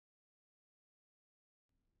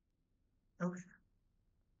Okay.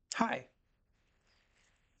 Hi.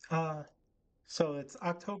 Uh, so it's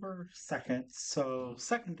October 2nd, so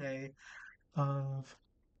second day of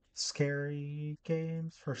scary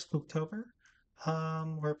games for Spooktober.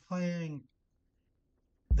 We're playing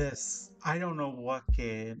this, I don't know what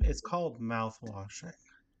game. It's called Mouthwashing.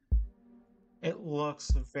 It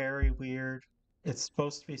looks very weird. It's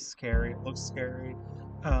supposed to be scary. It looks scary.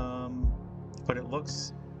 Um, but it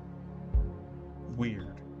looks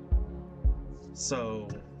weird. So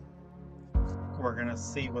we're gonna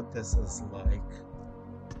see what this is like.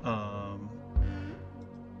 Um,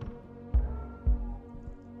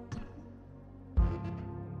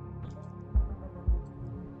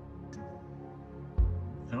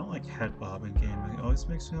 I don't like head bobbing game. It always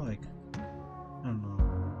makes me like, I don't know.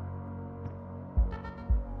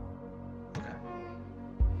 Okay.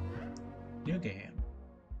 New game.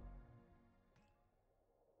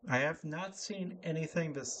 I have not seen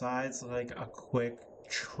anything besides like a quick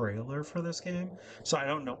trailer for this game, so I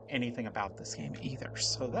don't know anything about this game either.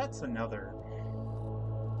 So that's another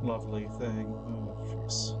lovely thing. Oh,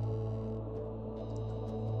 jeez.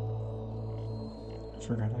 I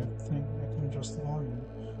forgot I think I can adjust the volume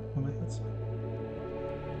on my headset.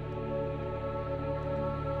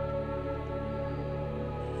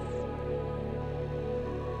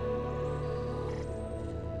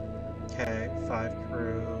 Okay, 5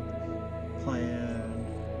 crew, planned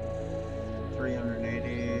 380.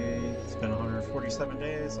 It's been 147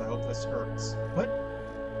 days. I hope this hurts. What?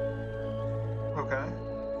 Okay.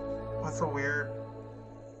 That's a weird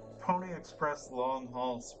Pony Express long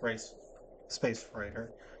haul space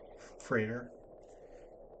freighter.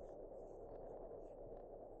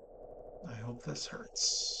 I hope this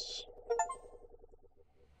hurts.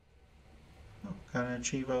 Oh, got an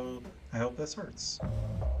Chivo. I hope this hurts.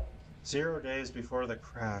 0 days before the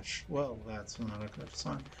crash. Well, that's not a good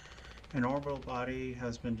sign. An orbital body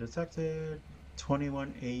has been detected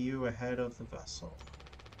 21 AU ahead of the vessel.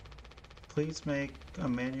 Please make a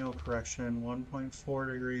manual correction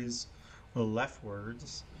 1.4 degrees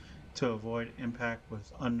leftwards to avoid impact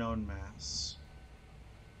with unknown mass.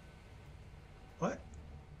 What?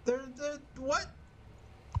 What?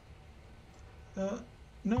 Uh,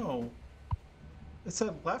 no. It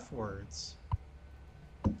said leftwards.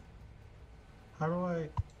 How do I...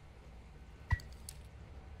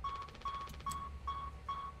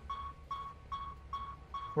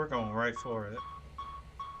 We're going right for it.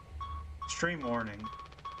 Stream warning.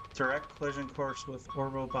 Direct collision course with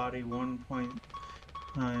orbital body 1.9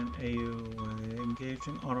 AU.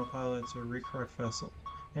 Engaging autopilot to recorrect vessel.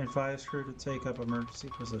 Advise crew to take up emergency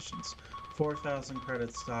positions. 4,000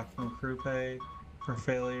 credits stock from crew pay for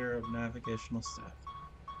failure of navigational staff.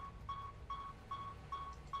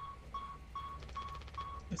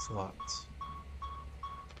 It's locked.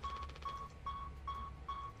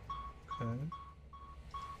 Okay.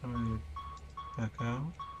 I'm gonna back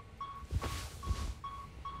out.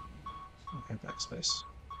 Okay, backspace.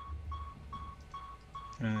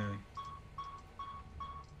 Can I...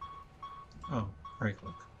 Oh, right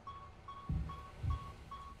click.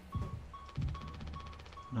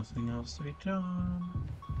 Nothing else to be done.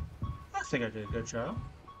 I think I did a good job.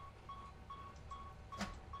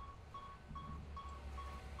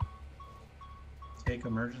 Take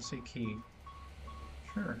emergency key.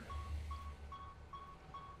 Sure.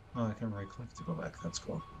 Oh, I can right click to go back. That's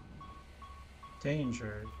cool.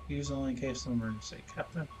 Danger. Use only in case of emergency.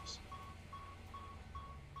 Captain.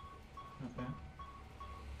 Okay.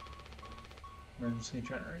 Emergency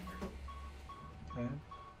generator. Okay.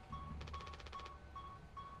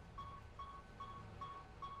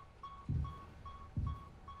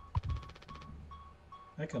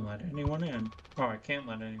 I can let anyone in. Oh, I can't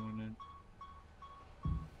let anyone in.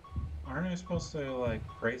 Aren't I supposed to, like,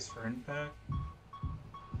 brace for impact?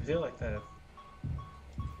 I feel like that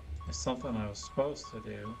is something I was supposed to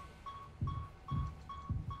do.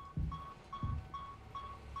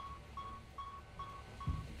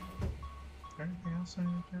 Is there anything else I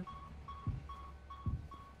need to do?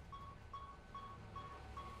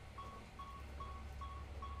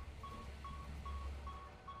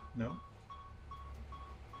 No?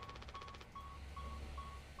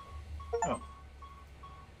 Oh.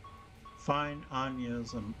 Find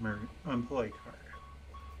Anya's employee card.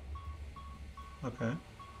 Okay.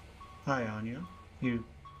 Hi, Anya. You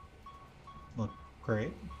look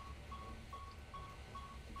great.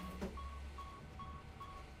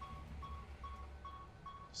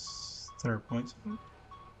 There are points of it?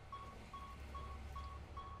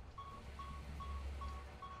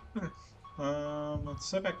 Okay. Let's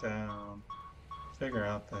sit back down. Figure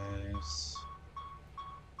out things.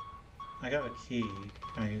 I got a key.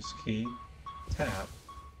 Can I use key? Tab.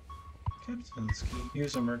 Captain's key.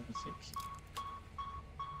 Use emergency key.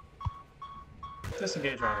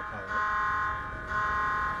 Disengage autopilot.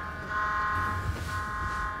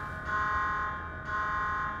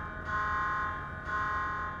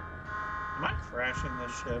 Am I crashing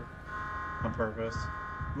this ship on purpose?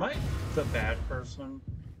 Am I the bad person?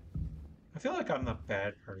 I feel like I'm the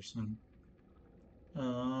bad person.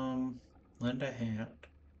 Lend a hand.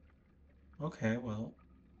 Okay, well,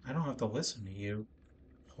 I don't have to listen to you.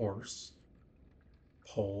 Horse.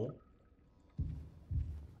 Pole.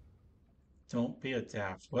 Don't be a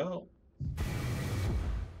daft. Well,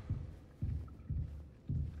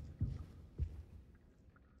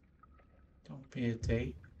 don't be a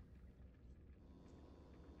date.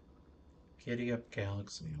 Giddy up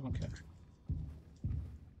galaxy. Okay.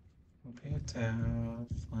 Don't be a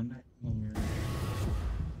daft. Lend a hand.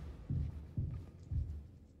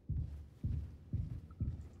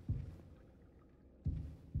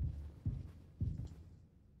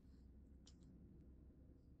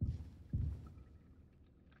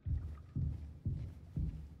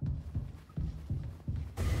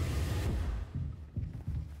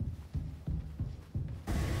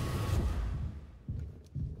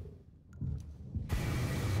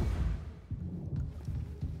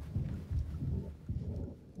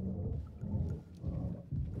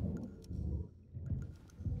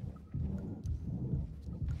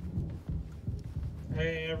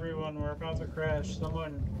 Hey everyone, we're about to crash.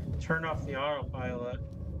 Someone turn off the autopilot.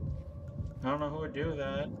 I don't know who would do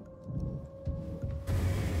that.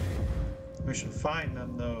 We should find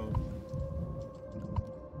them though.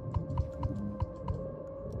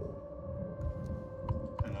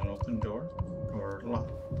 An open door or lock.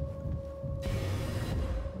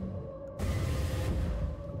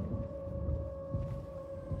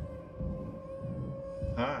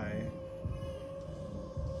 Hi.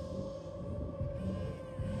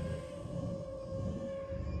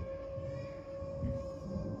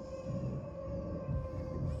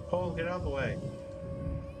 Paul, get out of the way.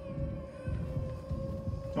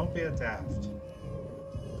 Don't be a daft.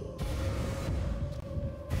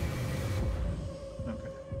 Okay.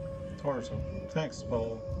 Torso. Thanks,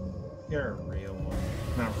 Paul. You're a real one.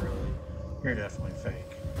 Not really. You're definitely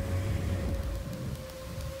fake.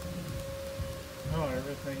 Oh,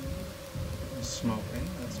 everything is smoking.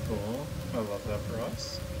 That's cool. I love that for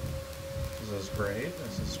us. This is great.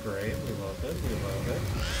 This is great. We love it. We love it.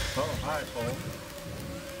 Oh, hi, Paul.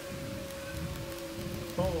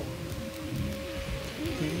 Paul,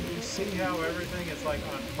 do you see how everything is like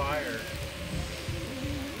on fire?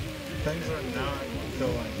 Things are not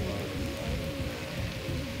going well.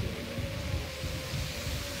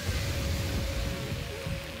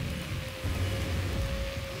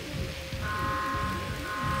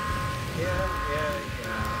 Yeah.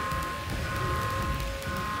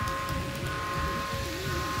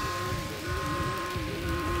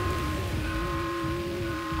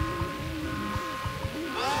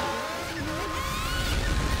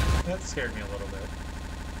 That scared me a little bit.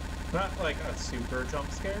 Not like a super jump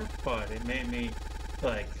scare, but it made me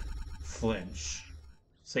like flinch.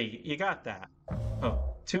 So you got that.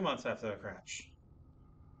 Oh, 2 months after the crash.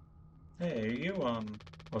 Hey, are you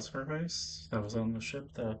what's her face? That was on the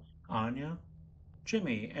ship, the Anya?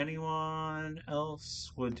 Jimmy, anyone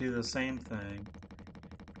else would do the same thing.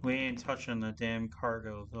 We ain't touching the damn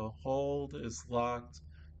cargo. The hold is locked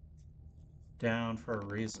down for a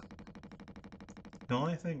reason. The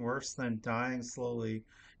only thing worse than dying slowly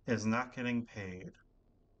is not getting paid.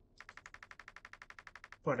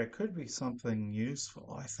 But it could be something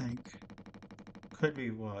useful, I think. Could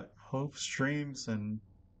be what? Hopes, dreams, and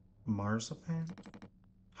marzipan?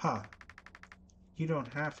 Ha! You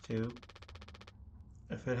don't have to.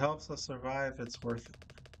 If it helps us survive, it's worth it.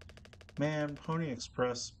 Man, Pony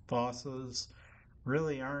Express bosses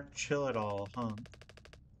really aren't chill at all, huh?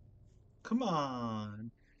 Come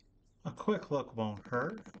on! A quick look won't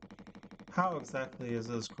hurt. How exactly is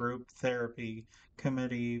this group therapy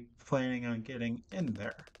committee planning on getting in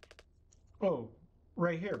there? Oh,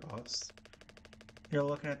 right here, boss. You're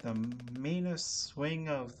looking at the meanest swing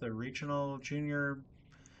of the regional junior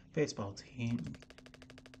baseball team.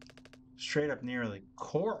 Straight up nearly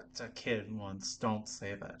corked a kid once. Don't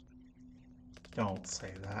say that. Don't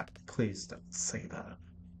say that. Please don't say that.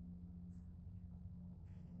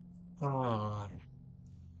 Ah,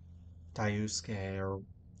 Dayusuke or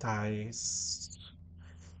Dice.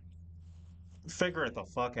 Figure it the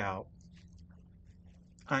fuck out.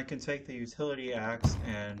 I can take the utility axe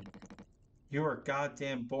and you are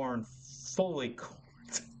goddamn born fully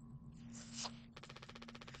corked.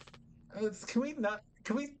 Can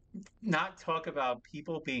we not talk about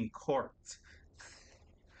people being corked?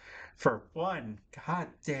 For one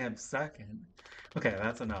goddamn second. Okay,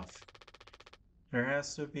 that's enough. There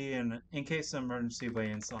has to be an in case of emergency way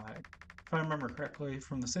inside. If I remember correctly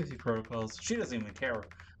from the safety protocols, she doesn't even care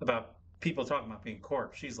about people talking about being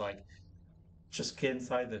corpse. She's like, just get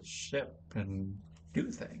inside the ship and do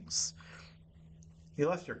things. You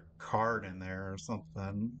left your card in there or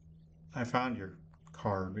something. I found your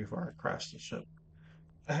card before I crashed the ship.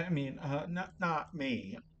 I mean, not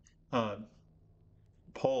me. Uh,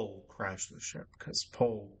 Pole crashed the ship because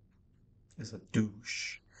Pole is a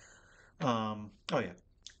douche. Oh yeah.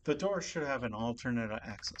 The door should have an alternate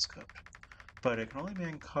access code, but it can only be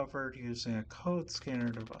uncovered using a code scanner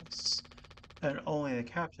device. And only the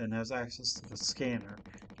captain has access to the scanner.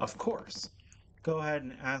 Of course. Go ahead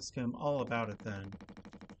and ask him all about it then.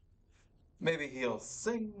 Maybe he'll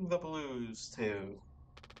sing the blues too.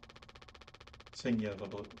 Sing you the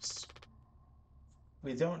blues.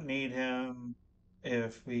 We don't need him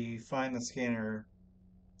if we find the scanner,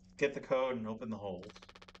 get the code, and open the hold.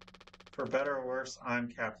 For better or worse, I'm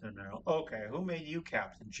captain now. Okay, who made you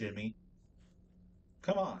captain, Jimmy?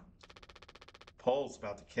 Come on. Pole's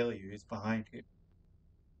about to kill you. He's behind you.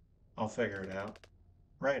 I'll figure it out.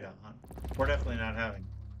 Right on. We're definitely not having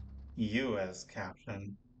you as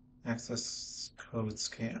captain. Access code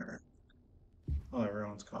scanner. Oh,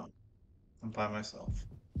 everyone's gone. I'm by myself.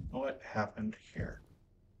 What happened here?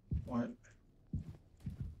 What?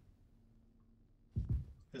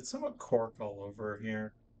 Did someone cork all over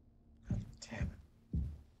here? God damn it.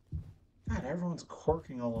 God, everyone's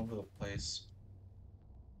corking all over the place.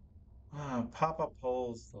 Pop-up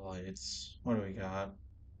holes, the lights. What do we got?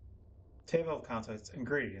 Table of contents,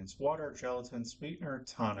 ingredients, water, gelatin, sweetener,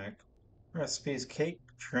 tonic. Recipes, cake,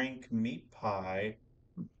 drink, meat pie,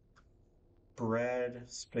 bread,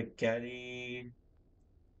 spaghetti,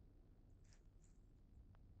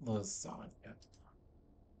 lasagna.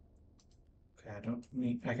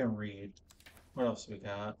 Okay, I can read. What else we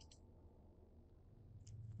got?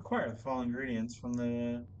 Acquire the following ingredients from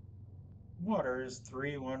the water is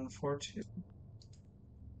 3142.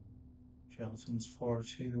 Gelatin's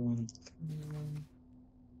 4213.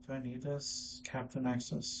 Do I need this? Captain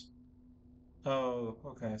access. Oh,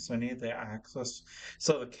 okay. So I need the access.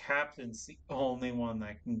 So the captain's the only one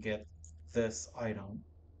that can get this item.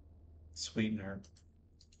 Sweetener.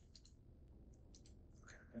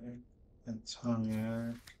 Okay. And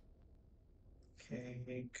tonic.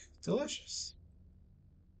 Cake. Delicious.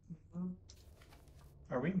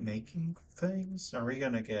 Are we making things? Are we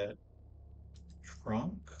gonna get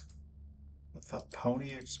drunk with the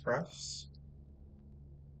Pony Express?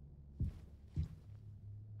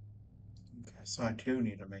 Okay, so I do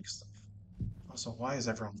need to make stuff. Also, why is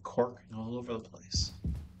everyone corking all over the place?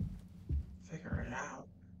 Figure it out.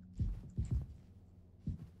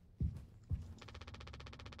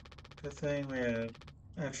 Good thing we had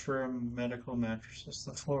extra medical mattresses.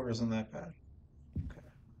 The floor isn't that bad. Okay.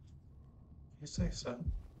 You say so.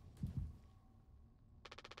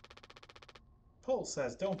 Pole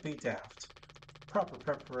says don't be daft. Proper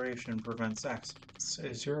preparation prevents accidents. It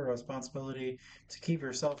is your responsibility to keep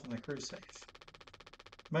yourself and the crew safe.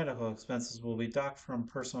 Medical expenses will be docked from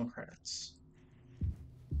personal credits.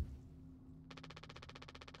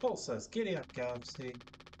 Pole says, giddy up, Galaxy.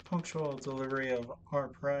 Punctual delivery of our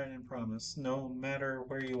pride and promise, no matter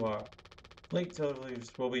where you are. Late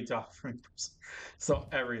deliveries will be docked from your so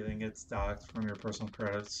everything gets docked from your personal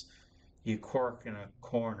credits. You cork in a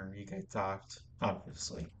corner, you get docked,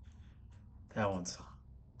 obviously. That one's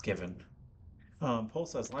given. Pole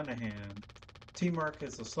says, lend a hand. Teamwork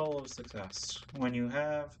is the soul of success. When you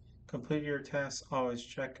have completed your tasks, always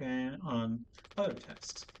check in on other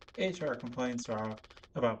tasks. HR complaints are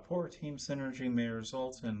about poor team synergy may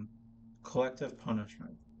result in collective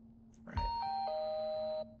punishment. Right.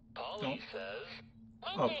 Polly says,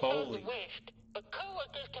 Oh, Polly. wished, but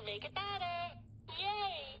co-workers can make it better.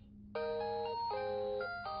 Yay!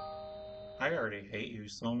 I already hate you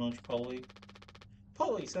so much, Polly.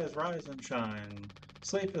 Polly says rise and shine.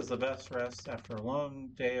 Sleep is the best rest after a long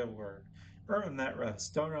day of work. Earn that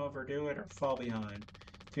rest. Don't overdo it or fall behind.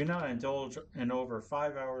 Do not indulge in over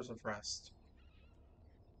 5 hours of rest.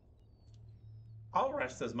 I'll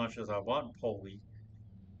rest as much as I want, Polly.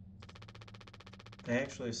 They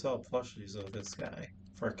actually sell plushies of this guy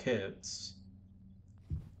for kids.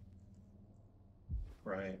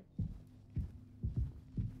 Right.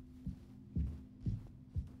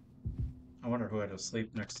 I wonder who had to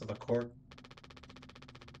sleep next to the court.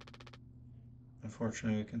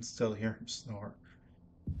 Unfortunately, we can still hear him snore.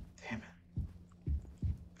 Damn it.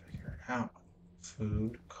 Figure it out.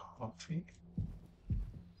 Food, coffee.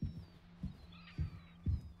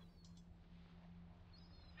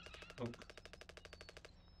 Look,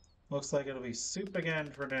 looks like it'll be soup again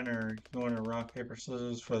for dinner. You want a rock, paper,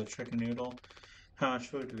 scissors for the chicken noodle? How much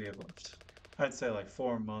food do we have left? I'd say like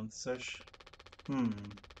 4 months-ish. Hmm.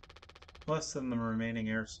 Less than the remaining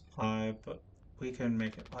air supply, but we can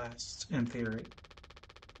make it last, in theory.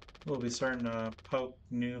 We'll be starting to poke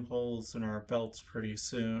new holes in our belts pretty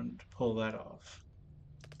soon to pull that off.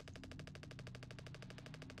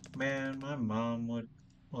 Man, my mom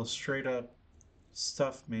will straight up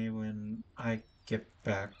stuff me when I get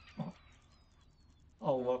back.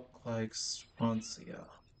 I'll look like Swansea.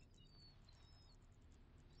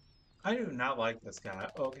 I do not like this guy.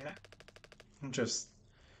 Okay. I'm just.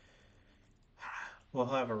 We'll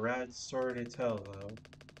have a rad story to tell, though.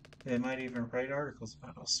 They might even write articles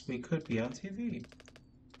about us. We could be on TV.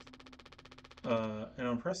 And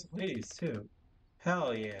impressive ladies, too.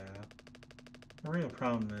 Hell yeah. The real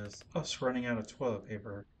problem is us running out of toilet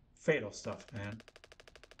paper. Fatal stuff, man.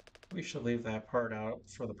 We should leave that part out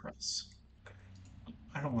for the press.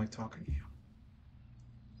 I don't like talking to you.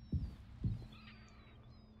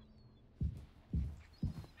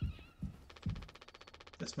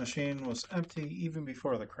 This machine was empty even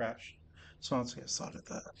before the crash. Swansea spotted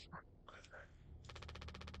that.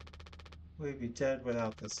 We'd be dead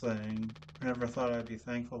without this thing. I never thought I'd be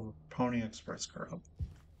thankful for Pony Express Girl.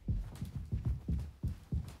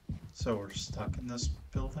 So we're stuck in this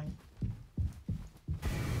building?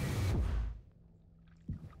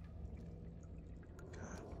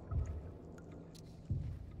 God.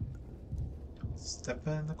 Step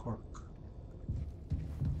in the cork.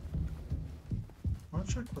 I want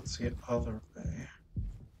to check what's the other way.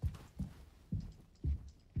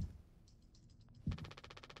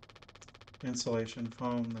 Insulation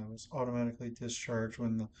foam that was automatically discharged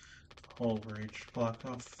when the hole breach blocked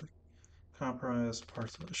off the compromised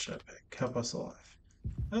parts of the ship. It kept us alive.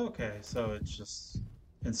 Okay, so it's just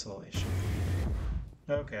insulation.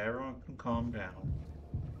 Okay, everyone can calm down.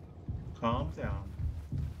 Calm down.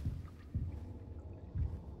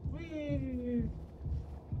 Whee!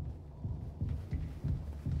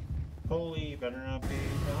 Holy, better not be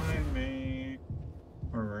behind me.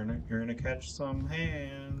 Or you're gonna catch some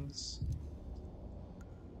hands.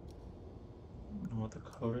 I don't know what the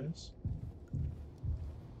code is.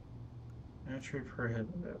 Entry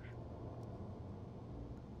prohibited.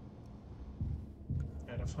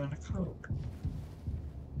 Gotta find a code.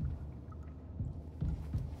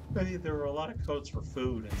 Maybe there were a lot of codes for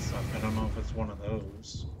food and stuff. I don't know if it's one of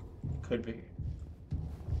those. Could be.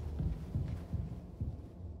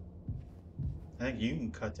 I think you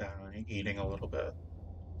can cut down on eating a little bit.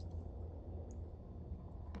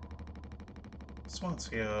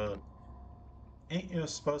 Swansea, ain't you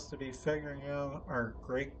supposed to be figuring out our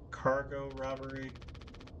great cargo robbery?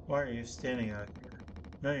 Why are you standing out here?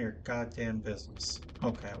 None of your goddamn business.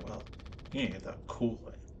 Okay, well, you need to cool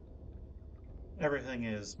it. Everything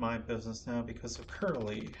is my business now because of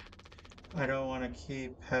Curly. I don't want to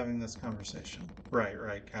keep having this conversation.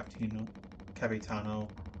 Right, Capitano.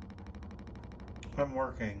 I'm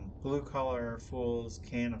working. Blue-collar fools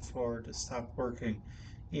can't afford to stop working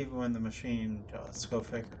even when the machine does. Go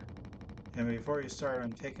figure. And before you start,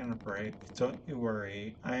 I'm taking a break. Don't you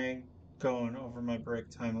worry. I ain't going over my break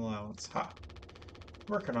time allowance. Ha!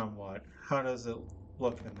 Working on what? How does it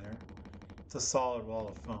look in there? It's a solid wall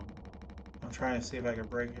of foam. I'm trying to see if I can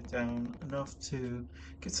break it down enough to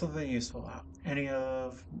get something useful out. Any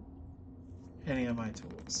of my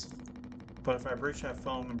tools. But if I breach that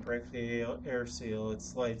foam and break the air seal,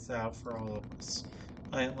 it's lights out for all of us.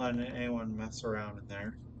 I ain't letting anyone mess around in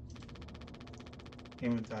there.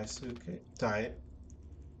 Even Daisuke? I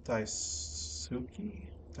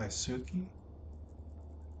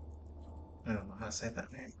don't know how to say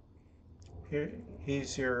that name.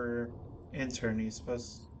 He's your intern. He's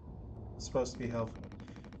supposed to be helpful.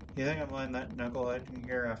 You think I'm letting that knucklehead in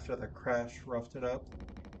here after the crash roughed it up?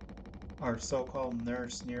 Our so-called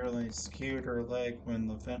nurse nearly skewed her leg when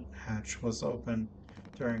the vent hatch was open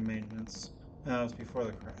during maintenance. And that was before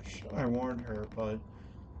the crash. I warned her, but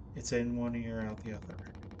it's in one ear, out the other.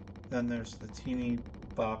 Then there's the teeny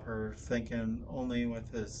bopper thinking only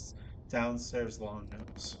with his downstairs long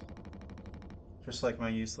nose. Just like my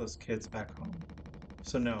useless kids back home.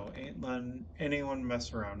 So no, ain't letting anyone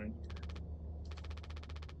mess around in here.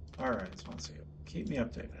 Alright, Swansea, keep me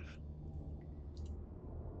updated.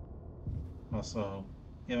 Also,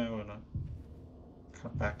 you might want to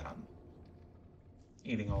cut back on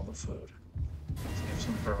eating all the food. Save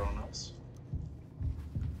some for everyone else.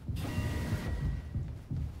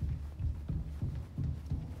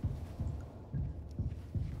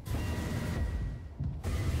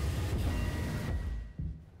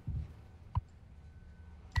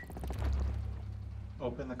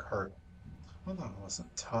 Open the cart. Well, that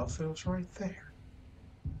wasn't tough. It was right there.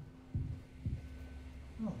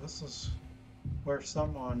 Oh, this is where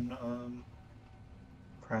someone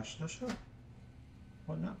crashed the ship.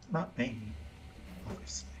 Well, not me,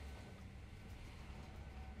 obviously.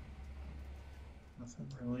 Nothing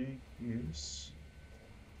really use.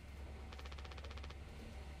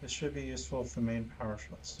 This should be useful if the main power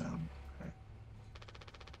shuts down. Okay.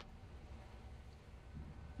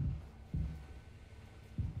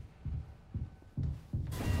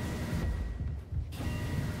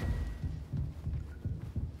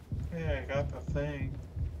 Okay, I got the thing.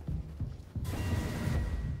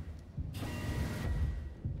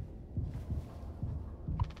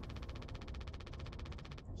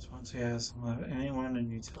 So once he hasn't let anyone in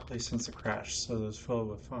utility since the crash, so it was filled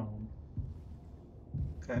with foam.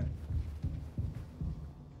 Okay.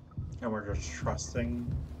 And we're just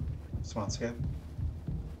trusting Swansea.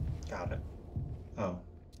 Got it. Oh.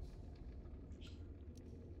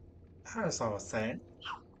 As I was saying.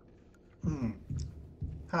 Hmm.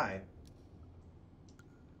 Hi.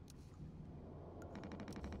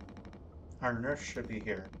 Our nurse should be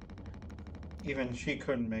here. Even she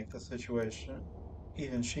couldn't make the situation.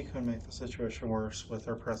 Even she couldn't make the situation worse with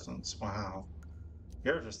her presence. Wow.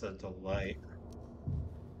 You're just a delight.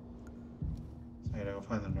 So you go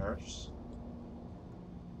find the nurse.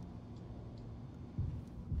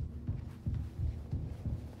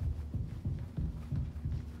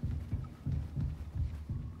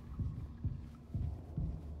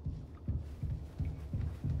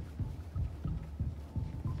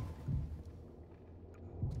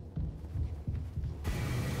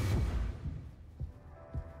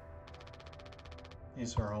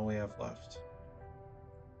 These are all we have left.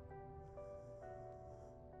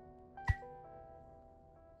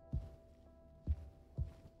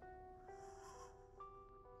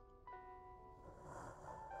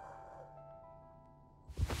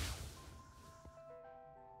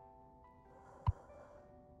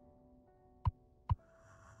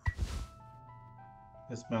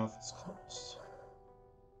 His mouth is closed.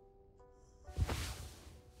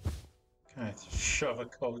 Can I shove a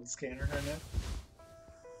code scanner in it?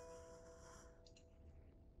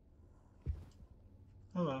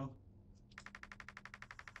 Hello.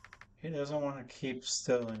 He doesn't want to keep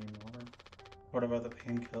still anymore. What about the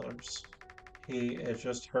painkillers? It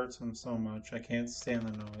just hurts him so much. I can't stand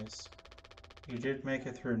the noise. You did make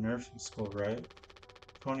it through nursing school, right?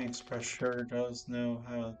 Pony Express sure does know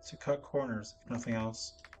how to cut corners, if nothing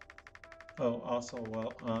else. Oh, also,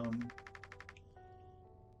 well,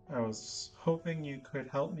 I was hoping you could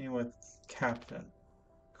help me with Captain.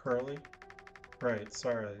 Curly? Right,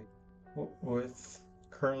 sorry. With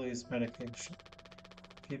Curly's medication.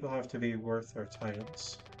 People have to be worth their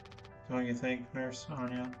titles. Don't you think, Nurse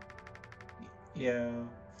Anya? Yeah,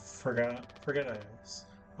 forget I asked.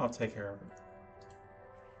 I'll take care of it.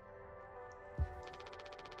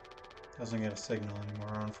 Doesn't get a signal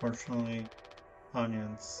anymore, unfortunately.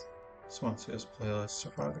 Anya's Swansea's playlist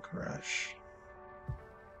survived the crash.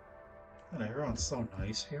 And everyone's so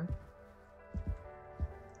nice here.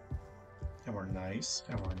 And we're nice,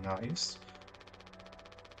 and we're nice.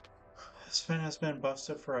 This fin has been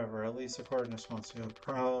busted forever, at least according to Swansea.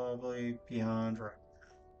 Probably beyond right.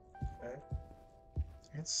 Okay.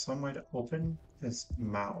 It's some way to open his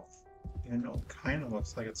mouth. Even though it kind of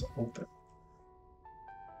looks like it's open.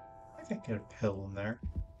 I could get a pill in there.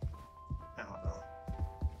 I don't know.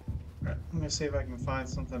 Alright, let me see if I can find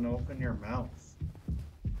something to open your mouth.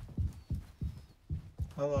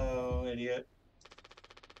 Hello, idiot.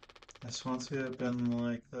 Has Swansea been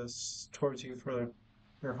like this towards you for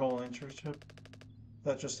your whole internship?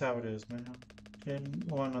 That's just how it is, man.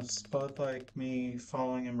 Didn't want a spud like me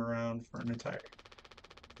following him around for an entire.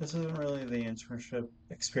 This isn't really the internship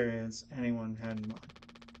experience anyone had in mind.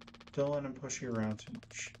 Don't let him push you around too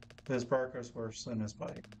much. His bark is worse than his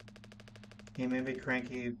bite. He may be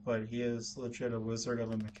cranky, but he is legit a wizard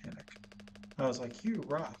of a mechanic. I was like, you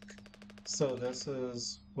rock. So this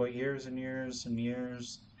is what years and years and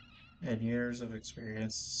years and years of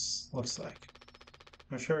experience looks like.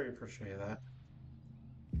 I'm sure you appreciate that.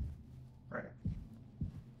 Right.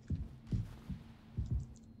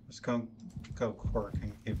 Just go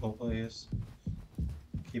quirking people, please.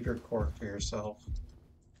 Keep your quirk to yourself.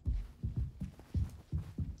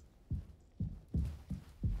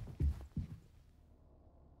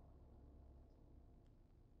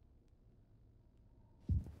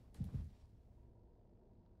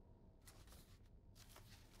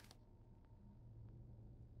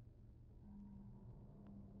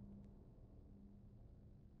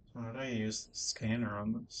 So how do I use the scanner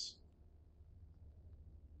on this?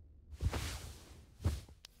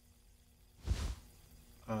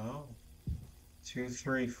 Oh,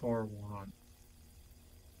 2341.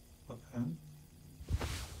 Okay.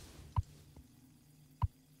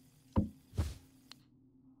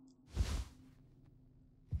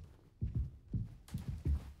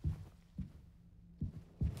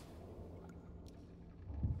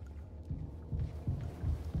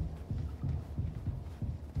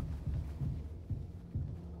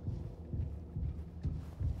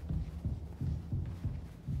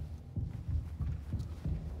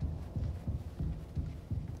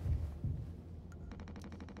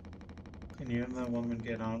 Can you and that woman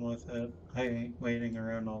get on with it? I ain't waiting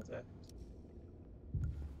around all day.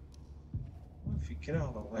 Well, if you get out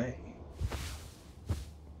of the way.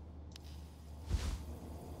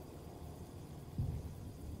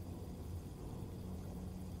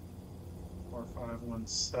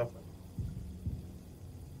 4517.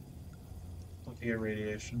 With the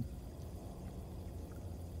irradiation.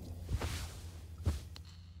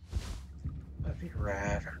 That'd be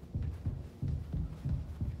rad.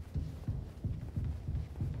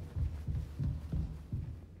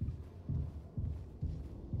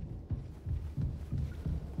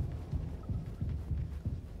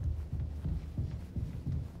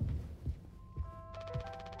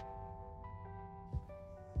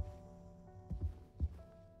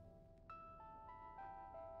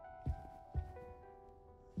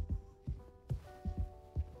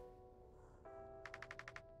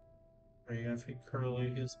 Are you gonna feed Curly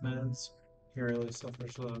his meds? He really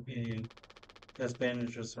suffers without eating. His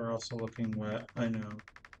bandages are also looking wet, I know.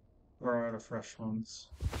 We're out of fresh ones.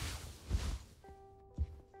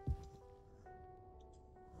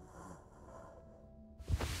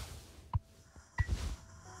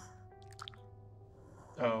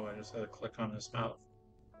 Oh, I just had to click on his mouth.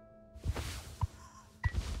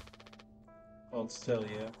 Hold still,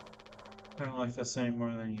 yeah. I don't like this any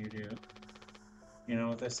more than you do. You know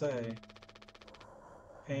what they say.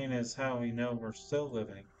 Pain is how we know we're still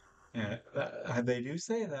living. And they do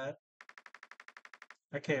say that.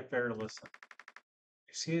 I can't bear to listen.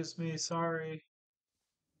 Excuse me, sorry.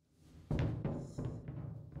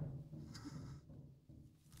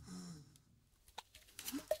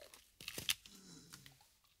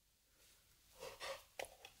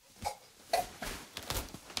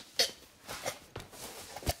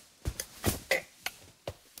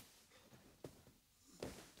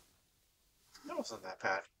 That wasn't that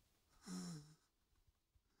bad.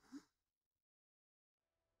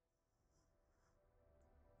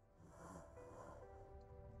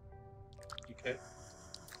 Okay.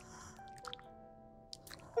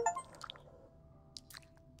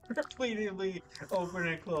 Repeatedly open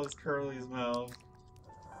and close Curly's mouth.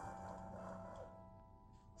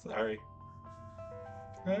 Sorry.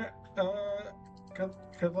 Uh, uh,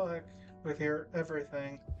 good luck with your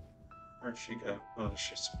everything. Where'd she go? Oh,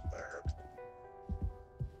 she's there.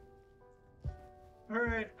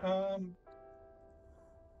 Alright,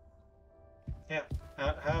 yeah,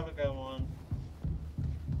 have a good one.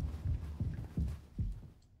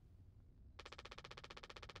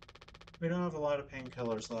 We don't have a lot of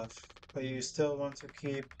painkillers left, but you still want to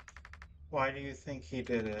keep. Why do you think he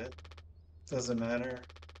did it? Doesn't matter.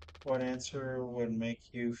 What answer would make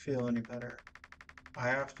you feel any better? I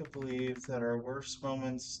have to believe that our worst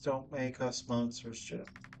moments don't make us monsters, Jim.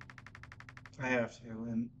 I have to,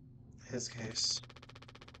 in his case.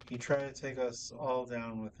 He tried to take us all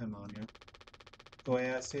down with him on you. The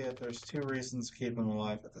way I see it, there's two reasons to keep him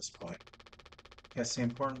alive at this point. Yes, the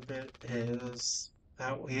important bit is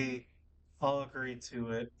that we all agreed to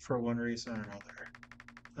it for one reason or another.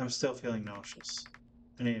 I'm still feeling nauseous.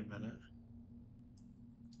 I need a minute.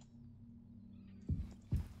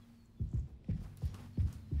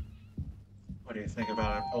 What do you think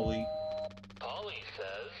about it, Polly? Polly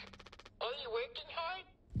says, are you working hard?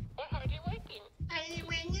 Or hard are you working? Are you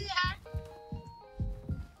working hard?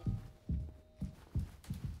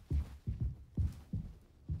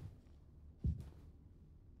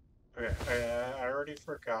 Okay, I already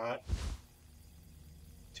forgot.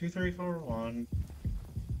 2341.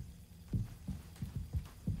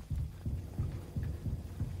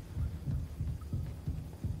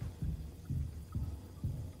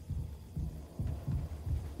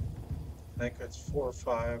 I think it's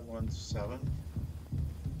 4517.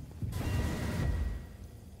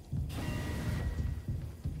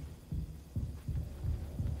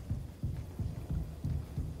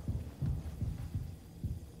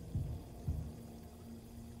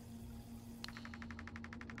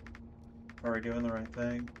 Are we doing the right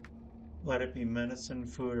thing? Let it be medicine,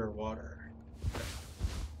 food, or water.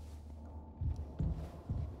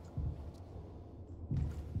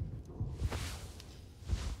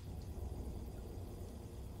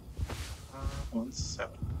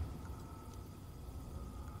 517.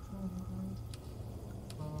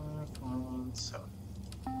 517.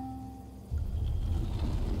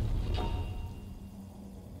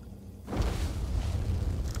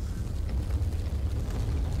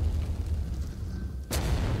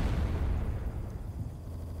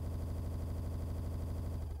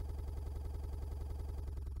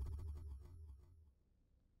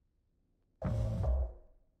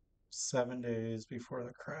 7 days before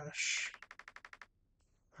the crash.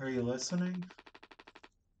 Are you listening?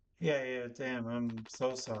 Yeah, damn, I'm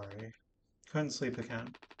so sorry. Couldn't sleep again,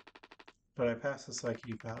 but I passed the psych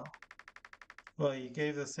eval. Well, you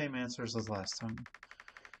gave the same answers as last time.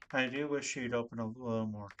 I do wish you'd open a little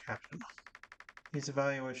more, Captain. These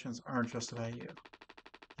evaluations aren't just about you.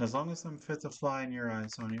 As long as I'm fit to fly in your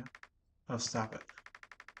eyes, Sonia. Oh, stop it.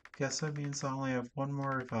 Guess that means I only have one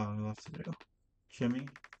more eval left to do. Jimmy?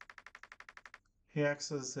 He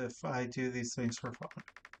acts as if I do these things for fun.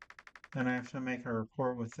 Then I have to make a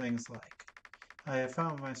report with things like, I have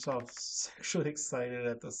found myself sexually excited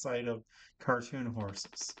at the sight of cartoon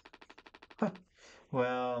horses.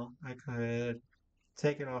 Well, I could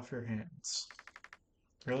take it off your hands.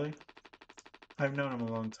 Really? I've known him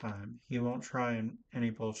a long time. He won't try any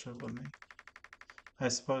bullshit with me. I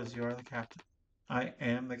suppose you are the captain. I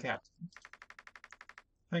am the captain.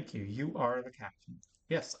 Thank you. You are the captain.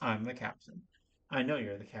 Yes, I'm the captain. I know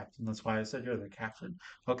you're the captain. That's why I said you're the captain.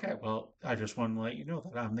 Okay, well, I just want to let you know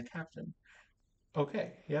that I'm the captain.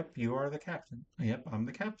 Okay, yep, you are the captain. Yep, I'm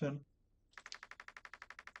the captain.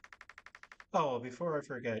 Oh, well, before I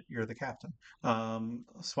forget, you're the captain.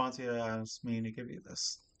 Swansea asked me to give you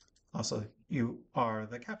this. Also, you are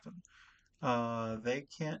the captain. They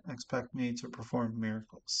can't expect me to perform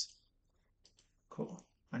miracles. Cool.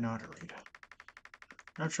 I know how to read.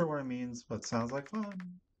 Not sure what it means, but sounds like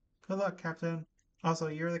fun. Good luck, Captain. Also,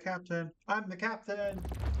 you're the captain. I'm the captain!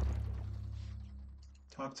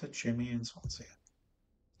 Talk to Jimmy and Swansea.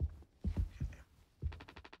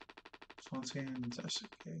 Swansea and Jessica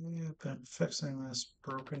have been fixing this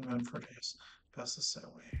broken man for days. Best to stay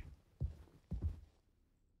away.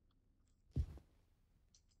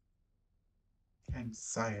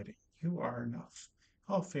 Anxiety. You are enough.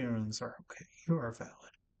 All feelings are okay. You are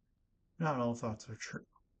valid. Not all thoughts are true.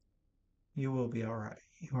 You will be alright.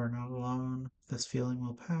 You are not alone. This feeling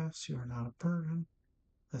will pass. You are not a burden.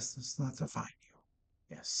 This does not define you.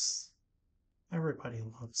 Yes. Everybody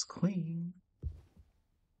loves clean.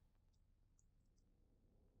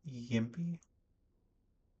 Yimpy,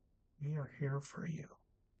 we are here for you.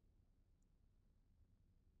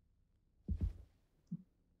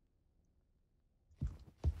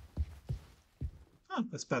 Oh,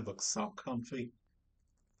 this bed looks so comfy.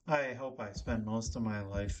 I hope I spend most of my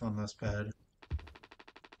life on this bed.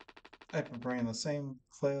 I've been bringing the same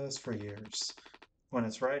playlist for years. When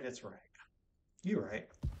it's right, it's right. You right.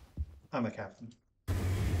 I'm a captain.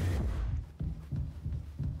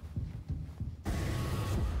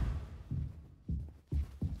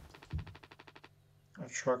 A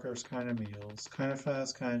trucker's kind of meals. Kind of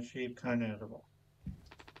fast, kind of cheap, kind of edible.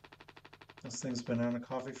 This thing's been out of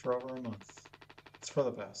coffee for over a month. It's for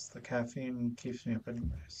the best. The caffeine keeps me up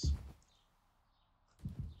anyways.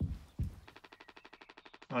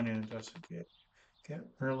 Anya doesn't get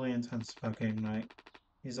really intense about game night.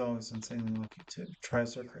 He's always insanely lucky too.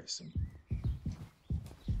 Tries her crazy.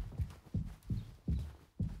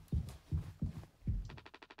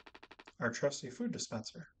 Our trusty food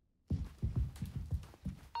dispenser.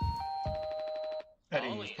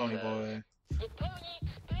 Eddie's Ollie Pony says, Boy. the Pony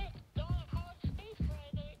Express don't have Space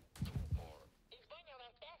Friday. Or it's one of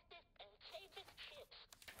our fastest and safest ships.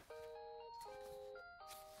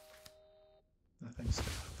 Nothing's good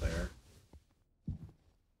up there.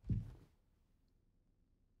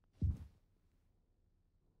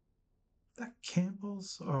 That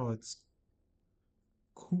Campbell's? Oh, it's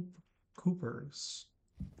Coop Cooper's.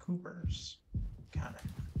 Cooper's. Got it.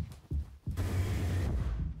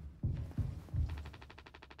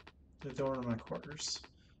 The door to my quarters.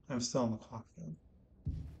 I'm still on the clock though.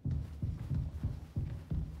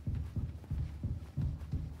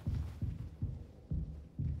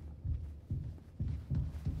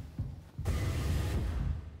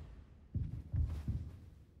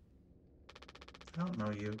 I don't know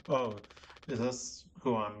you. Oh, is this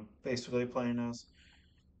who I'm basically playing as?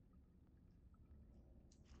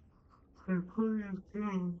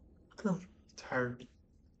 God, tired.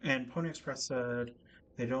 And Pony Express said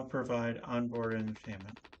they don't provide onboard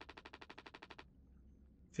entertainment.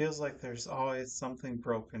 Feels like there's always something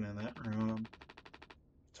broken in that room.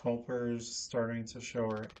 Tolper's starting to show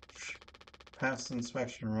her age. Past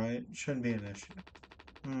inspection, right? Shouldn't be an issue.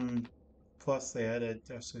 Plus, they added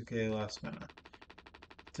Desuke last minute.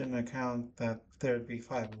 Didn't account that there'd be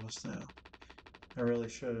 5 of us now. I really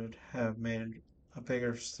should have made a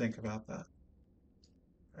bigger stink about that.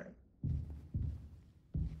 Right.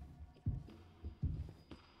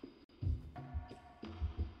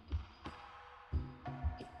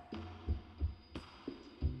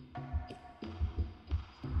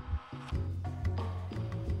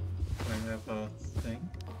 I have a thing?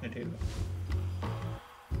 I do.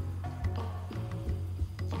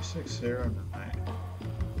 26009.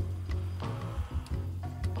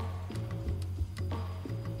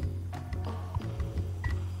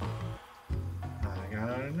 I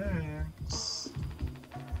got an axe.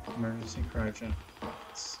 Emergency cryogenic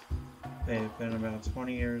pods. They've been about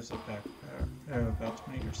 20 years of backup power. About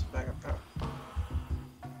 20 years of backup power.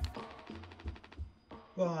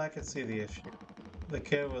 Well, I could see the issue. The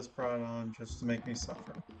kid was brought on just to make me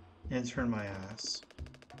suffer. Intern my ass.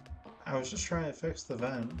 I was just trying to fix the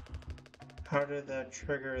vent. How did that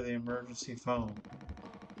trigger the emergency phone?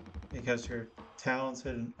 Because you're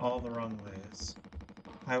talented in all the wrong ways.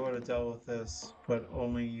 I would have dealt with this, but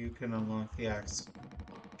only you can unlock the axe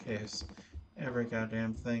case. Every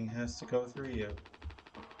goddamn thing has to go through you.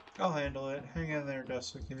 I'll handle it. Hang in there,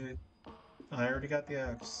 Desuke. I already got the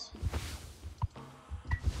axe.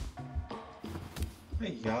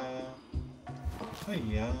 Hey-ya.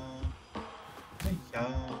 Hey-ya.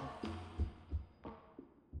 Hey-ya.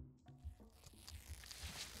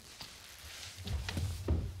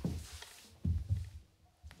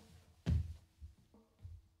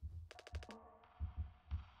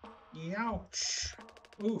 Youch.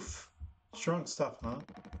 Oof. Strong stuff, huh?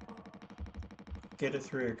 Get it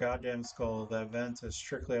through your goddamn skull. That vent is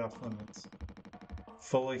strictly off limits.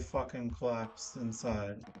 Fully fucking collapsed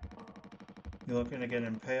inside. You looking to get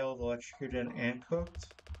impaled, electrocuted, and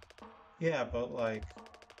cooked? Yeah, but like,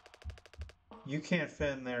 you can't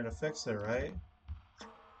fit in there to fix it, right?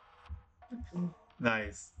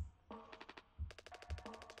 Nice.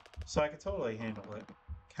 So I could totally handle it.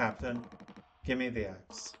 Captain, give me the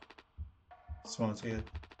axe. Swansea.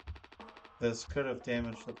 This could have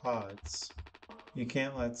damaged the pods. You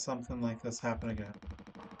can't let something like this happen again.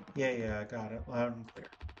 Yeah, I got it. Loud and clear.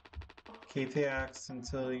 Keep the axe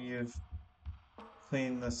until you've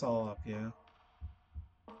cleaned this all up, yeah?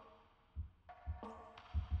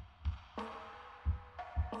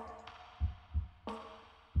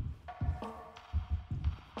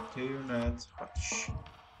 Do not touch.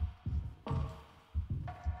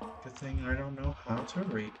 Good thing I don't know how to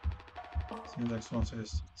read. Seems like Swansea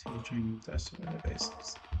is teaching estimated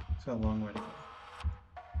basics. It's got a long way to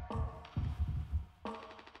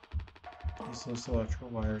go. These loose electrical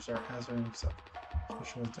wires are hazardous,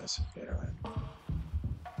 especially with Desuke.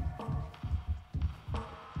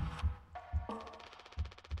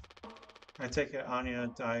 I take it Anya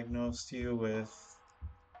diagnosed you with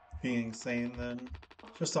being sane then?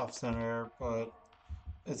 Just off center, but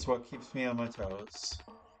it's what keeps me on my toes.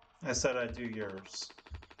 I said I'd do yours.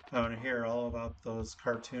 I want to hear all about those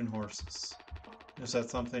cartoon horses. Is that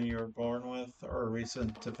something you were born with or a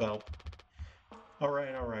recent development?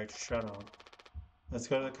 Alright, shut up. Let's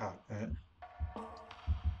go to the cockpit.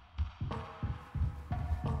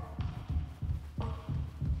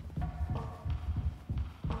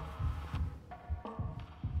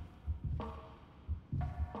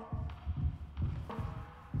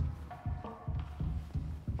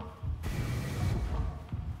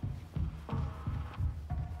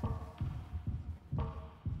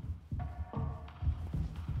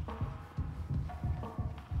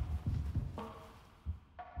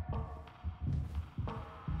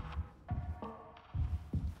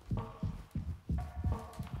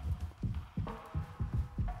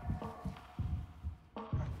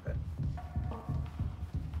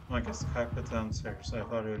 Well, I guess the cockpit's downstairs. I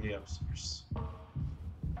thought it would be upstairs.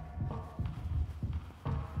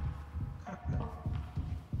 Cockpit.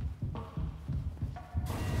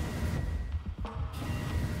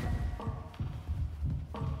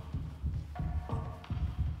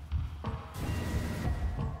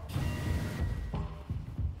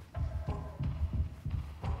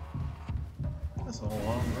 That's a long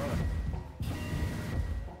run.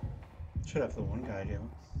 Should have the one guy do.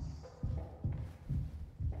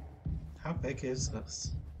 How big is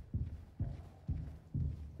this?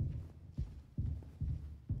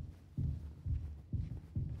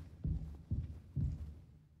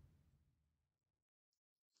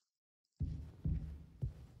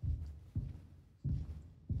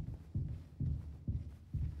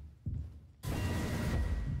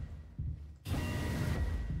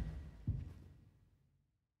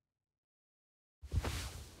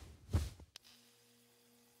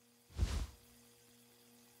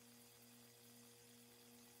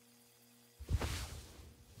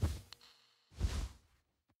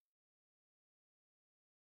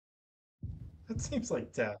 That seems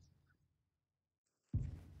like death.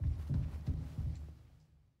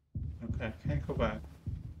 Okay, can't go back.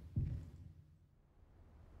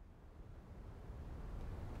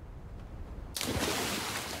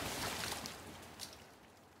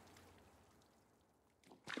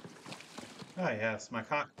 Ah, yes, my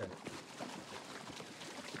cockpit.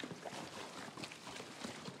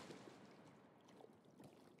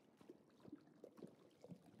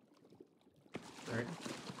 Right.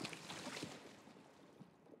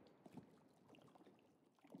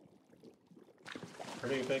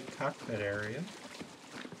 Pretty big cockpit area.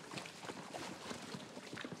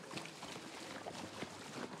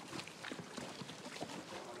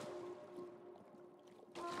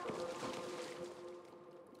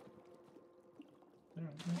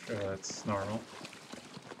 I'm sure that's normal.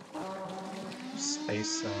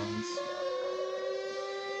 Space sounds.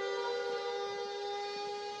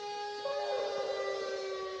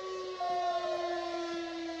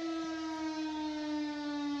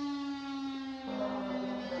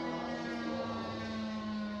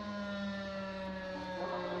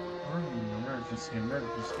 Emergency,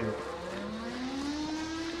 emergency.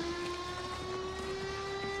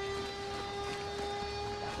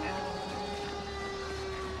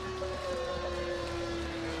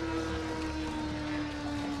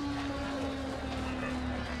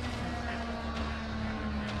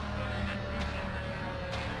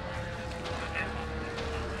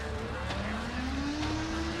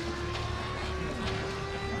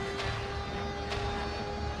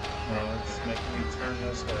 Well, it's making me turn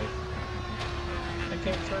this way. I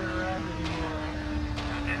can't turn around anymore.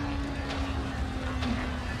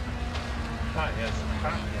 Ah, yes,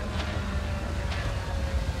 cockpit.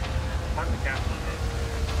 I'm the captain.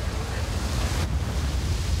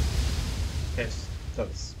 In case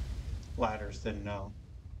those ladders didn't know.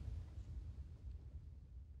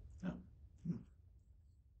 Oh. Hmm.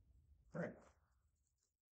 Right.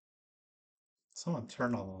 Someone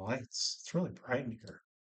turned on the lights. It's really bright in here.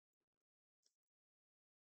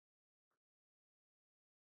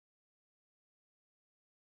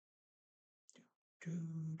 Do,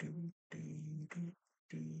 do, do, do,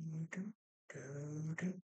 do, do, do,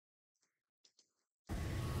 do.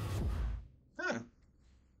 Huh.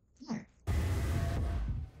 Hmm.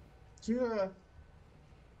 Yeah.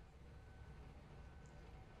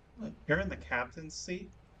 You're in the captain's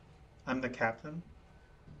seat. I'm the captain,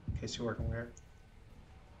 in case you weren't aware.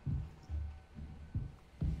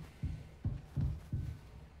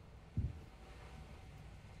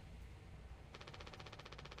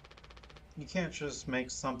 You can't just make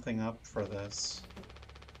something up for this.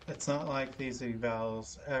 It's not like these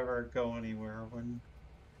evals ever go anywhere when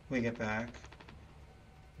we get back.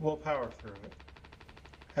 We'll power through it.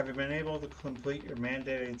 Have you been able to complete your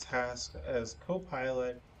mandated task as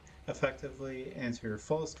co-pilot effectively and to your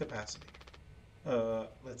fullest capacity?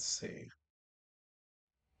 Let's see.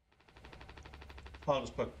 I'll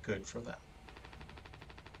just put good for them.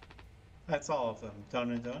 That's all of them. Done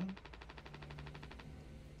and done?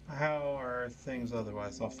 How are things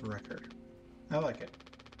otherwise off the record? I like it.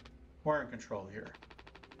 We're in control here.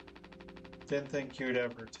 Didn't think you'd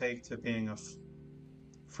ever take to being a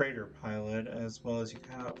freighter pilot as well as you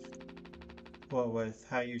have. Well, with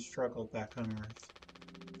how you struggled back on Earth.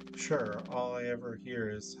 Sure, all I ever hear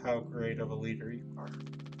is how great of a leader you are.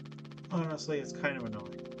 Honestly, it's kind of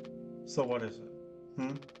annoying. So what is it?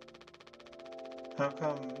 Hmm? How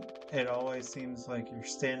come it always seems like you're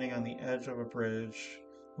standing on the edge of a bridge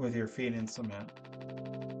with your feet in cement?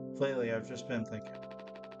 Lately, I've just been thinking,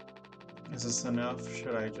 is this enough?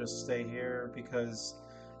 Should I just stay here because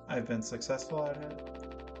I've been successful at it?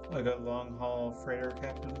 A good long haul freighter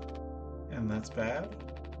captain? And that's bad?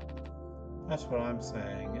 That's what I'm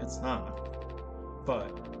saying. It's not.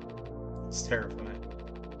 But it's terrifying.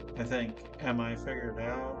 I think, am I figured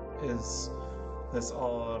out? Is this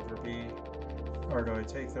all I'll ever be? Or do I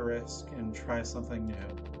take the risk and try something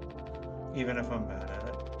new? Even if I'm bad at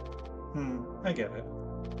it. I get it.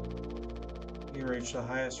 You reached the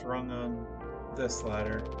highest rung on this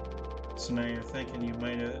ladder, so now you're thinking you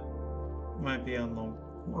might be on the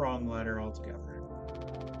wrong ladder altogether.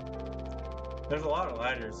 There's a lot of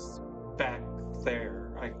ladders back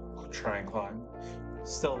there I could try and climb.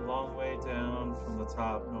 Still a long way down from the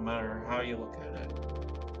top, no matter how you look at it.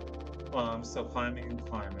 Well, I'm still climbing and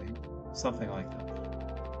climbing. Something like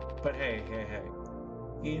that. But hey, hey, hey.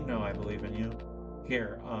 You know I believe in you.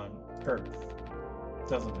 Here on Earth.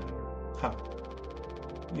 Doesn't matter. Ha.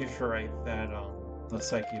 You should write that on the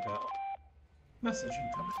psyche bell. Message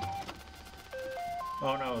incoming.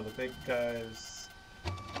 Oh no, the big guys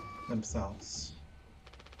themselves.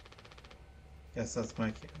 Guess that's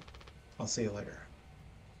my cue. I'll see you later.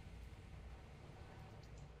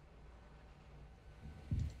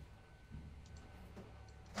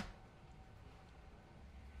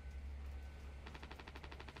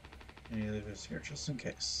 And you leave this here just in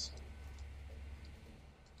case.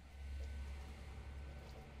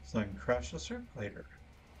 So I can crash this later.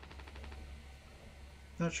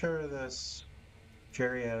 Not sure this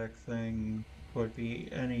geriatric thing would be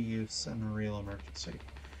any use in a real emergency.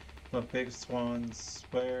 But big swans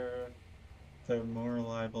swear they're more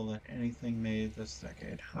reliable than anything made this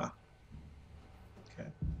decade. Huh. Okay.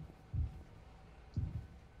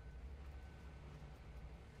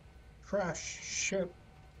 Crash ship.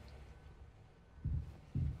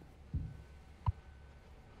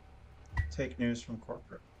 Take news from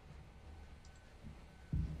corporate.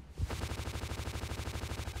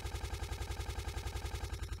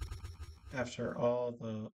 After all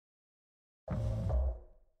the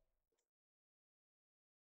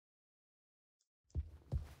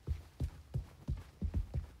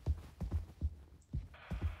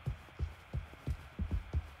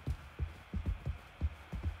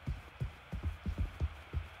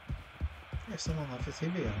someone left the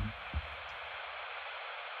TV on.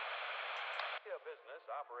 A business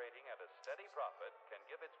operating at a steady profit can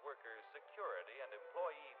give its workers security and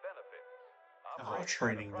employee benefits. Oh, Operating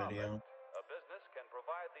training at a profit, video. a business can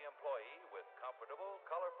provide the employee with comfortable,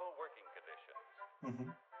 colorful working conditions,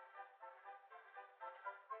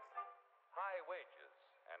 high wages,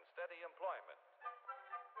 and steady employment,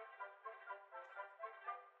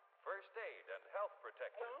 first aid and health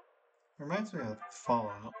protection, Reminds me of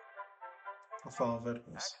Fallout. Or Fallout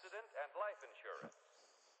videos. accident and life insurance,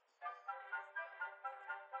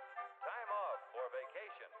 time off for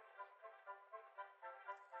vacation.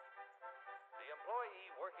 The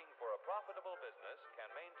employee working for a profitable business can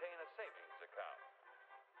maintain a savings account,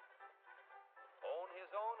 own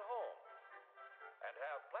his own home, and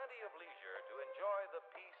have plenty of leisure to enjoy the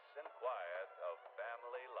peace and quiet of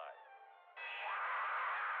family life.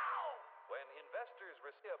 When investors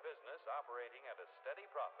receive a business operating at a steady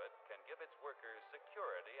profit can give its workers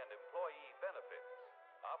security and employee benefits.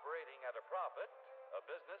 Operating at a profit, a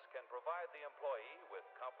business can provide the employee with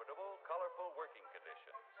comfortable, colorful working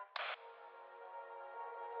conditions.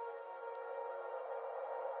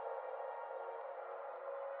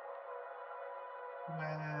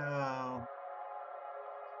 Wow.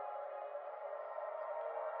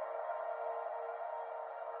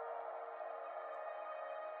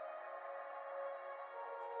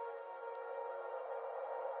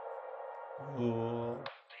 Cool.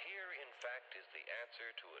 Here, in fact, is the answer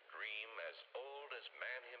to a dream as old as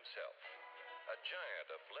man himself. A giant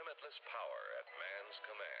of limitless power at man's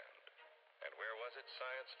command. And where was it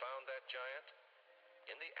science found that giant?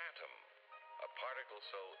 In the atom, a particle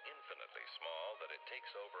so infinitely small that it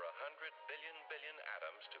takes over 100 billion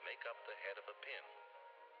atoms to make up the head of a pin.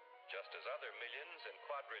 Just as other millions and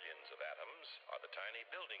quadrillions of atoms are the tiny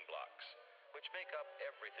building blocks which make up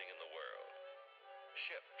everything in the world.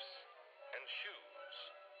 Ships and shoes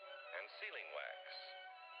and sealing wax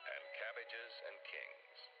and cabbages and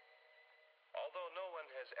kings. Although no one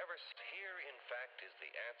has ever here, in fact, is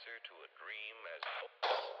the answer to a dream as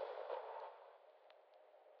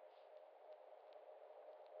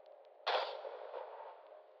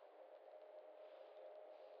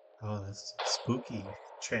Oh, that's a spooky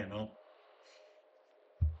channel.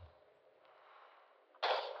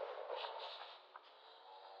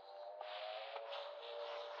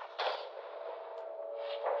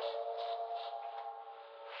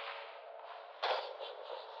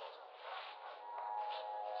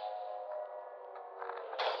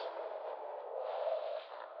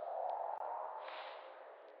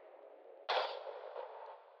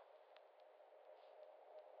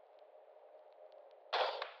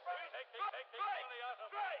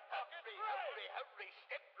 Hurry,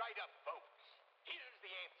 step right up, folks. Here's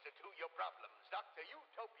the answer to your problems. Dr.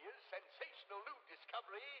 Utopia's sensational new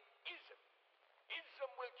discovery, ISM.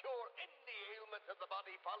 ISM will cure any ailment of the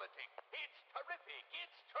body politic. It's terrific.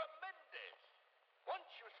 It's tremendous. Once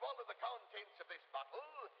you swallow the contents of this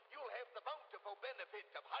bottle, you'll have the bountiful benefit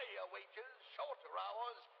of higher wages, shorter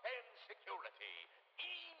hours, and security.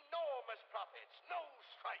 Enormous profits, no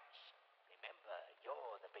strikes. Remember,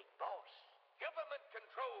 you're the big boss. Government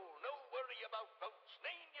control, no worry about votes,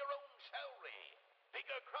 name your own salary.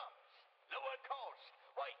 Bigger crops, lower cost.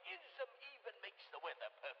 Why, ISM even makes the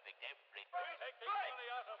weather perfect every day.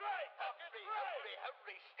 Strike!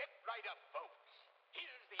 Hurry, step right up, folks.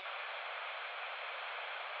 Here's the...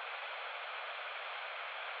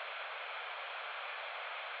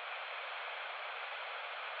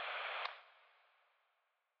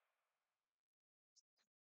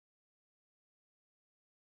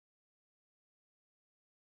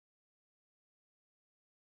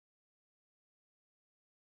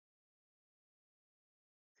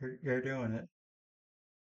 You're doing it.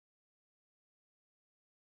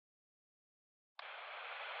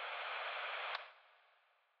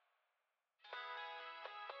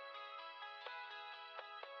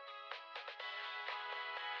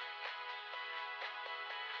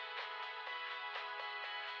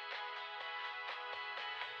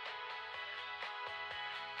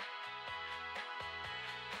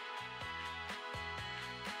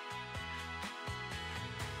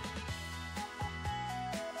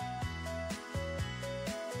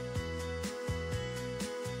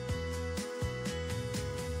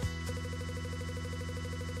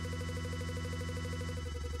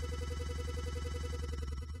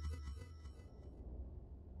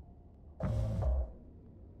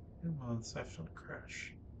 Months after the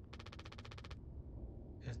crash.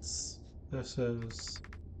 This is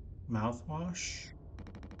mouthwash.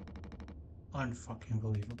 Unfucking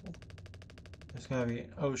believable. There's gotta be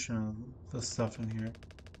an ocean of this stuff in here.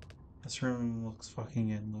 This room looks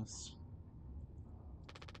fucking endless.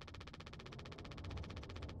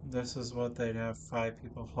 This is what they'd have 5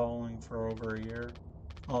 people hauling for over a year.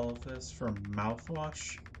 All of this for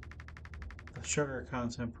mouthwash. The sugar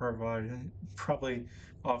content provided probably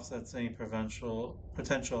offsets any potential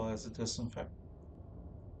as a disinfectant.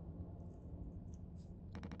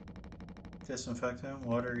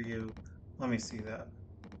 What are you? Let me see that.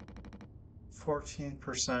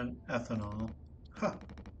 14% ethanol. Ha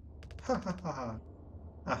ha ha ha ha.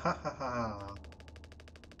 Ah, ha ha ha.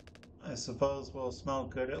 I suppose we'll smell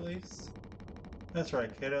good at least. That's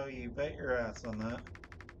right, kiddo. You bet your ass on that.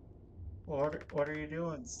 What are you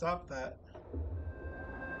doing? Stop that.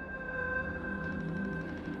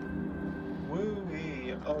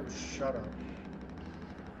 Woo-wee. Oh, shut up.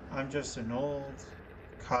 I'm just an old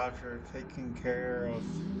codger taking care of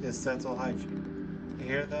his dental hygiene. You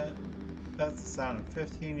hear that? That's the sound of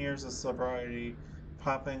 15 years of sobriety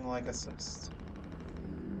popping like a cyst.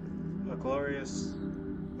 A glorious,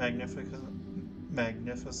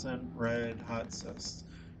 magnificent red hot cyst.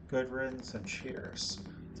 Good riddance and cheers.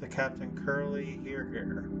 To Captain Curly, here.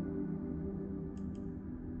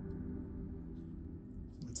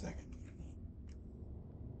 1 second.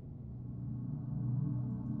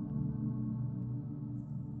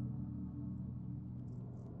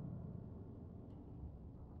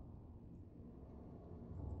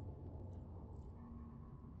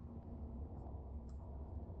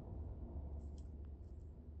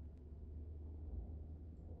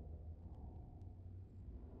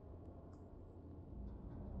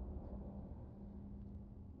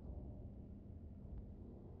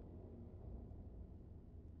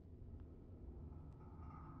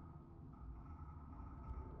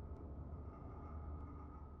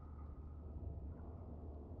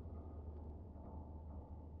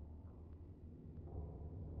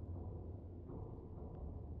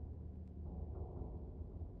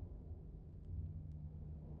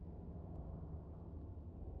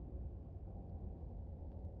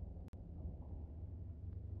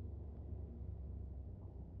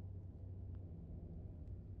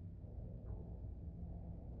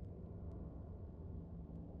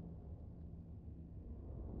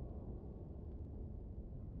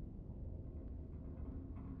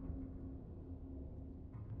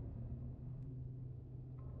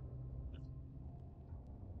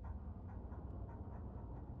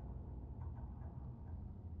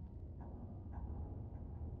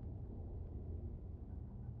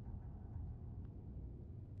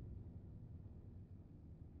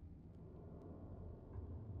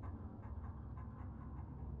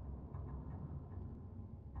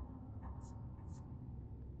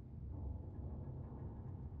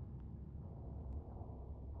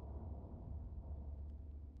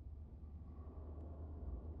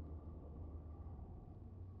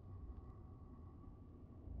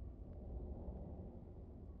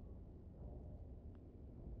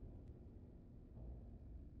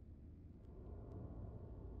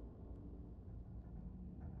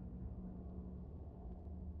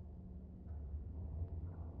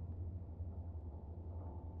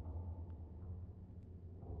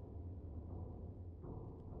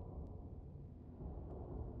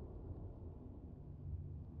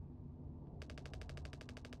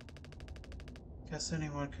 Guess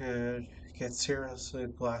anyone could get seriously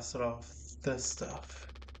blasted off this stuff.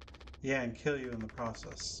 Yeah, and kill you in the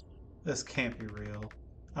process. This can't be real.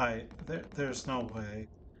 There's no way.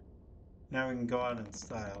 Now we can go out in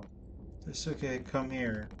style. Daisuke, come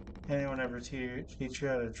here. Anyone ever teach you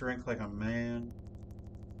how to drink like a man?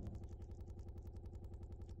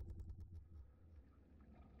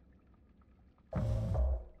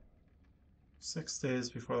 6 days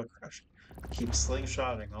before the crash. Keep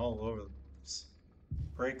slingshotting all over the place.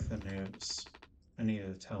 Break the news. I need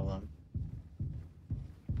to tell them.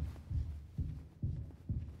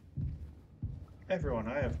 Everyone,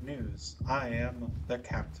 I have news. I am the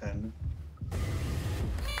captain.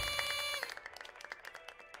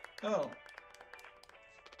 Oh,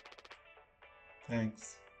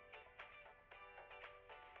 thanks.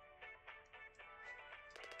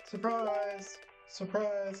 Surprise!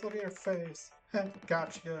 Surprise! Look at your face.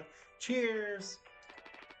 Gotcha. Cheers!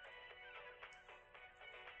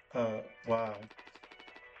 Wow.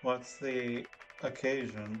 What's the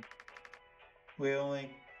occasion? We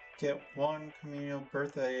only get one communal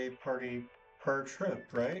birthday party per trip,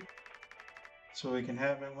 right? So we can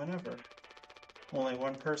have it whenever. Only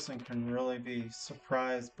one person can really be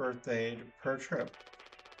surprise birthday per trip.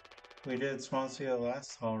 We did Swansea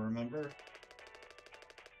last fall, remember?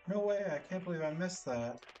 No way, I can't believe I missed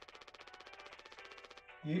that.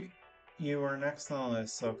 You you were next on the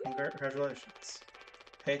list, so congratulations.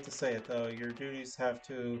 Hate to say it though, your duties have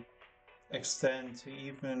to extend to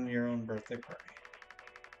even your own birthday party.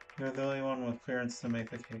 You're the only one with clearance to make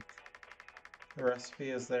the cake. The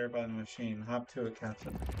recipe is there by the machine. Hop to it,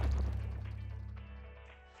 Captain.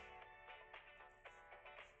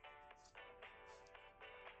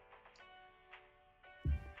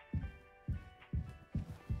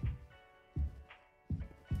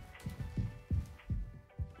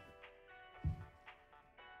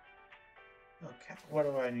 Okay, what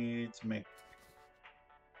do I need to make?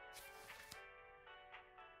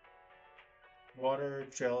 Water,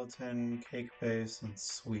 gelatin, cake base, and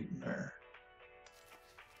sweetener.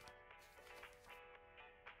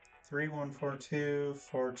 3142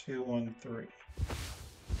 4213.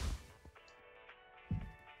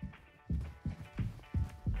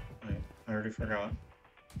 Wait, I already forgot.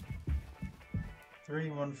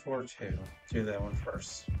 3142. Do that one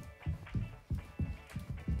first.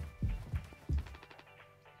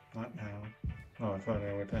 Not now. Oh, I thought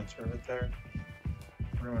I would enter it there.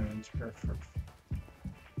 Where do I enter it first?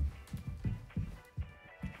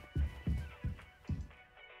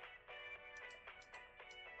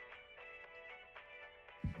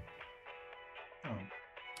 Oh.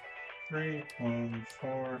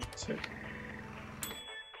 3142.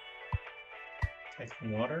 Take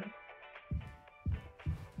water.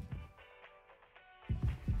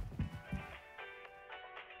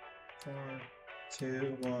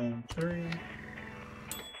 4213.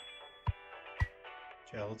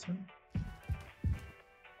 Gelatin.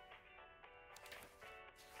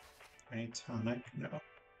 Any tonic? No.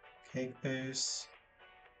 Cake base.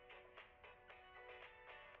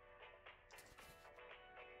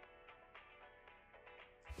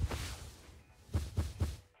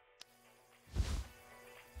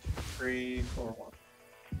 Three, four, one.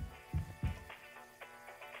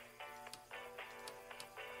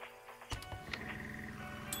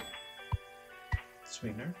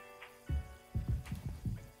 Sweetener.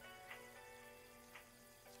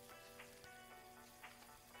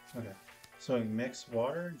 Okay. So we mix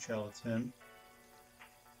water and gelatin.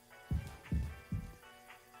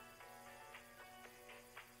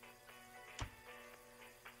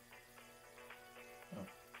 Oh,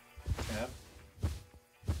 tap.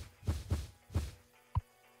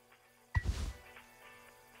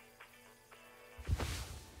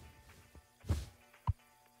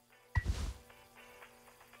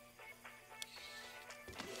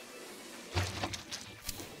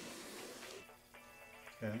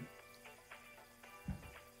 Okay.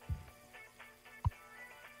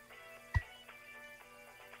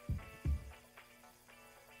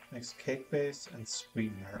 Mix cake base and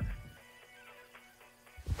sweetener.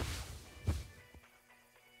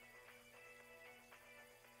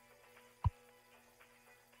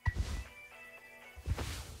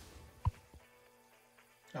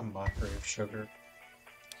 A mockery of sugar.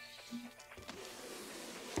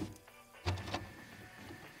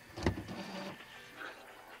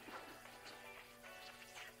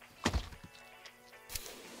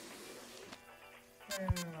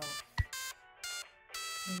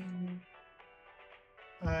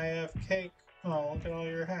 I have cake. Oh, look at all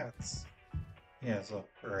your hats. Yes, look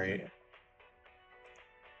great.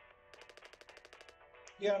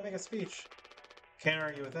 You gotta make a speech. Can't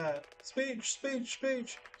argue with that. Speech, speech,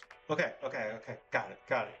 speech. Okay, okay, okay. Got it,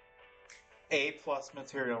 got it. A plus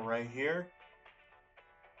material right here.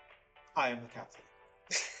 I am the captain.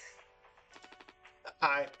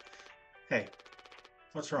 I. Hey,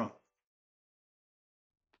 what's wrong?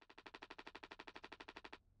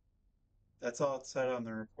 That's all it said on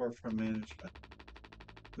the report from management.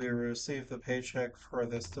 We received the paycheck for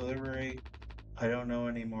this delivery. I don't know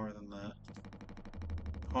any more than that.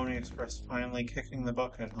 Pony Express finally kicking the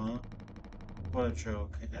bucket, huh? What a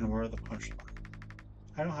joke, and we're the punchline.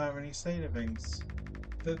 I don't have any savings.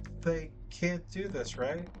 They can't do this,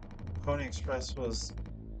 right? Pony Express was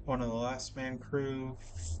one of the last man crew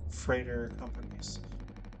freighter companies.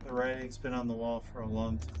 The writing's been on the wall for a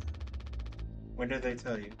long time. When did they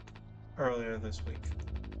tell you? Earlier this week.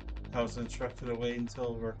 I was instructed to wait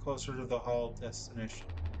until we're closer to the haul destination.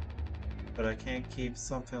 But I can't keep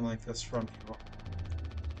something like this from you all.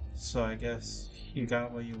 So I guess you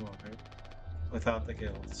got what you wanted, without the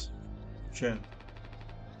guilt. Jim,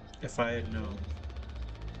 if I had known,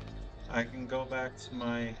 I can go back to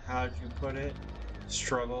my, how'd you put it,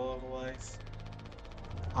 struggle of life.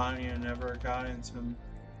 Anya never got into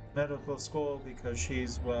medical school because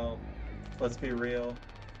she's, well, let's be real.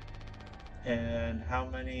 And how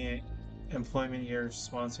many employment years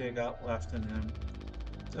Swansea got left in him?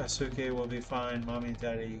 Asuke will be fine. Mommy and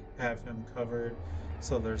Daddy have him covered,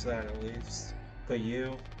 so there's that at least. But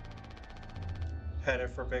you,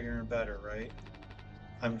 headed for bigger and better, right?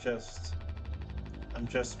 I'm just, I'm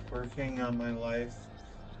just working on my life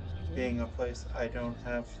being a place I don't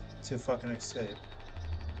have to fucking escape.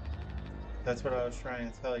 That's what I was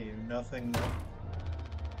trying to tell you. Nothing.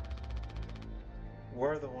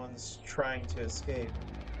 We're the ones trying to escape.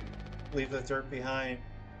 Leave the dirt behind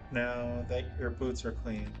now that your boots are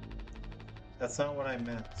clean. That's not what I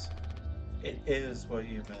meant. It is what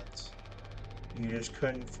you meant. You just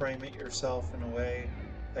couldn't frame it yourself in a way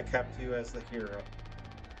that kept you as the hero.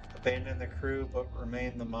 Abandon the crew but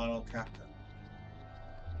remain the model captain.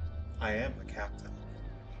 I am the captain.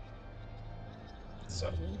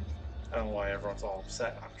 So, I don't know why everyone's all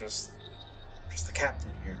upset. I'm just the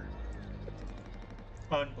captain here.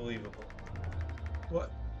 Unbelievable.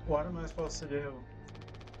 What am I supposed to do?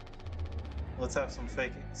 Let's have some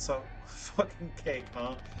fucking cake,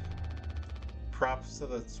 huh? Props to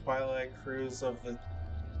the Twilight Cruise of the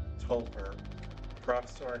Tulper.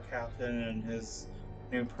 Props to our captain and his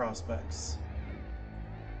new prospects.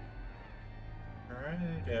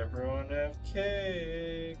 Alright, everyone have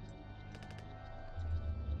cake!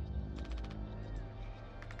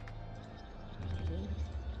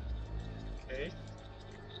 Cake?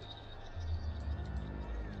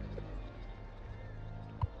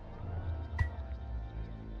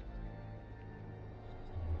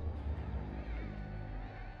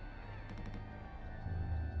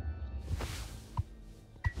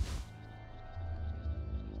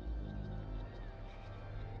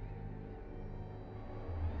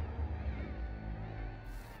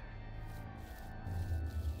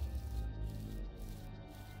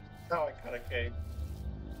 Now I got a cake.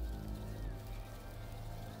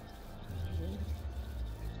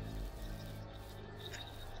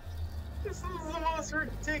 This is the most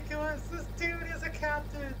ridiculous. This dude is a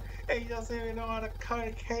captain, and he doesn't even know how to cut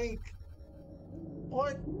a cake.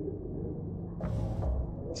 What?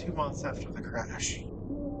 2 months after the crash.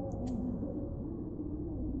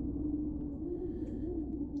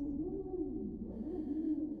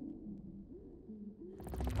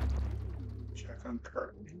 Check on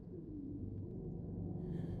Kurt.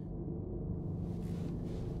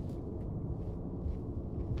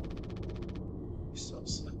 He's still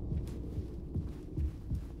asleep.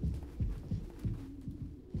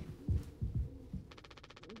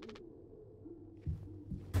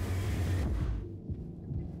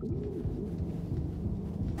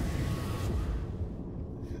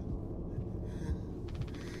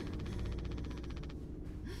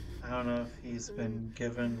 I don't know if he's been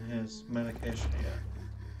given his medication yet.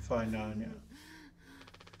 Find Anya.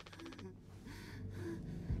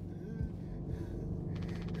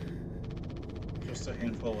 Just a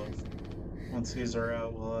handful of. Once these are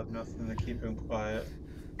out, we'll have nothing to keep him quiet.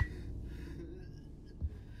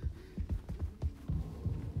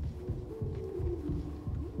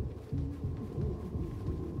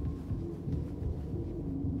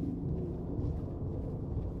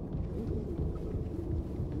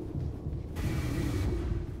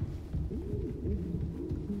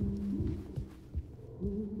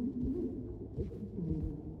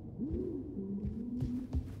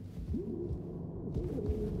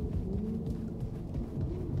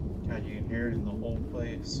 God, you can hear it in the whole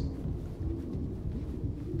place.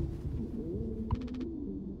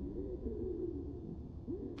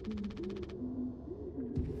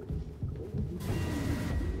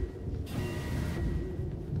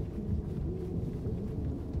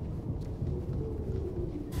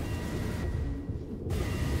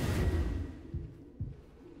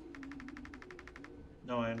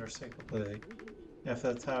 No, I understand completely. If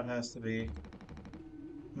that's how it has to be.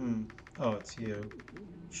 Oh, it's you.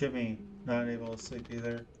 Jimmy, not able to sleep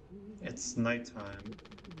either. It's nighttime.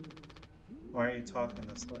 Why are you talking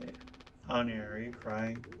this late? Anya, are you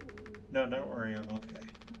crying? No, don't worry, I'm okay.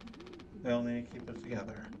 We all need to keep it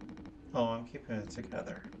together. Oh, I'm keeping it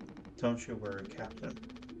together. Don't you worry, Captain.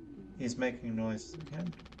 He's making noises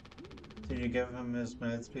again. Did you give him his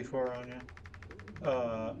meds before, Anya?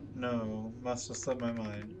 No. Must have slipped my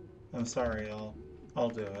mind. I'm sorry, I'll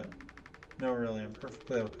do it. No, really, I'm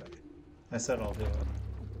perfectly okay. I said I'll do it.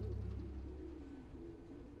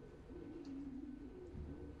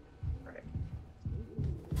 Right.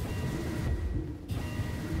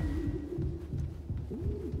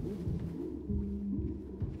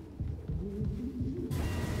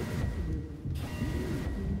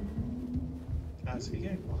 God, is he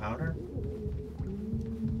getting louder?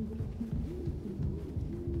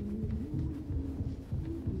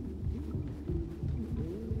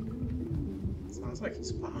 Sounds like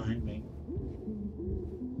he's behind me.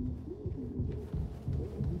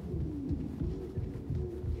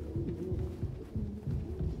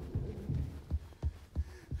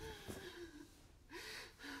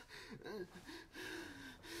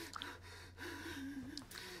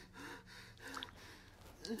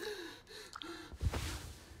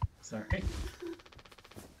 Sorry.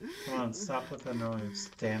 Come on, stop with the noise.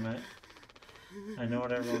 Damn it. I know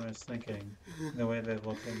what everyone is thinking. The way they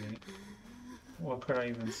look at me. What could I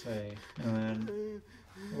even say? And then,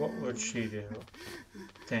 what would she do?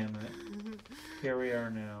 Damn it. Here we are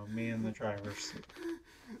now, me in the driver's seat.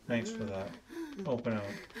 Thanks for that. Open up.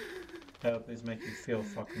 I hope these make you feel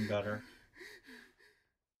fucking better.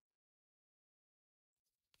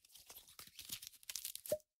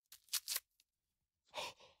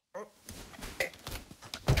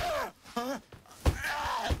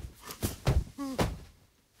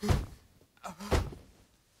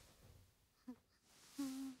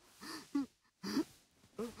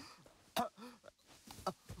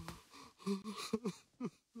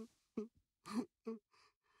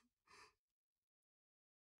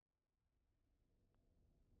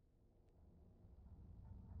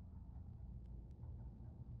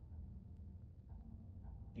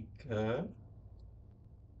 You good?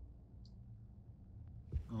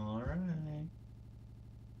 Alright.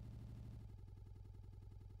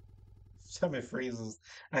 Time it freezes.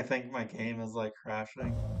 I think my game is like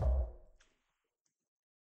crashing.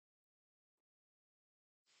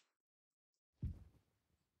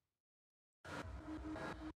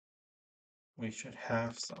 We should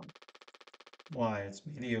have some. Why? It's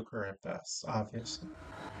mediocre at best, obviously.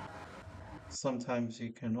 Sometimes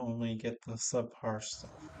you can only get the subpar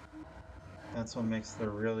stuff. That's what makes the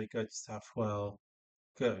really good stuff, well,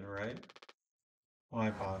 good, right?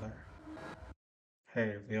 Why bother?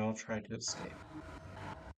 Hey, we all tried to escape.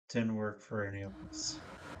 Didn't work for any of us.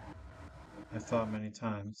 I've thought many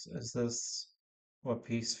times, is this what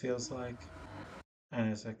peace feels like?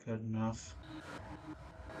 And is it good enough?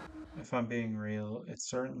 If I'm being real, it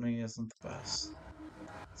certainly isn't the best.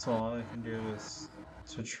 So all I can do is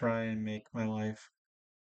to try and make my life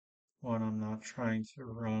one I'm not trying to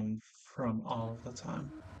run from all of the time.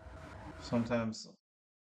 Sometimes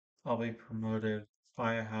I'll be promoted,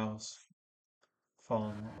 buy a house, fall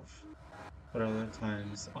in love. But other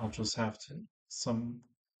times I'll just have to some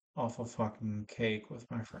awful fucking cake with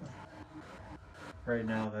my friend. Right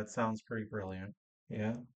now that sounds pretty brilliant.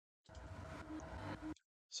 Yeah?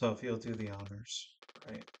 So if you'll do the honors.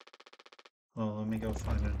 Right. Well, let me go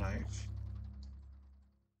find a knife.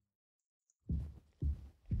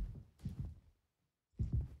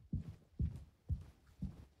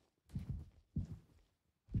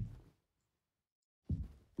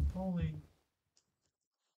 Holy.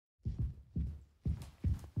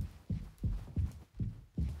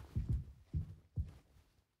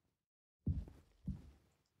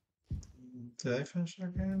 Did I finish our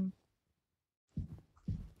game?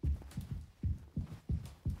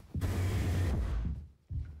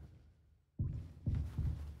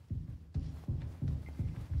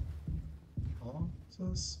 How long is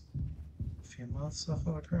this? A few months of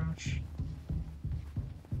a crash?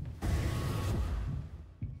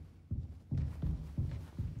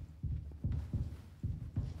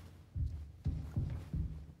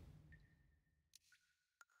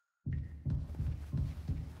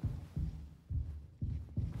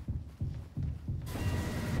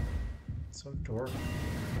 So dorky.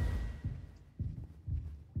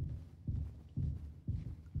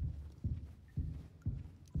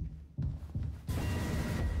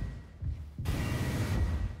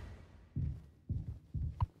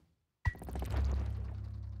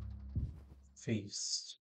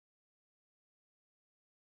 Feast.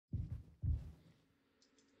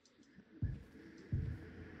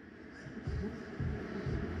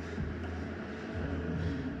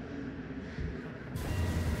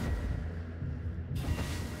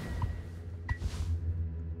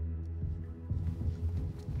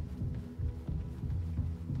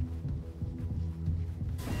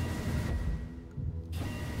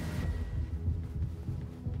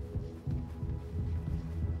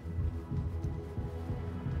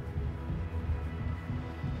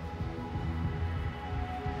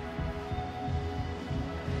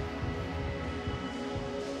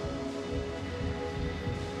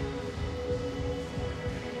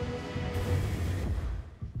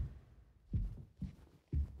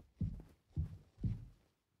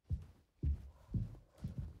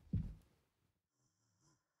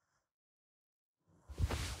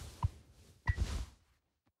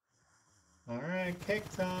 cake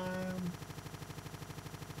time!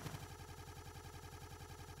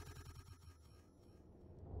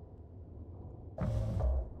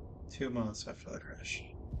 2 months after the crash.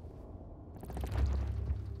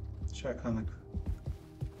 Check on the...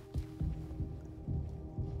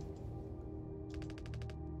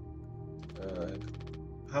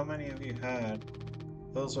 how many have you had?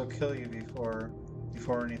 Those will kill you before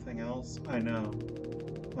anything else? I know.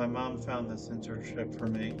 My mom found this internship for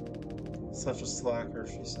me. Such a slacker,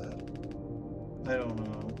 she said. I don't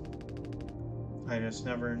know. I just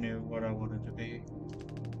never knew what I wanted to be.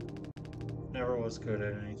 Never was good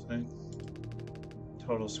at anything.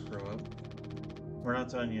 Total screw up. We're not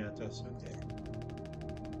done yet, that's okay.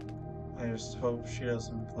 I just hope she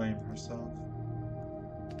doesn't blame herself.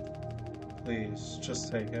 Please,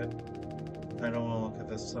 just take it. I don't want to look at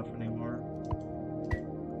this stuff anymore.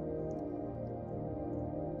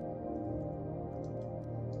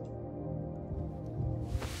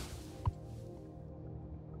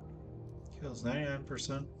 Kills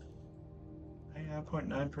 99%.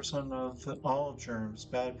 99.9% of all germs.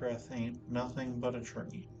 Bad breath ain't nothing but a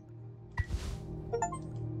dream.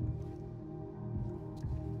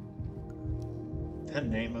 The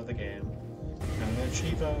name of the game.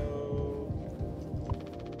 Chivo.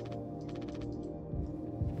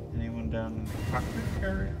 Anyone down in the cockpit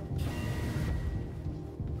area?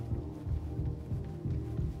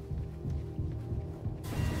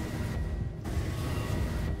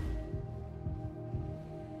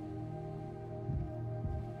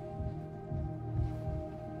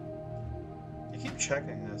 I keep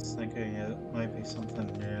checking this, thinking it might be something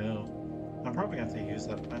new. I'm probably going to have to use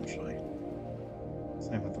that eventually.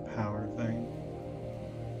 Same with the power thing.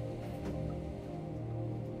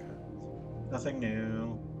 Okay. Nothing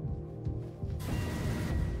new.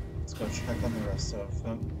 Let's go check on the rest of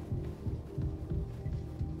them.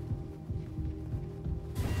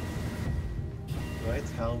 Do I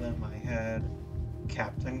tell them I had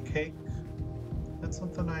Captain Cake? That's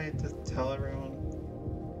something I had to tell everyone.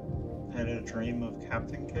 I had a dream of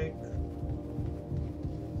Captain Cake.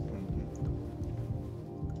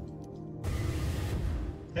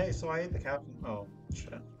 Hey, so I ate the captain. Oh,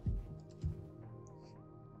 shit.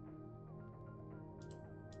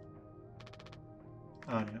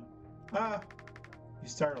 Anya. Ah! You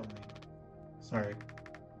startled me. Sorry.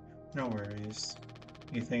 No worries.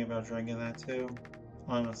 You think about drinking that too?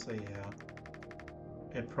 Honestly, yeah.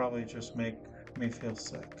 It'd probably just make me feel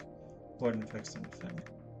sick. Wouldn't fix anything.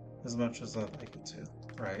 As much as I'd like it to,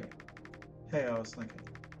 right? Hey, I was thinking,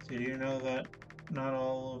 did you know that not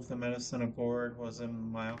all of the medicine aboard was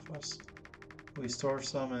in my office? We store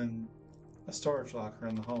some in a storage locker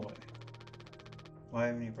in the hallway. Why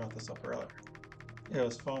haven't you brought this up earlier? It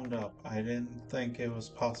was foamed up. I didn't think it was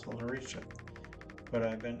possible to reach it. But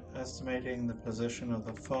I've been estimating the position of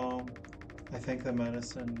the foam. I think the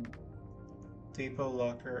medicine depot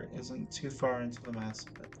locker isn't too far into the mass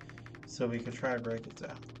of it, so we could try to break it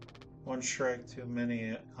down. One strike too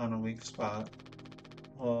many on a weak spot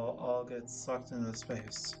will all get sucked into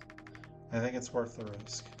space. I think it's worth the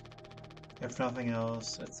risk. If nothing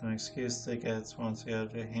else, it's an excuse to get Swansea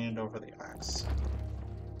to hand over the axe.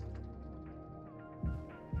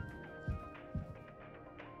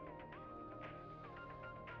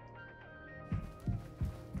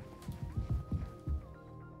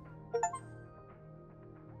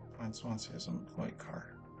 Find Swansea's employee car.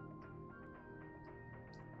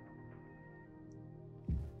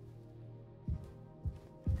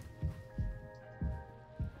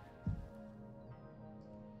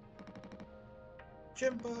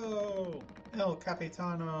 Jimbo! El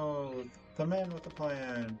Capitano! The man with the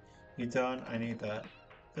plan! You done? I need that.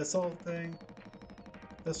 This old thing?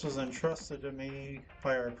 This was entrusted to me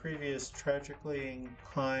by our previous tragically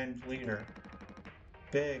inclined leader.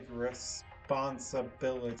 Big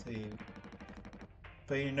responsibility.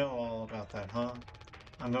 But you know all about that, huh?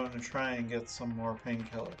 I'm going to try and get some more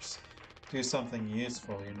painkillers. Do something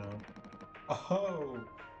useful, you know. Oh!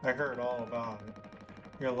 I heard all about it.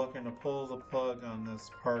 You're looking to pull the plug on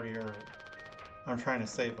this party early. I'm trying to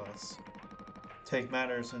save us. Take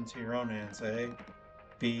matters into your own hands, eh?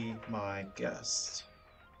 Be my guest.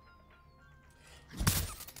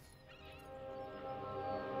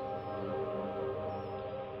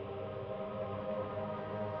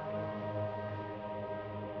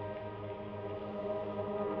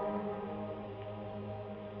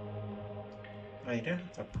 Oh, you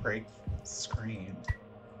didn't have to break the screen.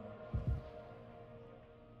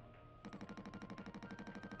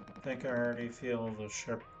 I think I already feel the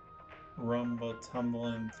ship rumble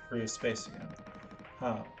tumbling through space again.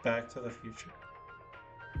 Back to the future.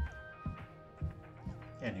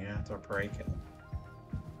 And you have to break it.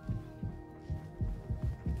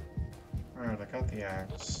 Alright, I got the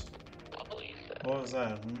axe. What was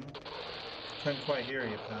that, hmm? Couldn't quite hear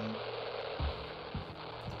you, pal.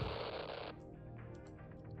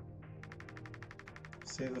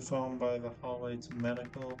 See the phone by the hallway to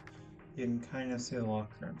medical? You can kind of see the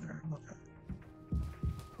locker in there. Okay.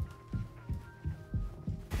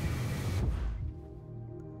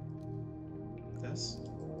 This?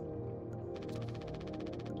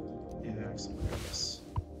 Yeah, actually, this.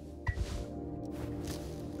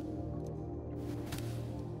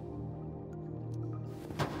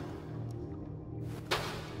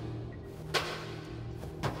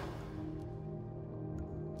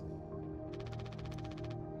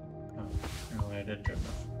 Oh, apparently I didn't do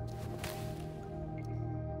enough.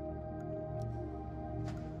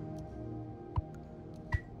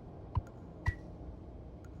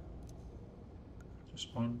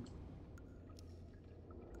 Just one.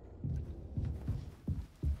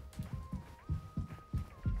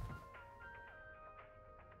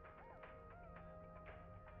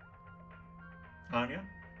 Anya?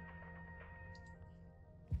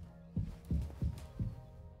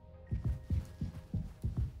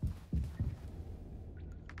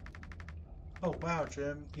 Oh wow,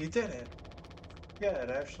 Jim, you did it! Yeah, it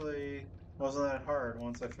actually wasn't that hard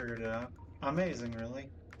once I figured it out. Amazing, really?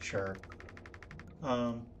 Sure.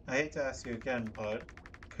 I hate to ask you again, but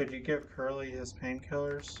could you give Curly his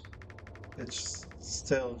painkillers? It's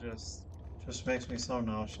still just makes me so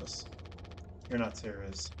nauseous. You're not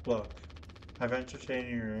serious. Look, I've entertained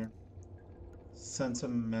your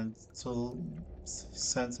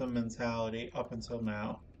sentimentality up until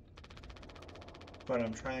now, but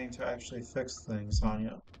I'm trying to actually fix things,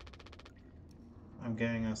 Anya. I'm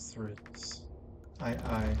getting us through this.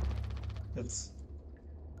 I, it's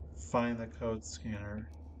find the code scanner,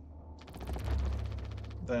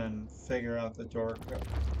 then figure out the door code,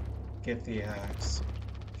 get the axe,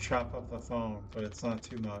 chop up the phone, but it's not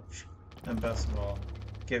too much, and best of all,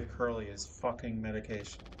 give Curly his fucking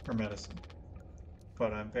medication, or medicine.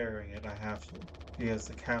 But I'm bearing it, I have to, because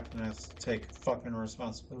the captain has to take fucking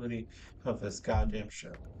responsibility of this goddamn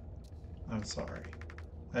ship. I'm sorry.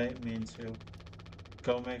 I didn't mean to.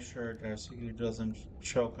 Go make sure Darcy doesn't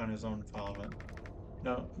choke on his own vomit.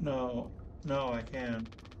 No, I can't.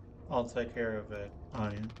 I'll take care of it,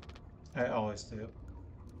 Anya. I always do.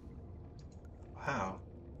 Wow.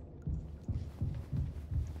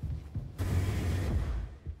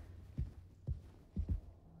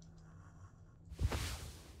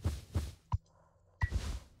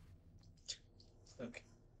 Okay.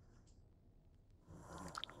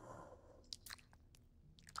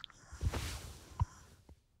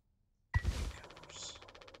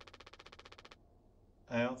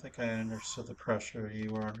 I don't think I understood the pressure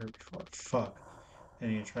you were under before. Fuck.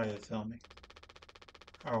 And you try to tell me.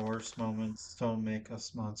 Our worst moments don't make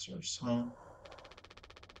us monsters, huh?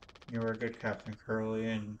 You were a good Captain Curly,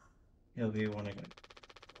 and you'll be one again.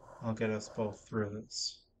 I'll get us both through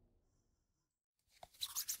this.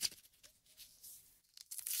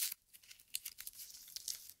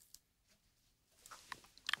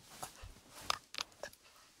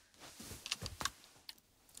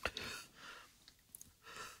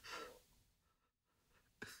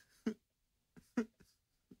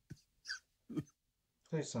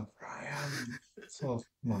 please don't cry. I'm so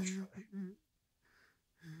much for me.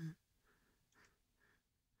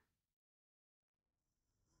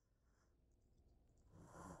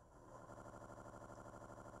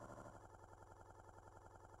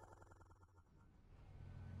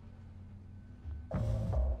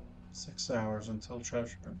 6 hours until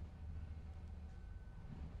treasure.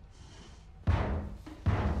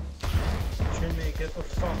 Jimmy, get the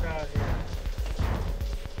fuck out of here.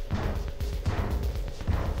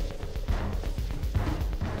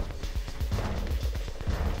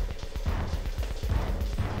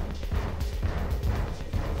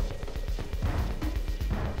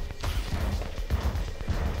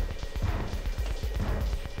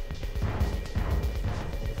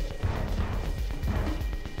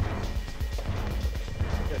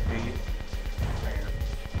 Get beat.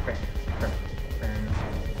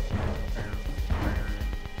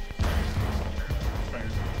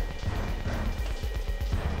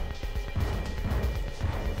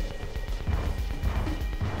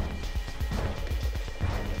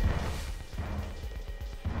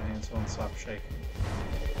 My hands won't stop shaking.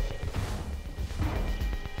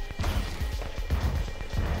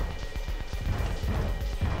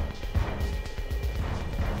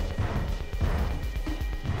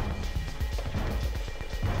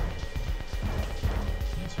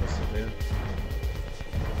 What am I supposed to do?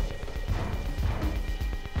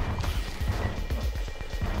 Oh,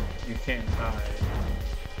 you can't hide.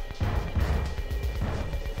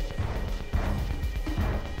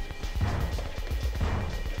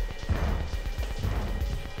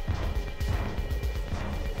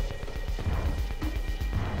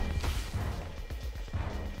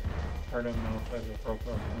 hard to melt like a broke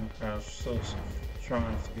up in the crash, so strong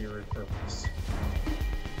enough to be repurposed.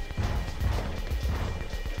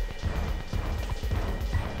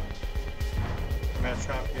 I'm gonna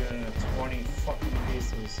chop you into 20 fucking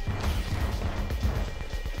pieces.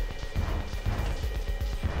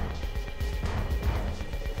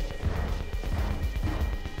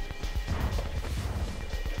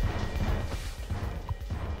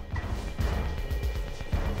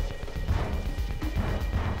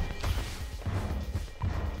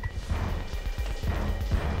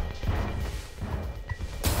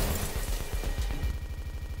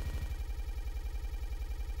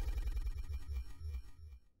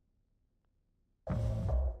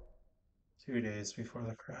 2 days before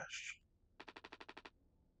the crash.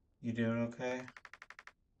 You doing okay?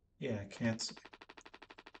 Yeah, I can't sleep.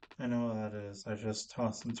 I know what that is. I just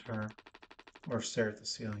toss and turn or stare at the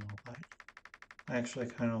ceiling all night. I actually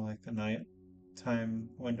kind of like the nighttime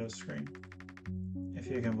window screen, if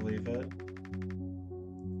you can believe it.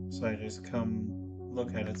 So I just come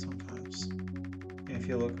look at it sometimes. If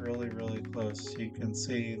you look really, really close, you can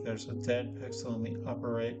see there's a dead pixel in the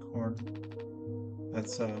upper right corner.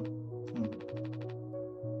 That's,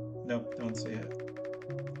 nope, don't see it.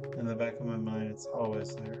 In the back of my mind, it's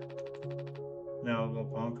always there. Now I'll go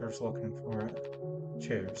bonkers looking for it.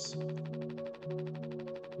 Cheers.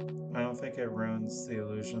 I don't think it ruins the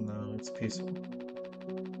illusion though, it's peaceful.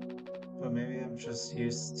 But maybe I'm just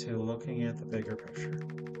used to looking at the bigger picture.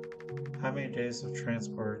 How many days of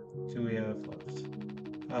transport do we have left?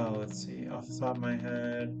 Oh, let's see, off the top of my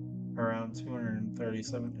head, around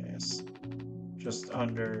 237 days. Just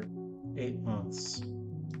under 8 months.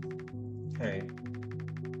 Hey,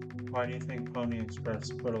 why do you think Pony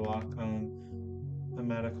Express put a lock on the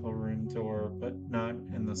medical room door but not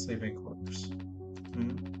in the sleeping quarters?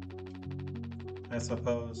 I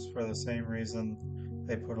suppose for the same reason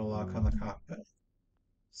they put a lock on the cockpit.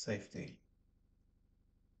 Safety.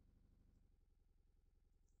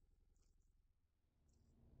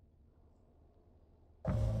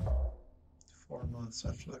 Four months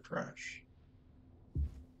after the crash.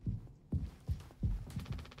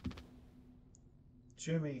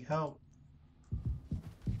 Jimmy, help!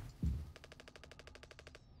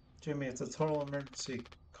 Jimmy, it's a total emergency.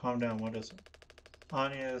 Calm down, what is it?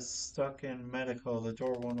 Anya is stuck in medical, the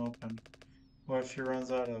door won't open. What if she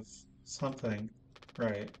runs out of something?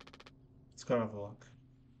 Right. Let's go have a look.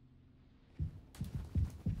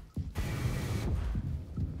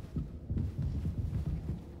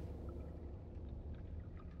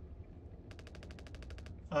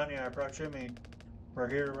 Anya, I brought Jimmy. We're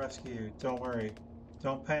here to rescue you. Don't worry.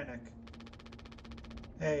 Don't panic.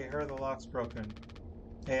 Hey, heard the lock's broken.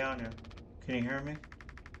 Hey, Anya, can you hear me?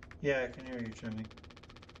 Yeah, I can hear you, Jimmy.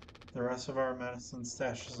 The rest of our medicine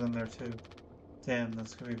stash is in there too. Damn,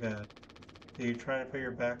 this could be bad. Did you try to put your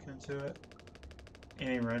back into it?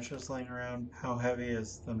 Any wrenches laying around? How heavy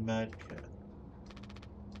is the med kit?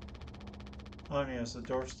 Anya, is the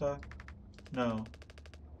door stuck? No.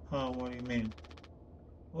 Huh, what do you mean?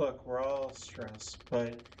 Look, we're all stressed,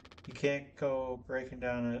 but you can't go breaking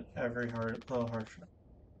down at every little hardship.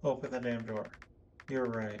 Open the damn door. You're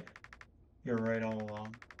right. You're right all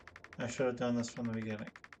along. I should have done this from the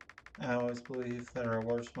beginning. I always believed that our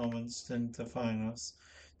worst moments didn't define us,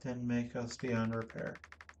 didn't make us beyond repair.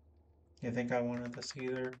 You think I wanted this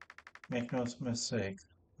either? Make no mistake,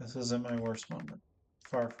 this isn't my worst moment.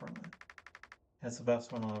 Far from it. It's the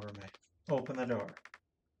best one I'll ever make. Open the door.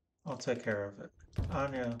 I'll take care of it.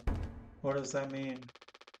 Anya, what does that mean?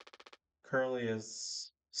 Curly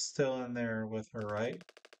is still in there with her, right?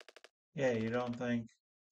 Yeah, you don't think...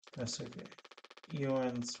 That's okay.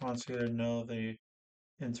 Ewan wants you to know the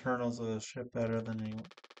internals of the ship better than anyone.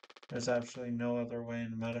 There's absolutely no other way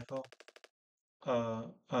in medical.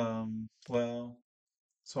 Well,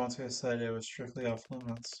 Swansea said it was strictly off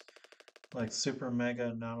limits. Like super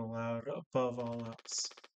mega not allowed above all else.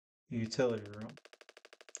 The utility room.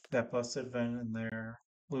 That busted vent in there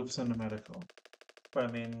loops into medical. But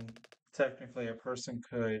I mean, technically a person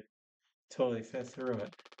could totally fit through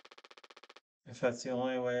it. If that's the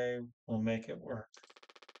only way, we'll make it work.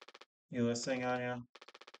 You listening, Anya?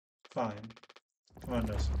 Fine. Come on,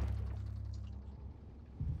 Dustin.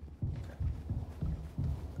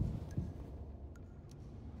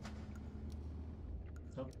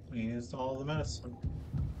 Oh, we used all the medicine.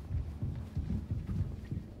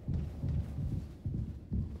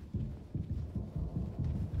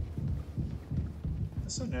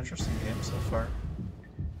 This is an interesting game so far.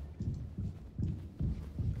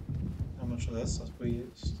 How much of this have we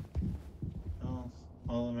used? Oh,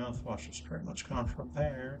 all the mouthwash is pretty much gone from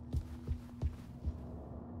there.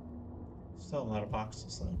 Still a lot of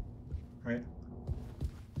boxes though. right?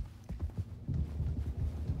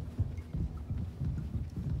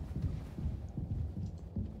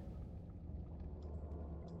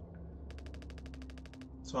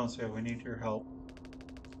 Swansea, we need your help.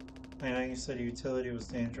 I know you said utility was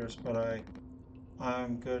dangerous, but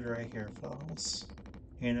I'm good right here, fellas.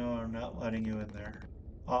 You know I'm not letting you in there.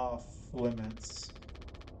 Off limits.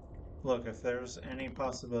 Look, if there's any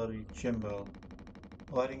possibility, Jimbo,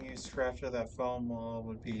 letting you scratch at that foam wall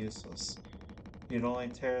would be useless. You'd only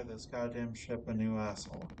tear this goddamn ship a new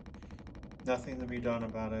asshole. Nothing to be done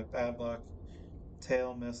about it. Bad luck.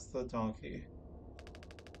 Tail missed the donkey.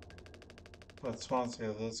 But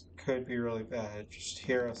Swansea, this could be really bad. Just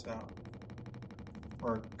hear us out.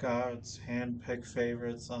 We're God's hand-picked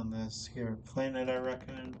favorites on this here planet, I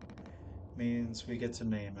reckon. Means we get to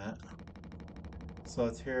name it. So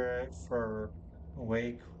let's hear it for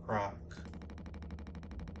Wake Rock.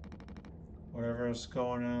 Whatever's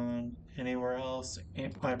going on anywhere else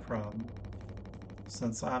ain't my problem,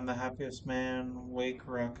 since I'm the happiest man Wake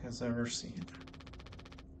Rock has ever seen.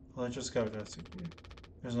 Let's just go, Jessica.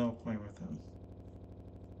 There's no point with him.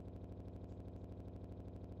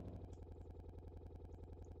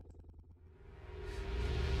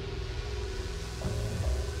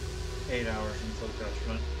 Eight hours until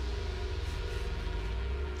judgment.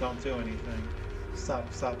 Don't do anything.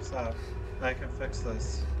 Stop, stop, stop. I can fix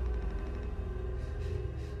this.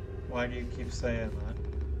 Why do you keep saying that?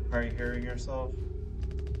 Are you hearing yourself?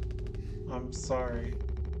 I'm sorry.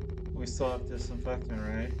 We still have disinfectant,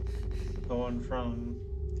 right? The one from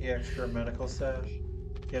the extra medical stash?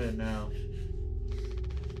 Get it now.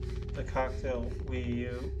 The cocktail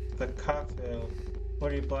the cocktail,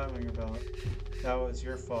 what are you blabbing about? That was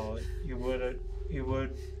your fault. You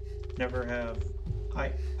would never have.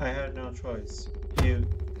 I had no choice. You,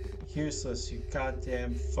 useless, you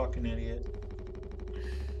goddamn fucking idiot.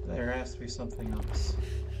 There has to be something else.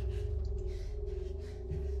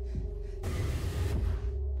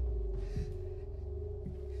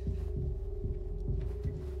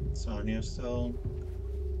 Sonya still.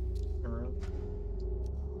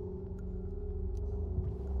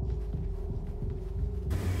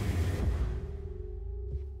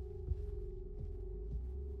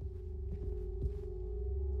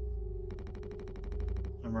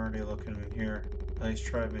 I'm already looking in here. At least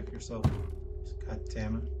try to make yourself. God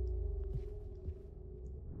damn it.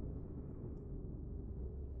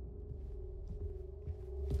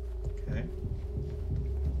 Okay.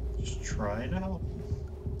 Just trying to help.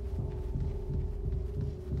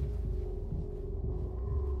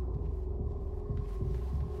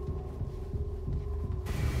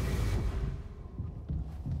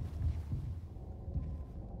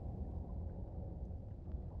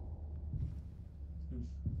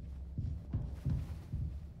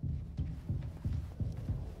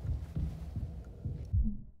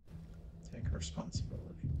 Take responsibility.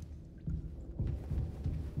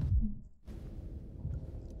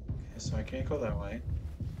 Okay, so I can't go that way.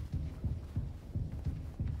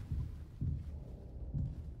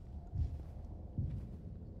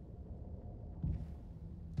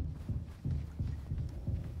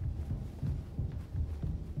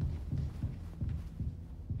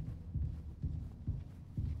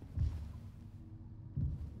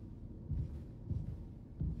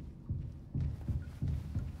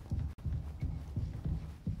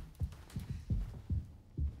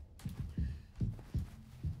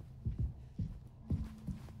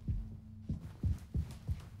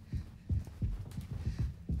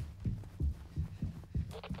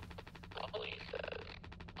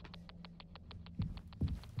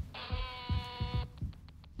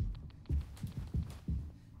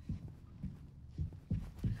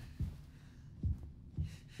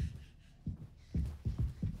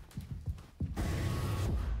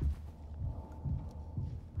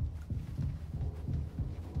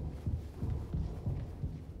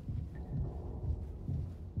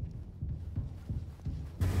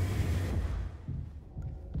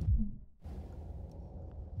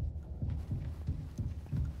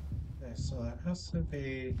 Okay, so that has to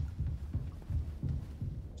be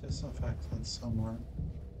disinfectant somewhere.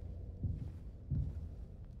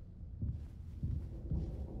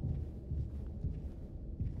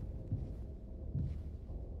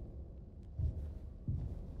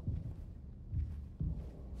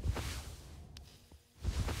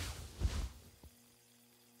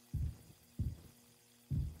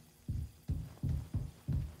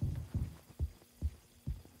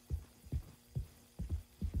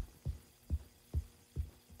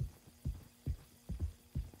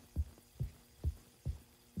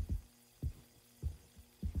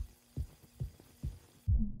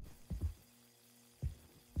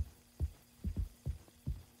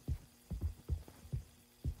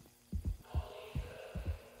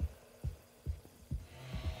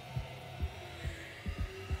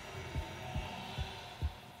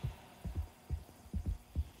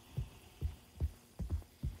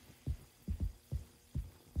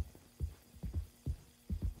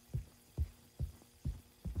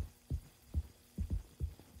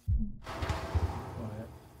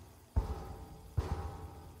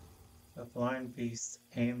 blind beast,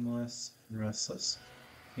 aimless and restless.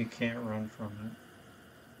 You can't run from it.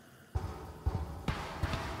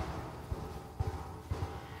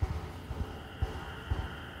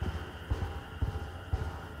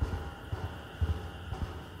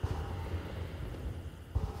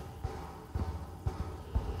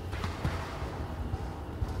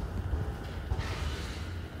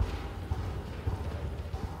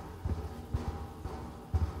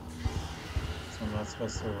 So I'm not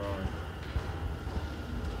supposed to run.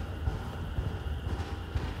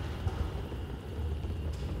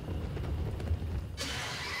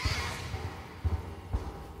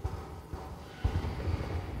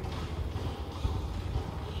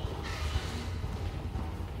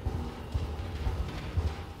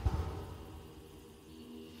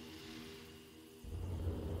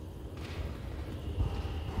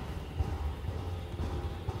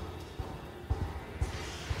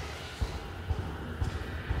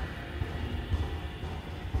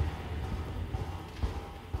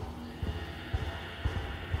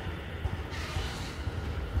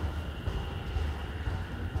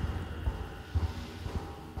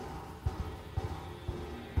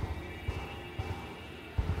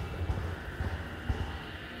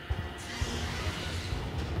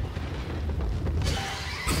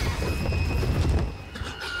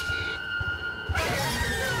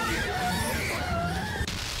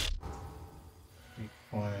 Be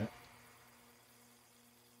quiet.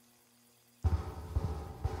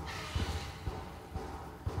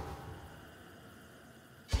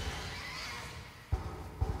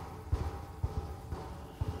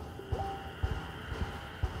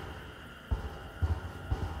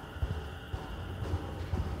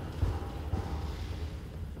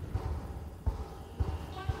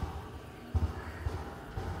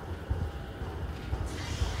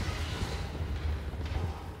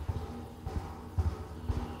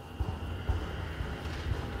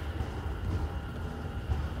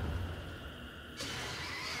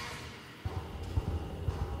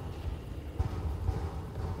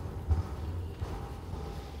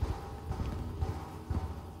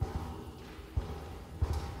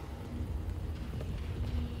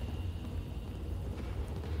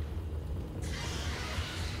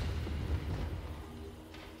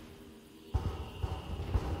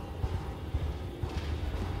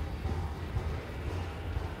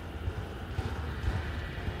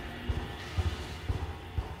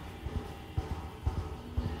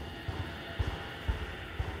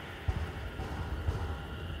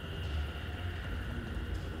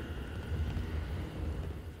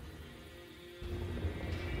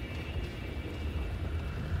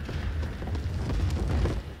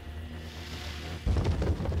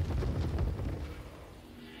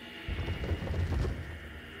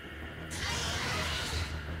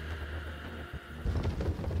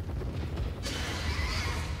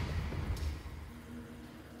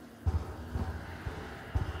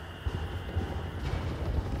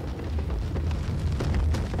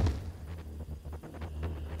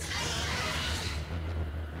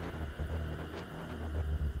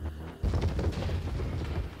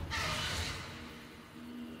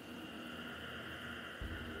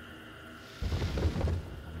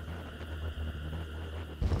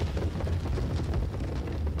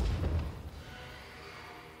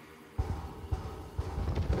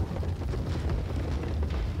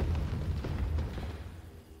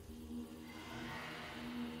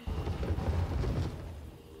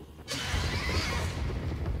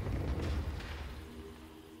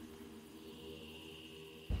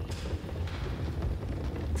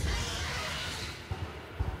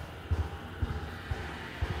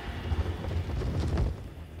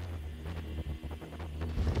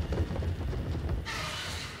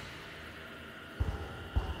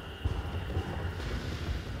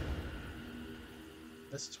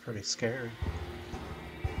 This is pretty scary.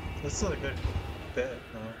 This is a good bit,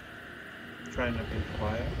 though. Trying to be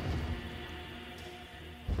quiet.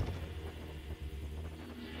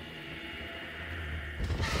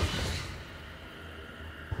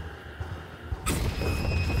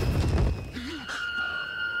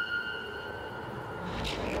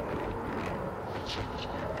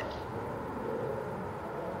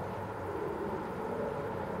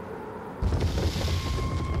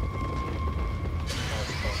 That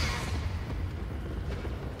was close.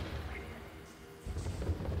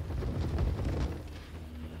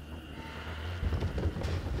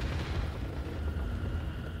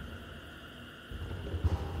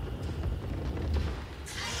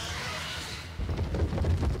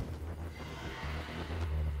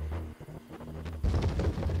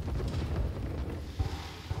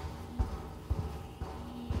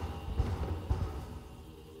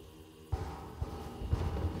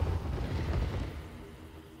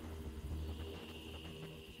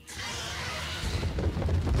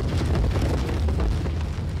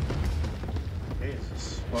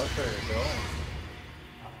 go.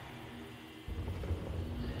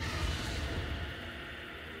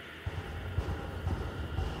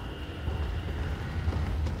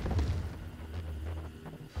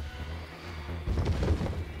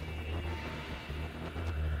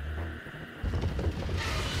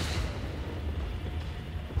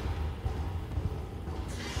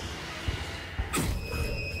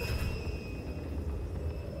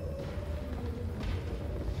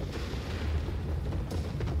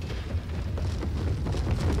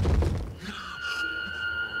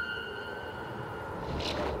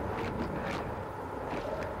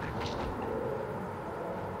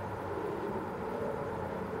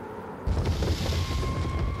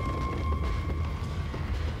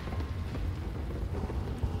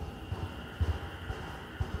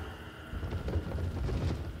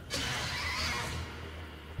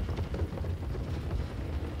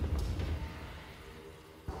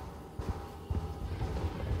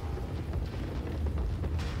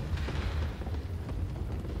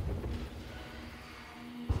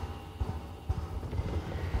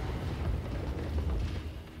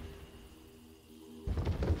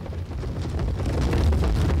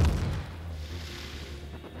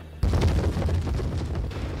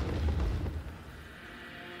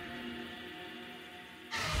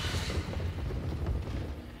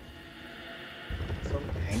 So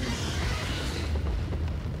angry.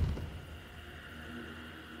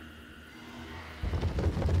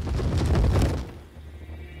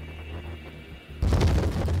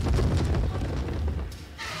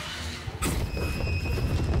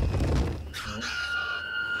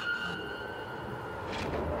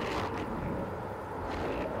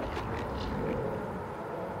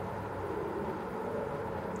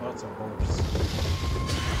 Oh, it's a horse.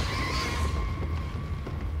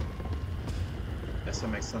 Guess that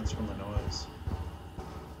makes sense from the noise.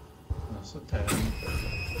 That's a dead.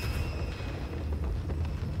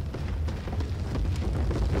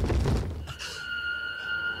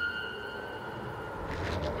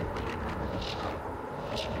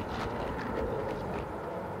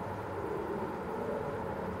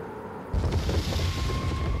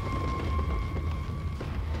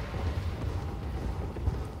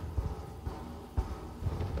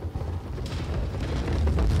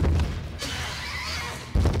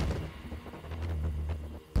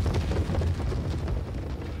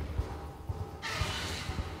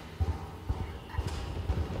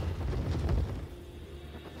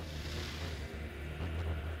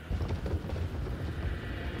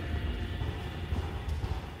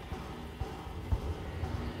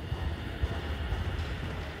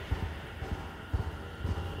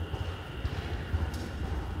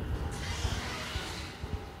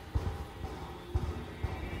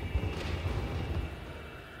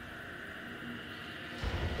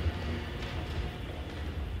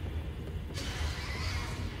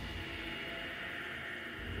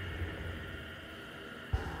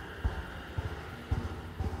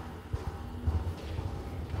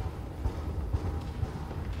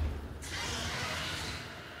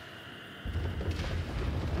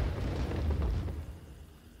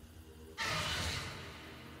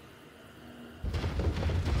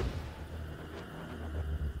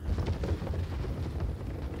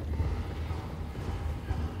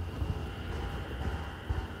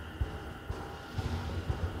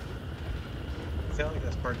 I feel like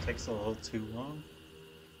this part takes a little too long.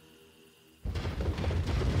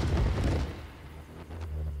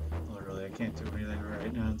 Literally, I can't do anything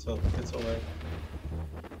right now until it gets away.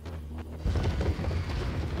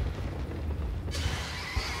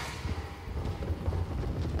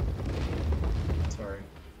 Sorry.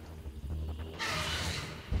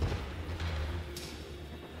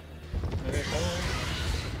 Okay, go.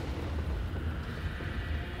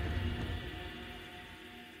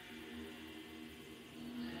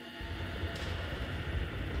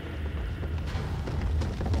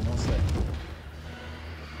 Almost there.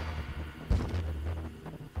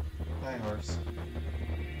 Hi, horse.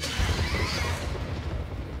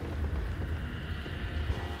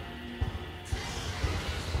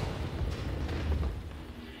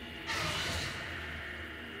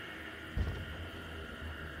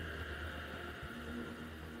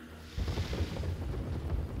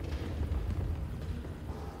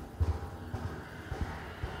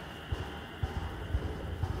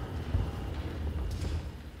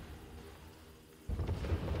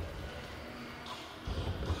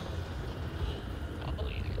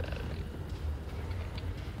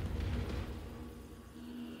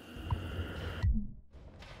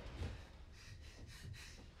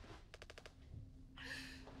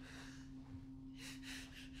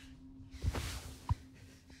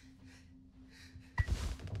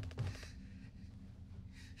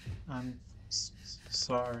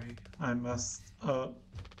 Sorry. I must.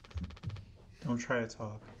 Don't try to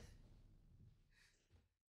talk.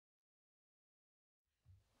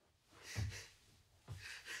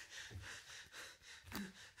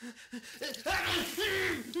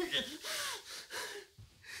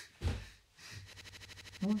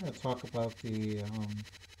 I want to talk about the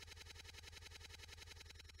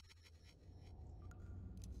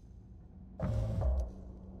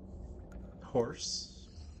horse.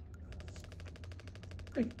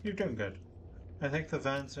 Hey, you're doing good. I think the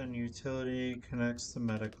vent and utility connects to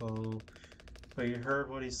medical, but you heard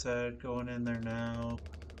what he said. Going in there now,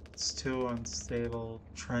 it's too unstable.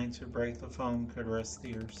 Trying to break the foam could risk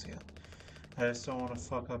the earth. I just don't want to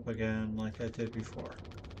fuck up again like I did before.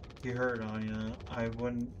 You heard Anya. I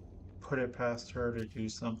wouldn't put it past her to do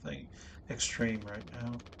something extreme right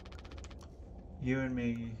now. You and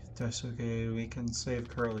me, Desuke, we can save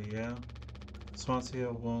Curly, yeah?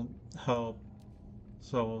 Swansea won't help,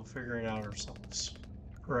 so we'll figure it out ourselves.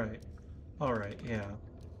 Right. Alright, yeah.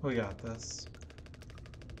 We got this.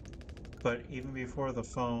 But even before the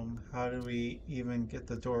foam, how do we even get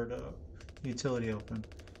the door to utility open?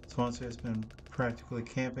 Swansea has been practically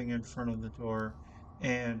camping in front of the door,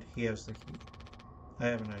 and he has the key. I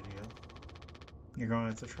have an idea. You're going to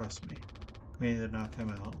have to trust me. We need to knock him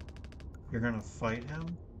out. You're going to fight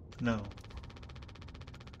him? No.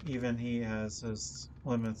 Even he has his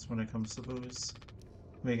limits when it comes to booze.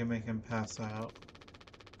 We can make him pass out.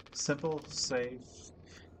 Simple, safe.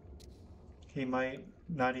 He might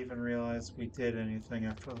not even realize we did anything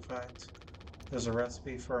after the fact. There's a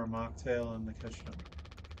recipe for a mocktail in the kitchen.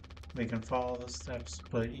 We can follow the steps,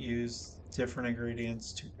 but use different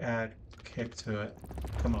ingredients to add kick to it.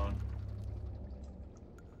 Come on.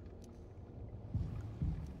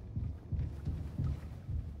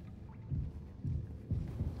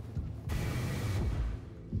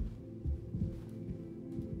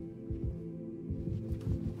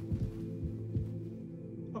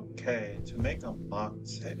 Okay, to make a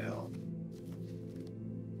mocktail.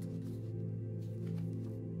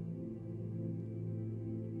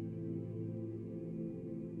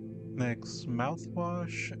 Mix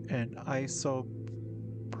mouthwash and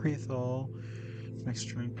isoprethyl, mix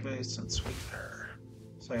drink base and sweetener.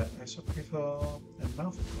 So I got isoprethyl and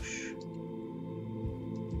mouthwash.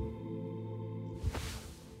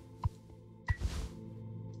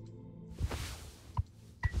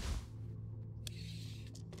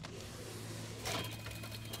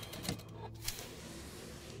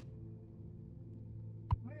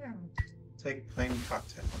 Take plain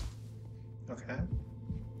cocktail. Okay.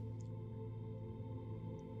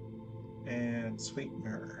 And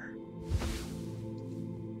sweetener.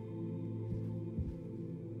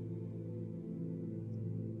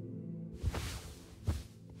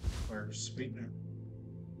 Where's sweetener?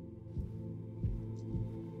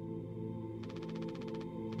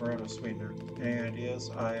 We're out of sweetener. Any ideas?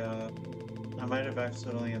 I might have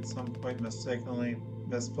accidentally at some point mistakenly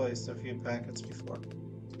misplaced a few packets before.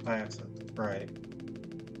 By accident. Right.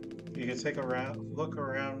 You can take a look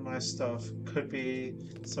around my stuff. Could be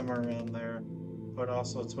somewhere around there, but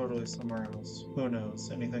also totally somewhere else. Who knows?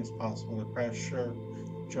 Anything's possible. The crash sure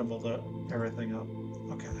jumbled everything up.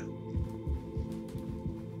 Okay.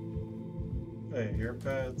 Hey, your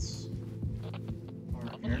beds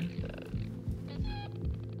aren't here.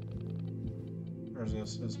 Or is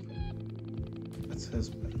this his bed? That's his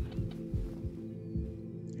bed.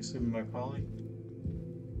 You sleeping by Polly?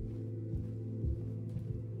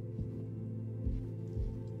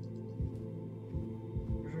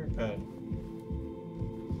 Where's your bed?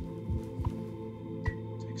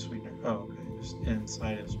 Take sweetener. Oh, okay. Just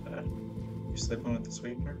inside his bed. You sleeping with the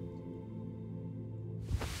sweetener?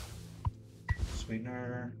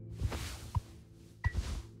 Sweetener.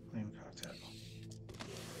 Plain cocktail.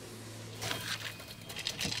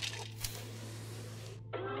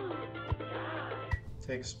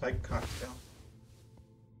 Take spiked cocktail.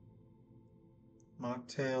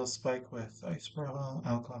 Mocktail spike with iceberg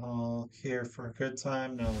alcohol. Here for a good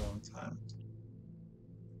time, no long time.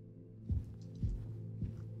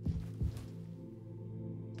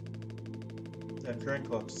 That drink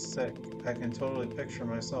looks sick. I can totally picture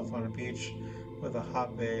myself on a beach with a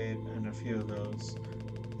hot babe and a few of those.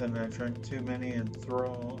 Then I drink too many and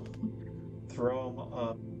throw them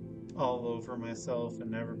up all over myself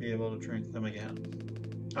and never be able to drink them again.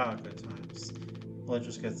 Ah, good times. Let's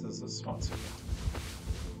just get this as Swansea.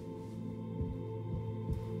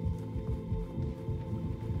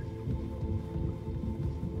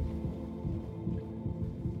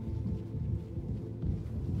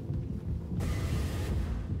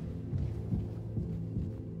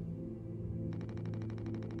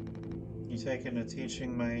 taken to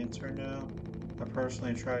teaching my intern now. I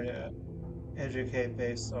personally try to educate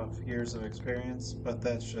based off years of experience, but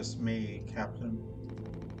that's just me, Captain.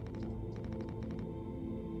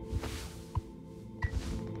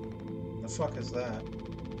 The fuck is that?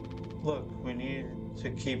 Look, we need to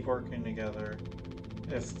keep working together.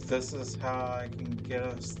 If this is how I can get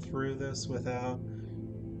us through this without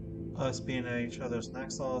us being at each other's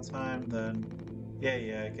necks all the time, then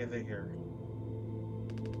yeah, give it here.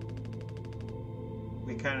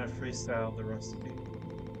 We kind of freestyled the recipe.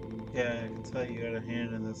 Yeah, I can tell you got a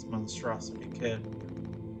hand in this monstrosity, kid.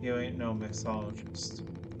 You ain't no mixologist.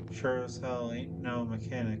 Sure as hell ain't no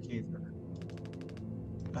mechanic either.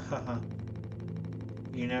 Haha,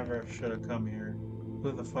 you never should have come here.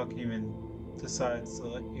 Who the fuck even decides to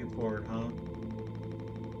let you board, huh?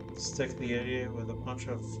 Stick the idiot with a bunch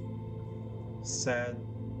of sad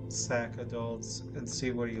sack adults and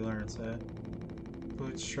see what he learns, eh?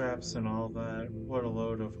 Bootstraps and all that. What a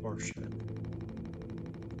load of horseshit.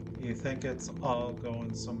 You think it's all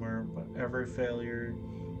going somewhere, but every failure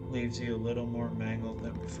leaves you a little more mangled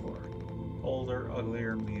than before. Older,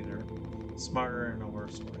 uglier, meaner. Smarter in a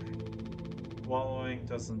worse way. Wallowing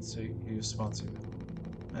doesn't suit you, Swansea.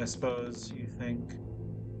 I suppose you think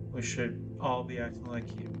we should all be acting like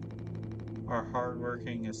you, our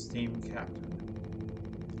hard-working, esteemed captain.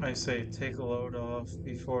 I say take a load off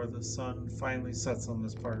before the sun finally sets on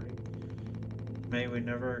this party. May we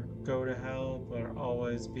never go to hell, but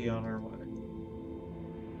always be on our way.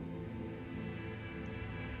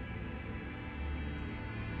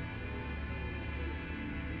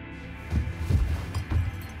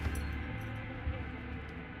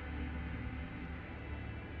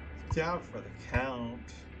 Down for the count.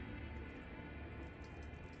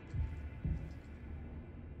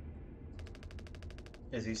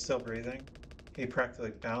 Is he still breathing? He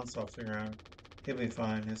practically bounced off the ground. He'll be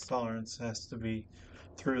fine. His tolerance has to be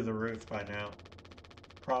through the roof by now.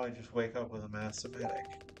 Probably just wake up with a massive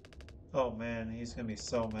headache. Oh man, he's gonna be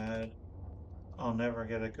so mad. I'll never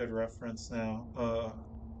get a good reference now.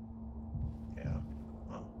 Yeah.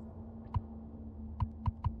 Oh.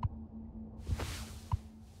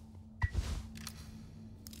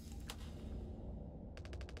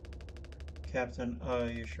 Captain,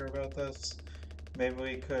 you sure about this? Maybe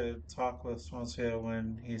we could talk with Swansea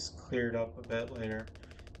when he's cleared up a bit later.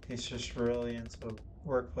 He's just really into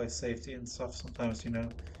workplace safety and stuff sometimes, you know?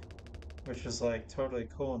 Which is like totally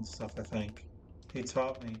cool and stuff, I think. He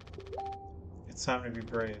taught me. It's time to be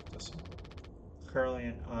brave, this one. Curly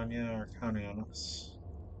and Anya are counting on us.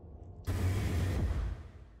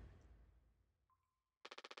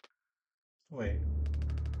 Wait.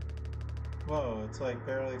 Whoa, it's like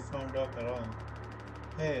barely foamed up at all.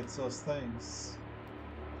 Hey, it's those things.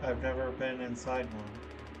 I've never been inside one.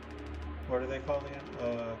 What do they call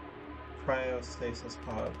again? Cryostasis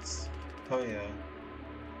pods. Oh yeah.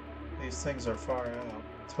 These things are far out.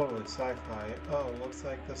 Totally sci-fi. Oh, looks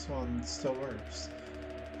like this one still works.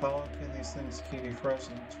 How long can these things keep you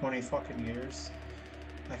frozen? 20 fucking years?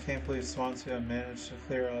 I can't believe Swansea managed to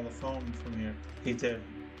clear all the foam from here. He did.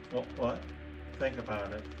 What? Think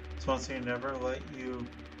about it. Swansea never let you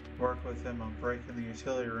work with him on breaking the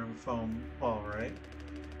utility room foam wall, right?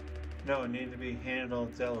 No, it needed to be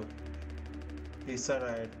handled delicately. He said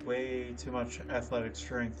I had way too much athletic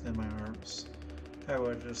strength in my arms. I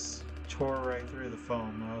would just tore right through the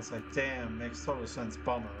foam. I was like, damn, makes total sense,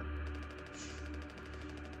 bummer.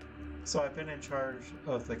 So I've been in charge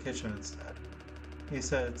of the kitchen instead. He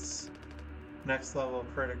said it's next level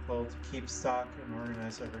critical to keep stock and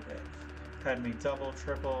organize every day. Had me double,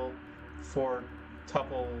 triple, four,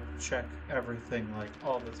 tuple check everything like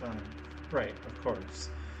all the time. Right, of course.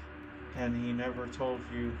 And he never told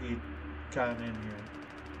you he'd gotten in here.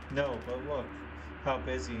 No, but look how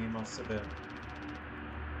busy he must have been.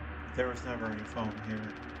 There was never any foam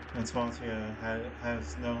here, and Swansea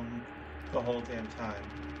has known the whole damn time.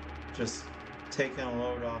 Just taking a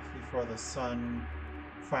load off before the sun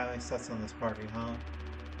finally sets on this party, huh?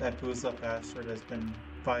 That booze up bastard has been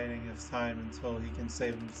biding his time until he can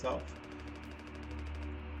save himself.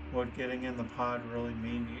 Would getting in the pod really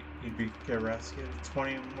mean you'd get rescued?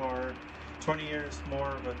 20 years more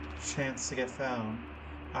of a chance to get found.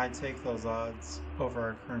 I'd take those odds over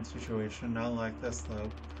our current situation. Not like this though.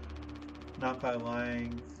 Not by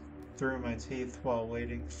lying through my teeth while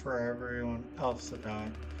waiting for everyone else to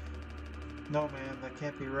die. No man, that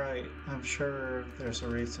can't be right. I'm sure there's a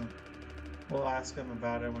reason. We'll ask him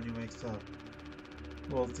about it when he wakes up.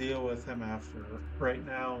 We'll deal with him after. Right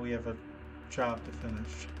now we have a job to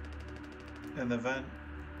finish. And the vent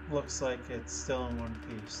looks like it's still in one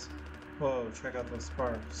piece. Whoa, check out those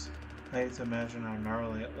sparks. I hate to imagine how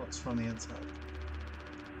gnarly it looks from the inside.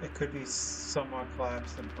 It could be somewhat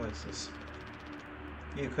collapsed in places.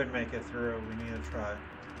 You could make it through. We need to try.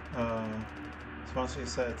 Swansea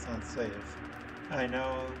said it's unsafe. I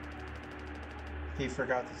know he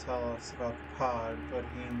forgot to tell us about the pod, but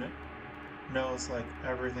he knows like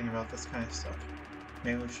everything about this kind of stuff.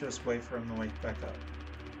 Maybe we should just wait for him to wake back up.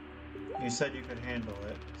 You said you could handle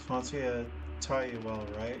it. Swansea taught you well,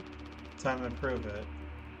 right? Time to prove it.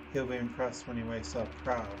 He'll be impressed when he wakes up,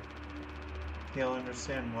 proud. He'll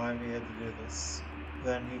understand why we had to do this.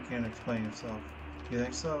 Then he can explain himself. You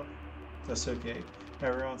think so? Dasuke,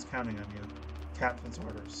 everyone's counting on you. Captain's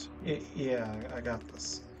orders. Yeah, I got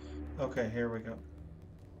this. Okay, here we go.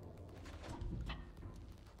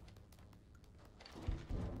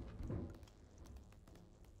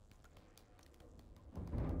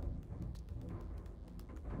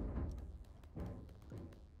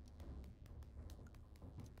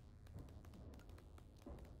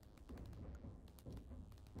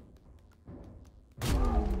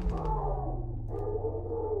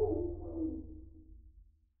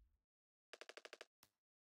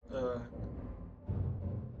 Uh,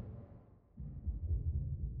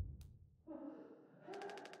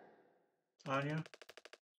 Anya,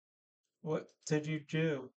 what did you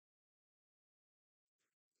do?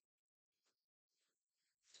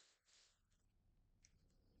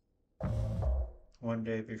 One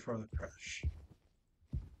day before the crash.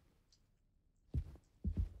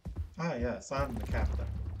 Ah, yes, I'm the captain.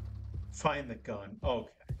 Find the gun. Okay.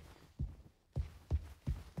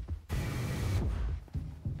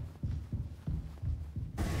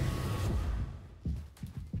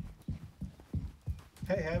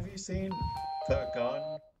 Hey, have you seen the gun?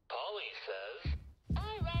 Polly says,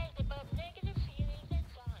 I write about negative feelings and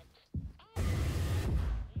thoughts.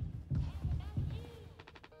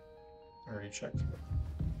 I already checked.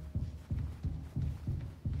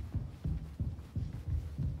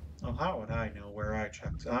 Oh, how would I know where I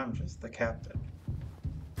checked? I'm just the captain.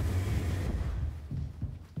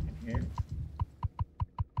 In here.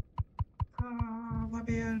 Let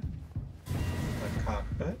me in. The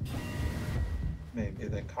cockpit. Maybe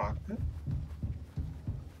the cockpit.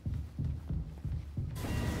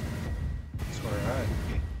 That's where I'd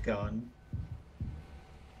be. Gun.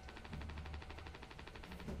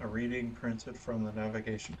 A reading printed from the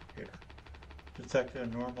navigation computer.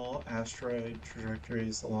 Detected normal asteroid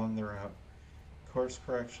trajectories along the route. Course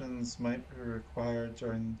corrections might be required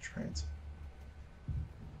during the transit.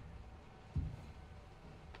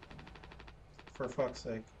 For fuck's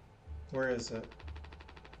sake, where is it?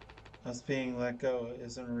 Us being let go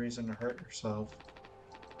isn't a reason to hurt yourself.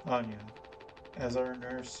 Anya, as our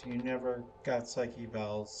nurse, you never got psyche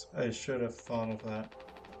bells. I should have thought of that.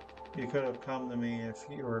 You could have come to me if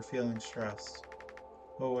you were feeling stressed.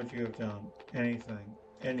 What would you have done? Anything.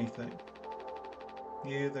 Anything.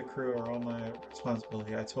 You, the crew, are all my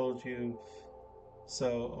responsibility. I told you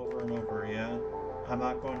so over and over, yeah? I'm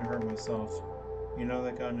not going to hurt myself. You know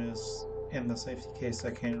the gun is in the safety case I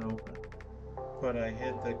can't open. But I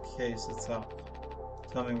hid the case itself.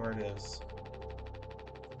 Tell me where it is.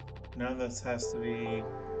 None of this has to be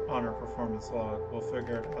on our performance log. We'll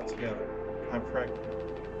figure it out together. I'm pregnant.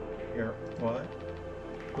 You're what?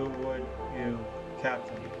 Who would you,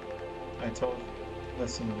 Captain? I told you.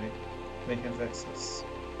 Listen to me. We can fix this.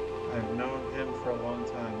 I've known him for a long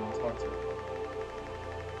time. I'll talk to him.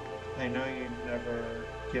 I know you never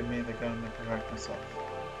give me the gun to protect myself.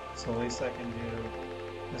 So the least I can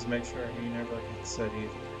do is make sure he never gets it either.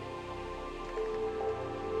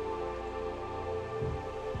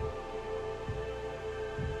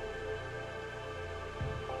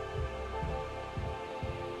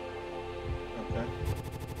 Okay.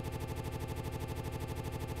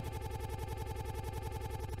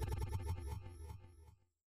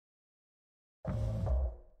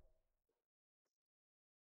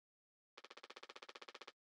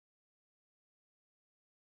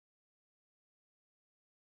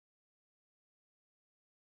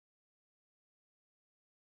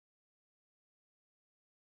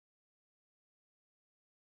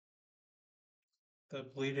 The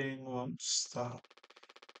bleeding won't stop.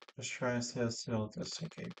 Just try to stay still,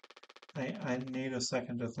 Dasuke. I need a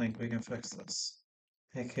second to think we can fix this.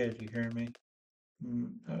 Hey kid, you hear me?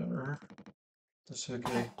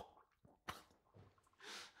 Dasuke.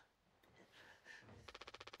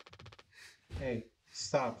 Hey,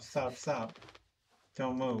 stop.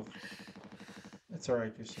 Don't move. It's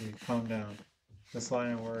alright, Dasuke. Calm down. This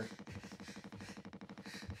line of work,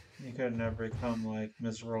 you could never become like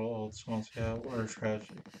miserable old Swansea or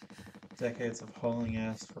tragedy. Decades of hauling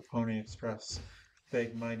ass for Pony Express.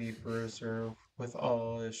 Big mighty bruiser with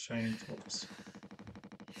all his shiny tools.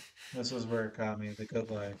 This is where it got me, the good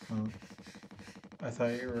life, huh? I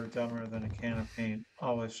thought you were dumber than a can of paint,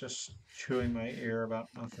 always just chewing my ear about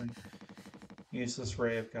nothing. Useless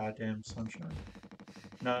ray of goddamn sunshine.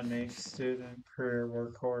 Not an A student, career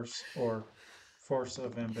workhorse, or force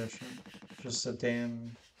of ambition. Just a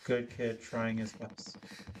damn good kid trying his best.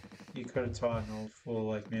 You could have taught an old fool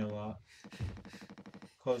like me a lot.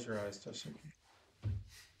 Close your eyes, Tosuke.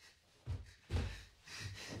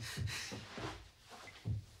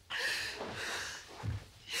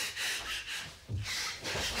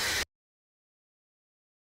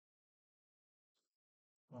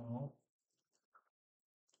 Oh,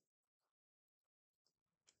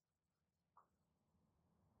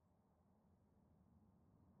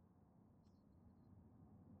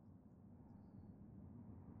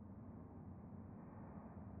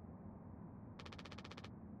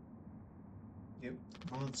 you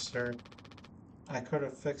monster. I could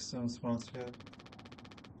have fixed this monster.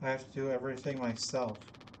 I have to do everything myself.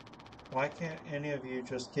 Why can't any of you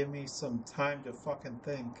just give me some time to fucking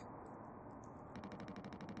think?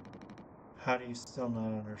 How do you still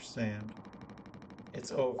not understand?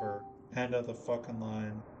 It's over. End of the fucking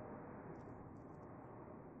line.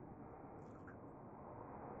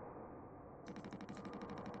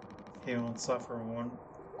 He won't suffer one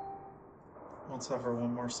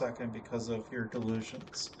more second because of your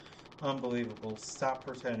delusions. Unbelievable. Stop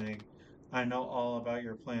pretending. I know all about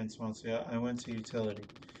your plans, Monsieur. I went to utility.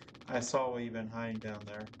 I saw what you've been hiding down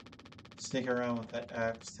there. Sneak around with that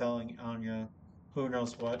axe, telling Anya who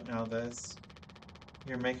knows what now this.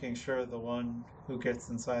 You're making sure the one who gets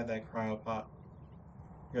inside that cryopod.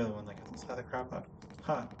 You're the one that gets inside the cryopod.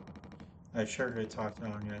 Huh. I sure did talk to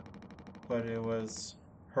Anya. But it was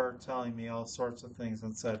her telling me all sorts of things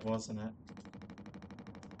instead, wasn't it?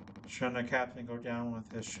 Shouldn't a captain go down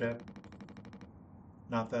with his ship?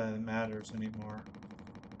 Not that it matters anymore.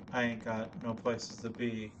 I ain't got no places to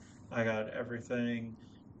be. I got everything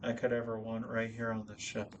I could ever want right here on this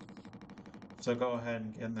ship. So go ahead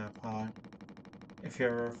and get in that pod. If you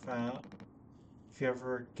ever found if you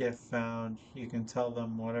ever get found, you can tell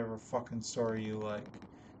them whatever fucking story you like.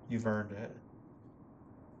 You've earned it.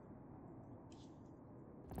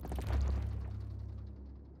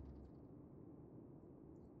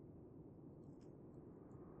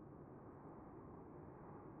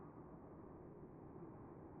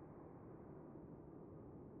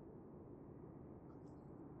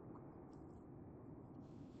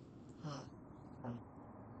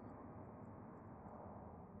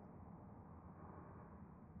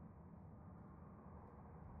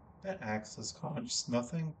 That axe has caused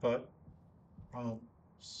nothing but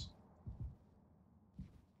problems.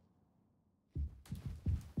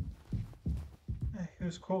 Hey, he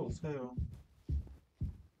was cool too.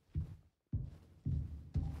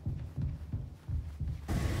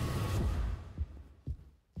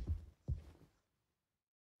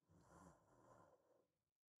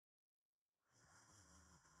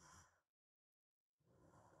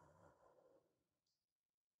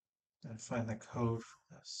 Gotta find the code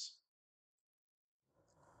for this.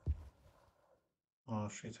 Oh,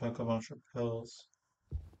 she took a bunch of pills.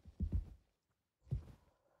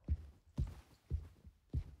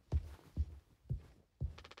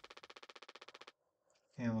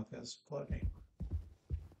 Can't look as bloody.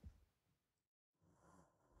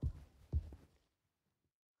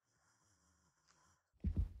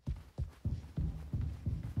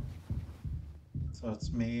 So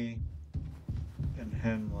it's me and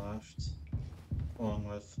him left, along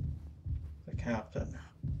with the captain.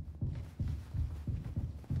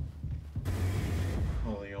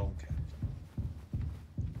 Well, the old captain.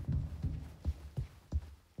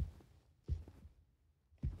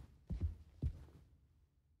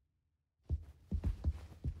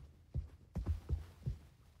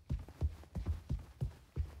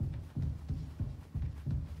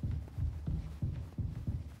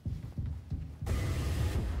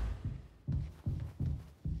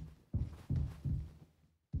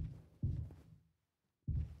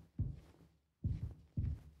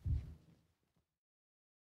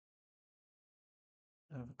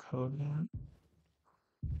 I have a code on it.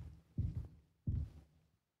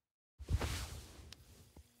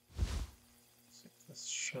 See if this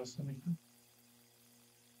shows anything.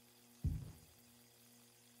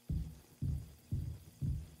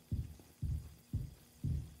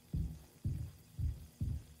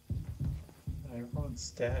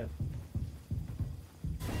 Everyone's dead.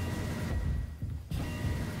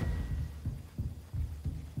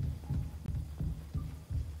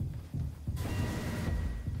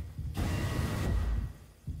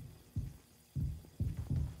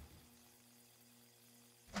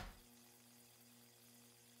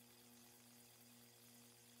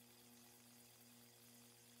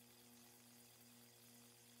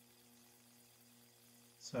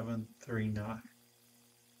 739.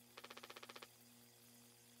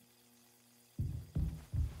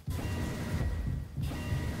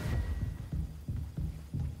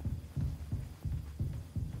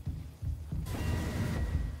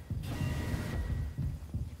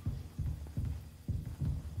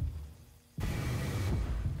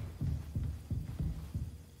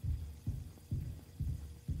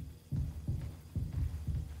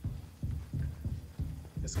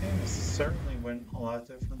 This game certainly went a lot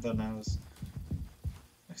different than I was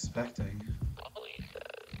expecting.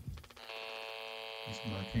 He's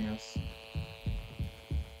marking us.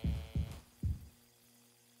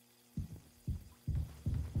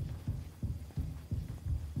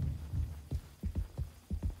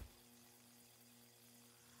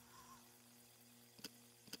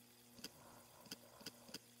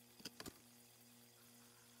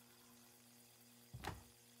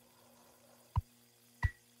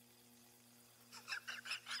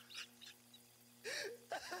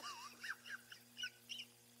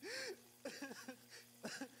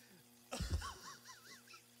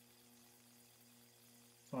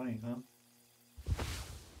 Funny, huh?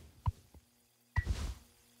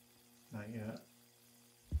 Not yet.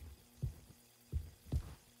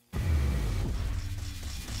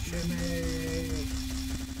 Jimmy!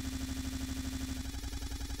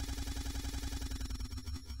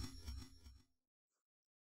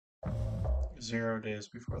 0 days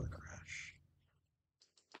before the crash.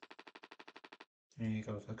 And you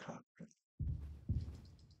go to the cockpit.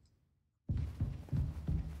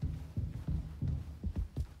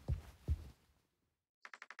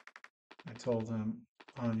 I told him,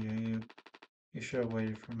 Anya, you should have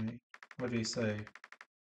waited for me. What did he say?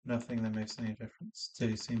 Nothing that makes any difference. Did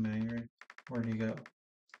he seem angry? Where'd he go?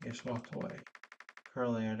 He just walked away.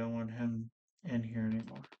 Curly, I don't want him in here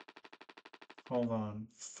anymore. Hold on.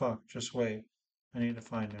 Fuck, just wait. I need to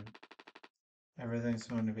find him. Everything's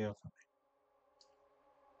going to be okay.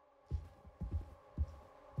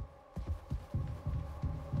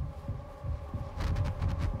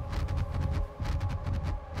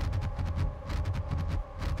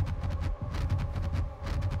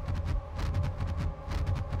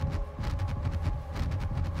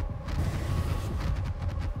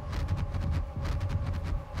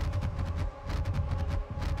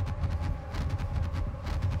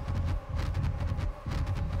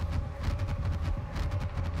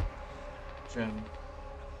 Jim,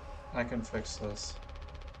 I can fix this.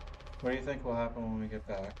 What do you think will happen when we get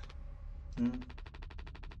back?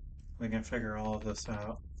 We can figure all of this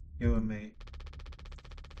out. You and me.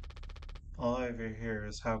 All I ever hear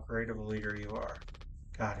is how great of a leader you are.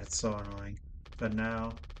 God, it's so annoying. But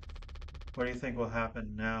now, what do you think will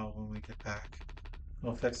happen now when we get back?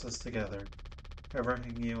 We'll fix this together.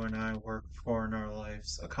 Everything you and I work for in our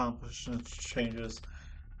lives, accomplishments, changes,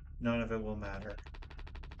 none of it will matter.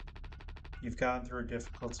 You've gone through a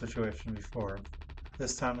difficult situation before.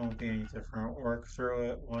 This time won't be any different. Work through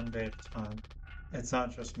it one day at a time. It's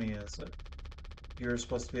not just me, is it? You were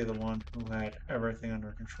supposed to be the one who had everything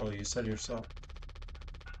under control. You said yourself.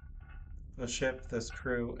 The ship, this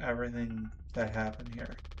crew, everything that happened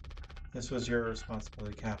here. This was your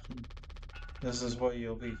responsibility, Captain. This is what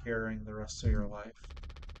you'll be hearing the rest of your life.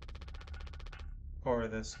 Or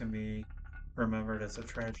this can be remembered as a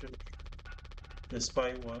tragedy.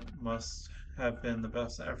 Despite what must have been the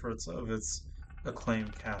best efforts of its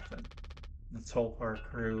acclaimed captain, the Tolpar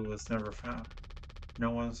crew was never found.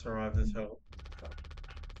 No one survived the tow.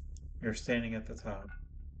 You're standing at the top.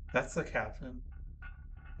 That's the captain?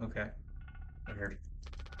 Okay. Weird.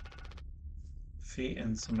 Feet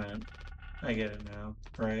in cement. I get it now.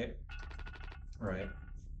 Right? Right.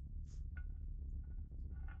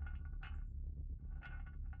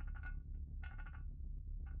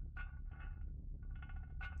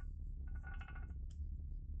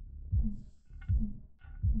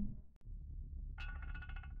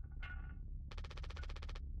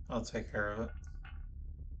 I'll take care of it.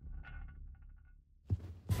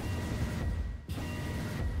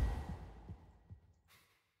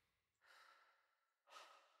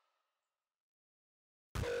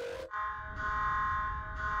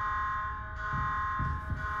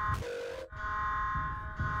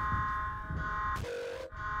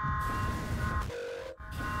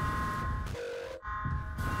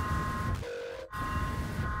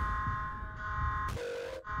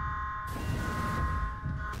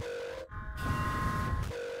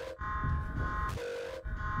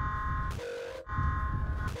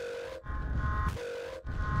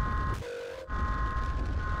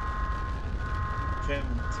 Jim,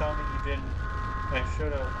 tell me you didn't. I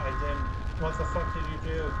should have. I didn't. What the fuck did you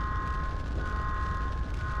do?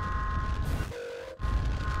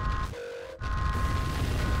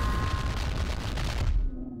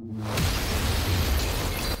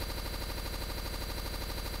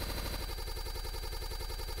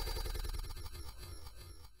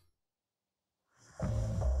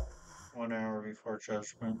 1 hour before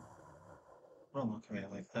judgment. Don't look at me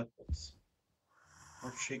like that, please.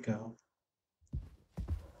 Where'd she go?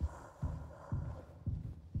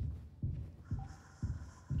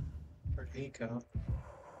 Where'd he go?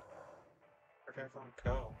 Where'd everyone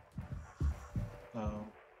go? Oh.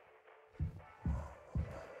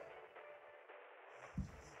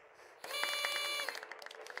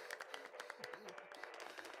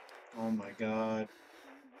 Oh my god.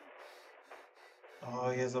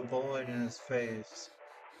 Oh, he has a bullet in his face.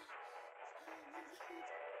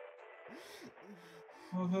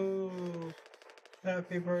 Woohoo!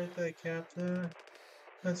 Happy birthday, Captain!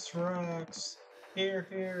 This rocks! Here,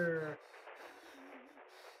 here!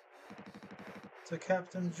 To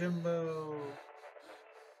Captain Jimbo!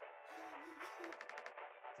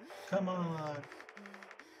 Come on!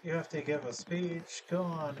 You have to give a speech. Go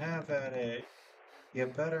on, have at it. You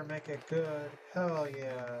better make it good. Hell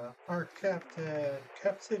yeah! Our captain!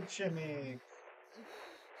 Captain Jimmy!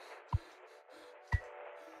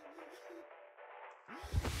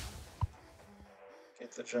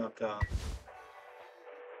 Get the job done.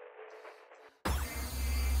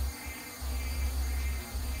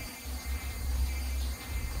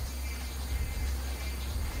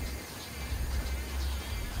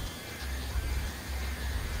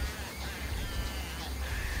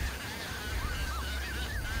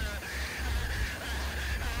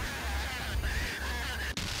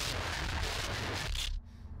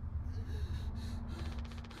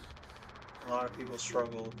 A lot of people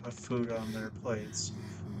struggle to put food on their plates,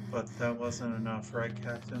 but that wasn't enough, right,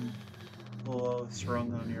 Captain? The lowest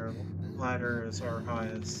rung on your ladder is our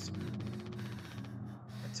highest,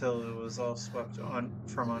 until it was all swept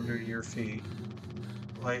from under your feet.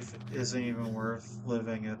 Life isn't even worth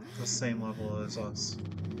living at the same level as us.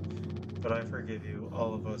 But I forgive you,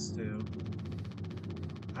 all of us do.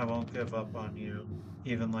 I won't give up on you.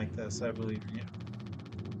 Even like this, I believe in you.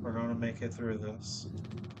 We're going to make it through this.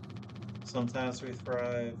 Sometimes we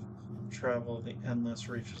thrive, travel the endless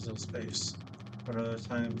reaches of space. But other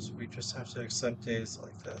times we just have to accept days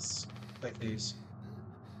like this, like these.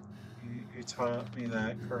 You taught me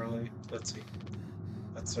that, Curly. Let's see.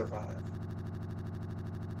 Let's survive.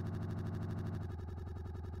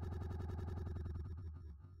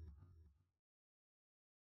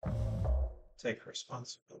 Take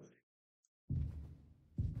responsibility.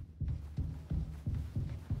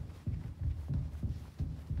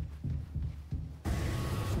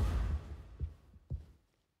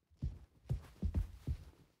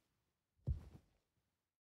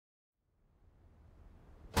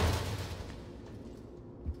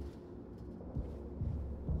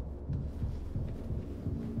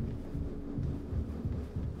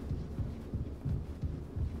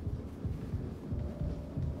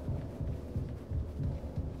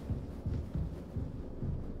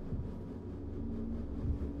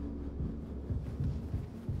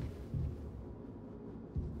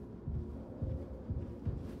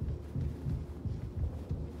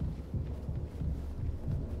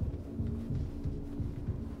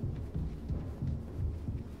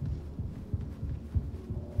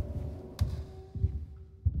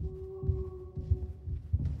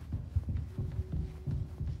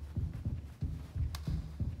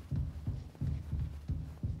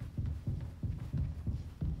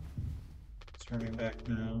 Turning back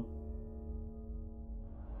now.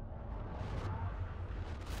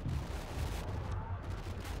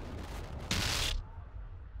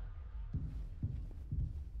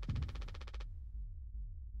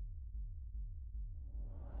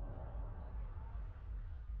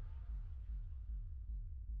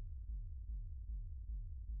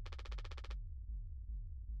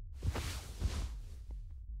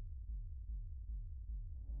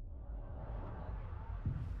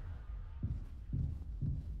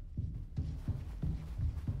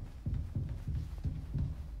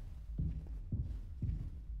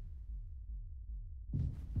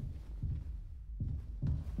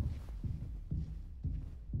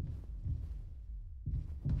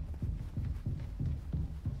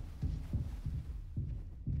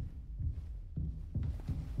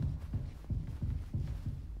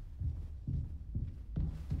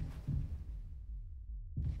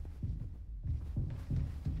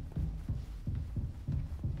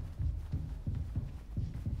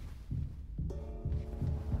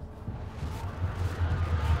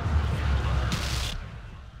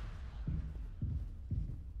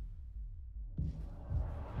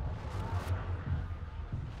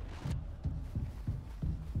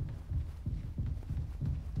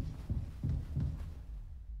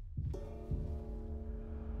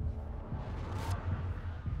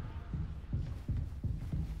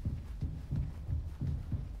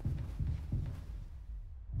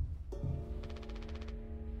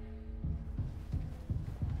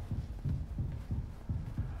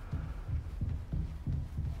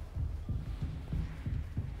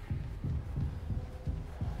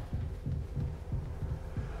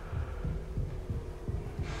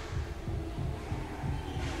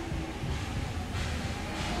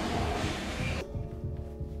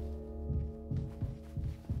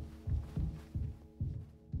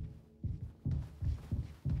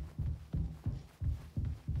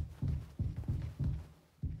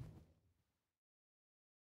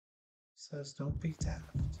 Says don't be daft.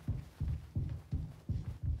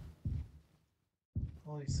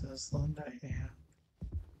 Polly says lend a hand.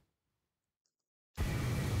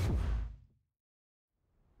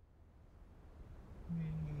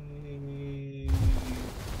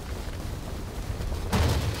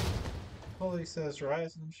 Polly says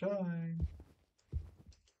rise and shine.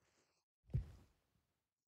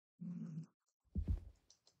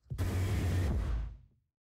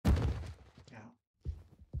 Yeah.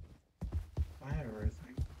 I have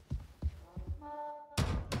everything.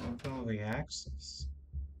 Open all the access.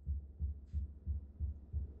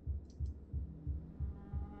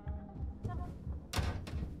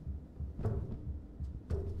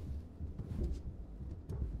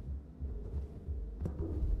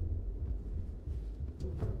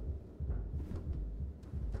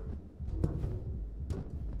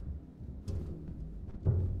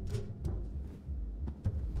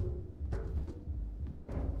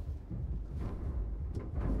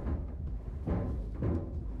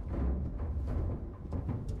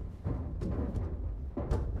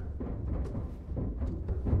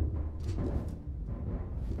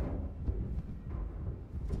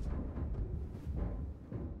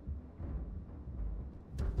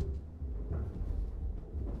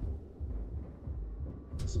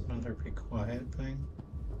 It's another be quiet thing.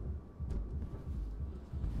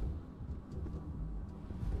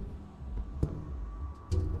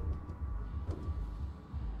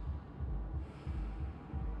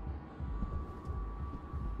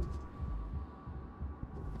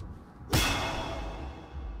 Oh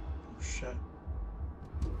shit.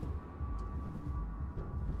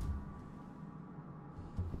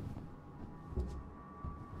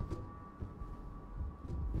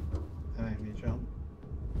 That made me jump.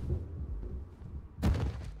 Yeah.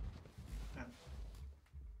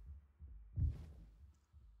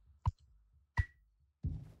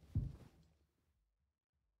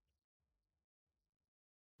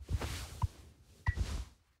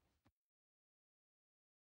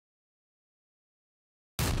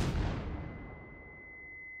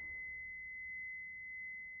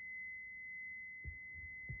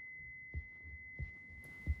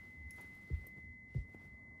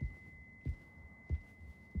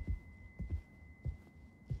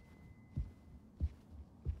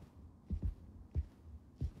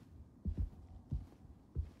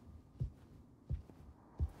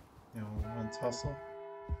 You know, one tussle.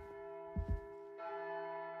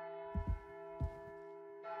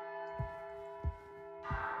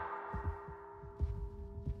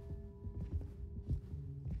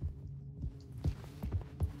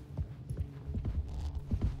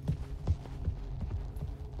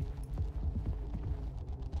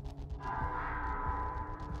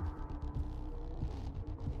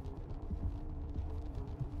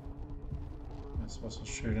 Am I supposed to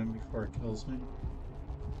shoot him before it kills me?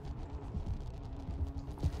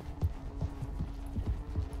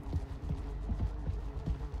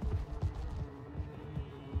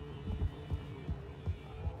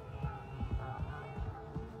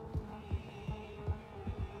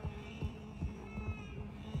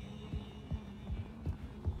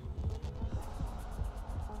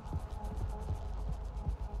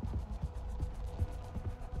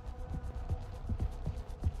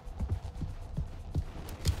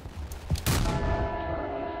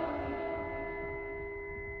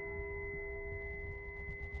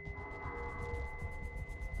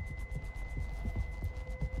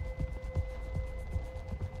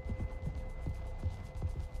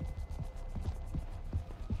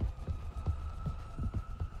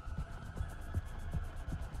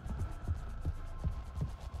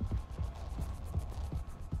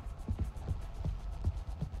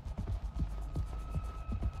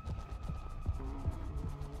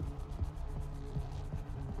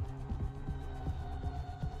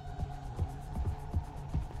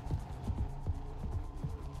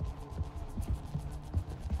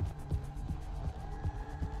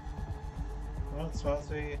 Well,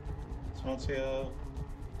 Swansea.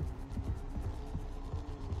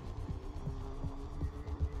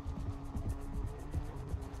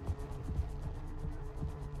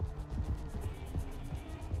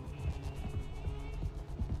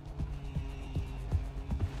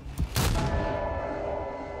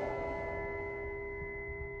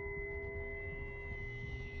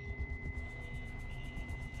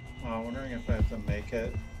 I'm wondering if I have to make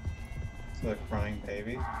it to the crying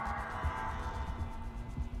baby.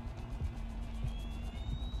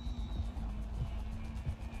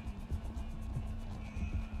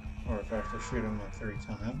 Or if I have to shoot him like 3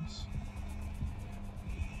 times.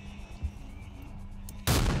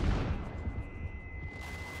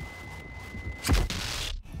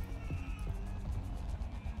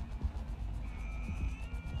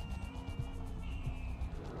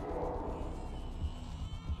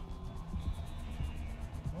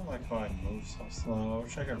 like how I move so slow. I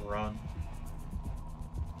wish I could run.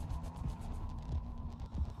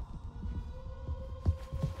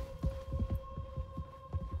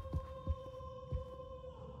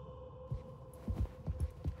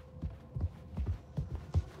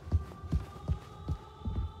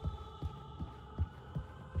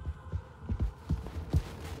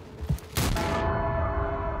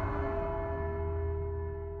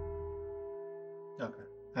 Okay.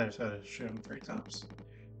 I just had to shoot him 3 times.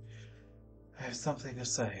 I have something to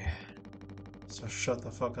say, so shut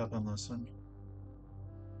the fuck up and listen.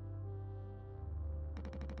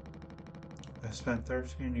 I spent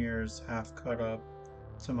 13 years half cut up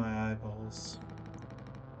to my eyeballs,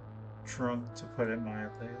 drunk to put it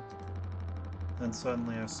mildly. Then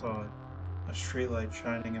suddenly I saw it, a streetlight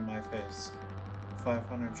shining in my face.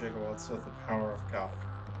 500 gigawatts of the power of God.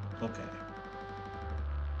 Okay.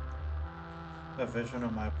 A vision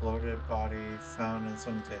of my bloated body found in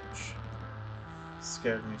some ditch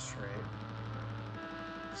scared me straight.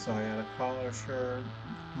 So I had a collar shirt,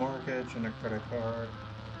 mortgage, and a credit card.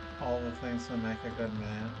 All the things that make a good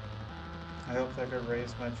man. I hoped I could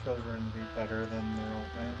raise my children to be better than their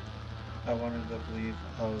old man. I wanted to believe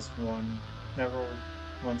I was never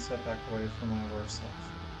one step back away from my worst self.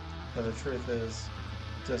 But the truth is,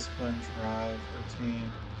 discipline, drive,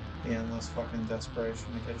 routine, the endless fucking desperation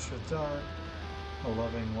to get shit done, a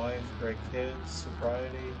loving wife, great kids,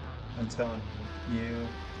 sobriety, I'm telling you,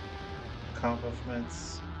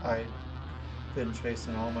 accomplishments I'd been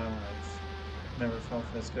chasing all my life. Never felt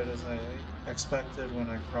as good as I expected when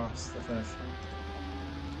I crossed the finish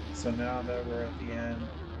line. So now that we're at the end,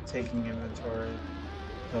 taking inventory,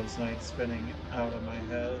 those nights spinning out of my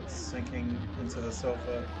head, sinking into the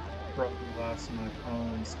sofa, broken glass in my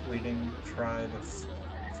palms, bleeding, try the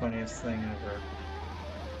funniest thing ever.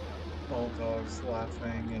 Old dogs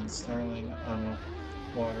laughing and snarling on a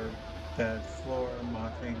waterbed floor,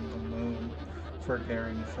 mocking the moon for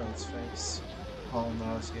daring to show its face. All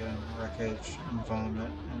nausea and wreckage and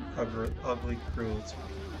vomit and ugly cruelty.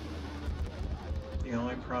 The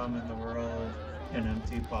only problem in the world, an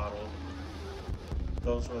empty bottle.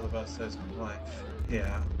 Those were the best days of my life.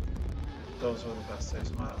 Yeah, those were the best days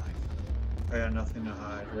of my life. I had nothing to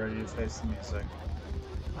hide, ready to face the music.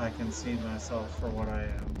 I can see myself for what I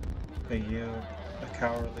am. But you, a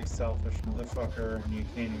cowardly, selfish motherfucker, and you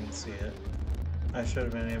can't even see it. I should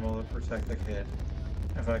have been able to protect the kid.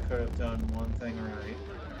 If I could have done one thing right,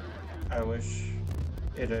 I wish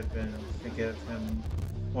it had been to give him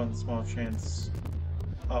one small chance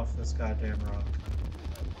off this goddamn rock.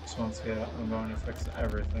 So once again, I'm going to fix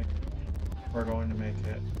everything. We're going to make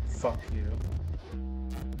it. Fuck you.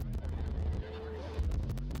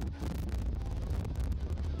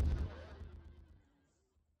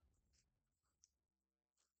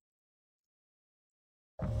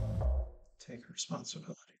 Take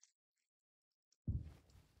responsibility.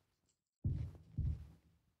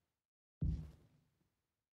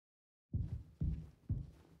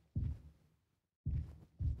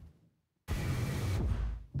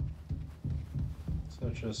 So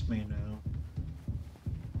it's just me now.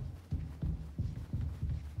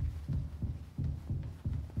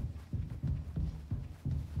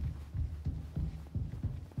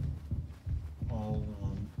 All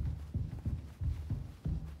alone.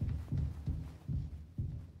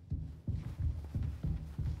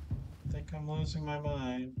 I think I'm losing my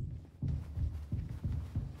mind.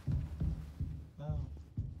 Oh.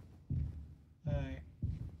 Hi.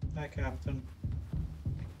 Hi, Captain.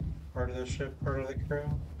 Part of the ship, part of the crew.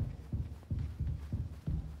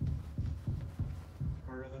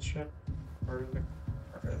 Part of the ship, part of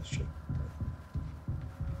the ship.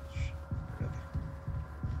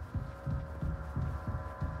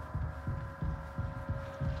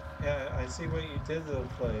 Yeah, I see what you did to the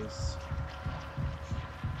place.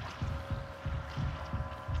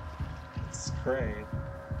 It's great.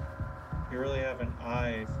 You really have an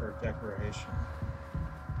eye for decoration.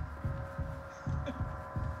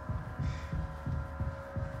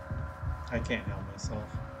 I can't help myself.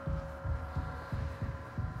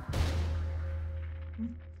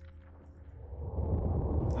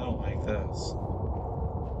 I don't like this.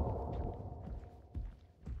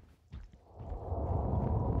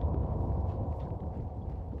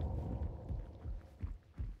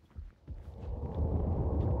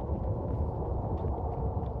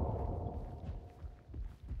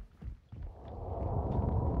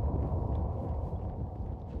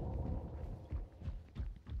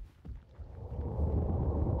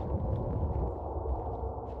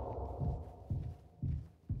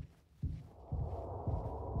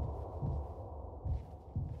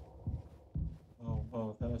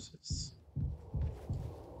 Oh, this is...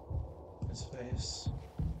 his face.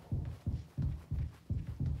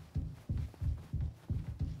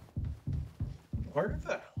 Where did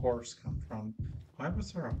that horse come from? Why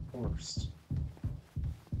was there a horse?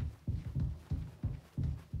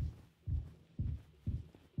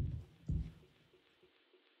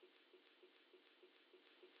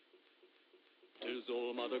 Tis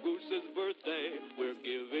old Mother Goose's birthday. We're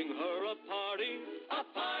giving her a party. A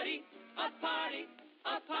party, a party,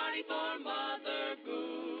 a party for Mother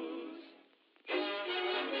Goose.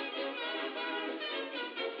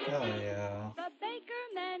 Oh, yeah. The baker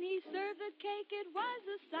man, he served the cake. It was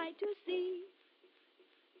a sight to see.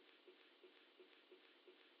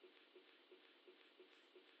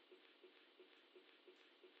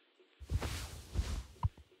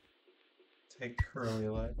 Take curly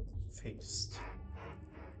leg feast.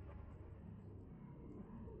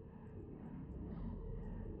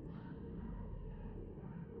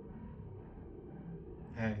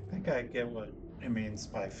 I think I get what it means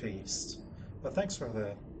by feast. But thanks for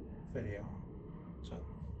the video. So,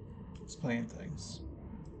 explain things.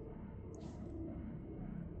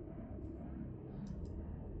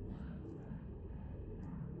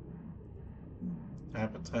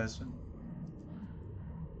 Appetizing.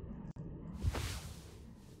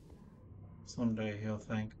 Someday he'll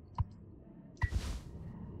think,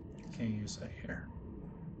 can't use that here.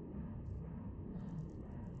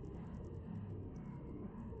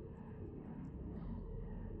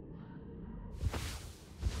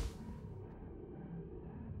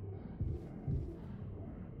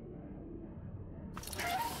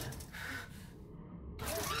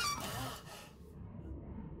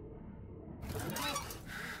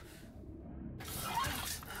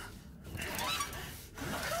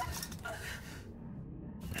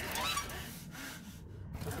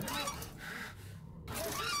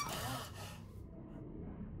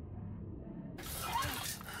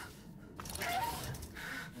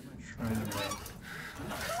 What am I trying to make?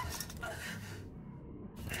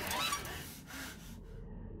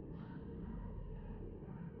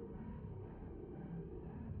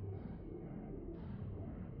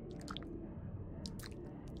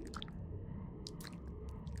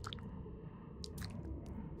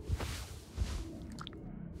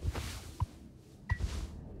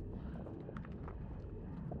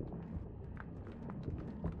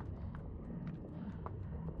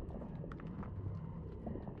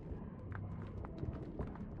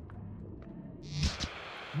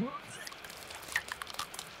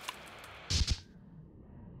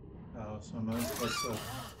 Oh, so am I supposed to...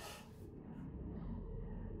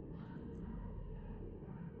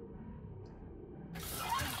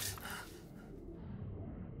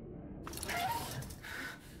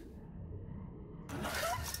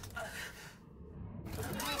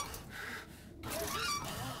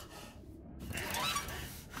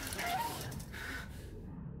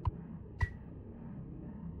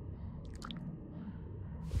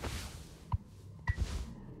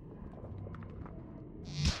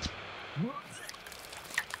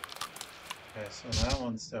 Okay, so that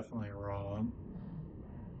one's definitely wrong.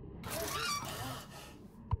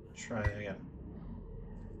 Try it again.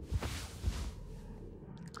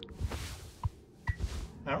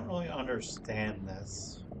 I don't really understand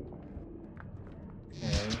this.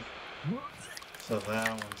 Okay. So that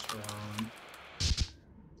one's wrong.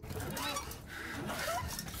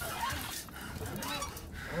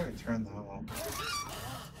 How do we turn that one?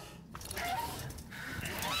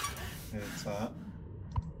 Maybe it's that.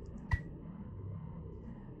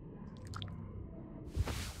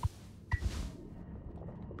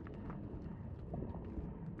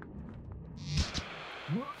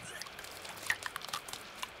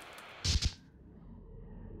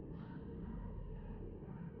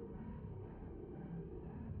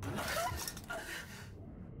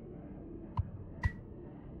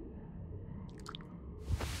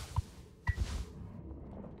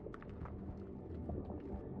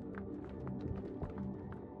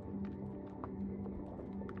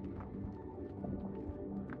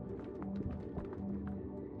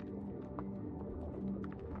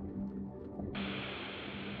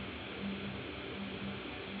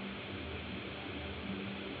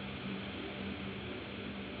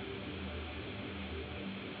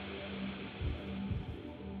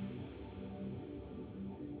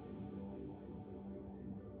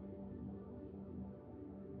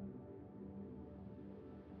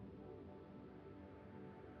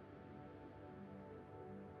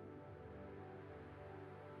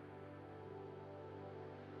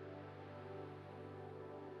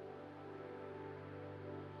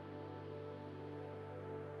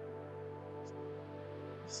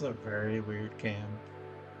 This is a very weird game.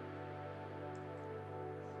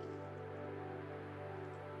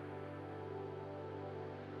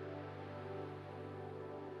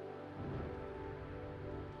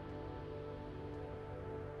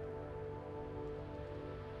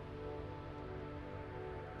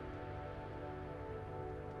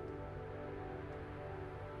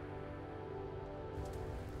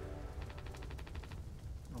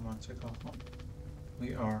 want to go home.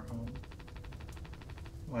 We are home.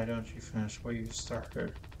 Why don't you finish what you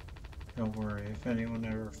started? Don't worry, if anyone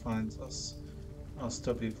ever finds us, I'll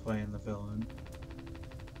still be playing the villain.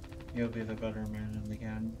 You'll be the better man in the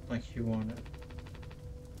end, like you wanted.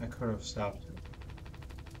 I could have stopped it.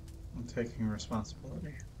 I'm taking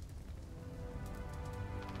responsibility.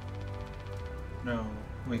 No,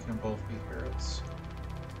 we can both be heroes.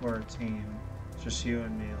 We're a team, just you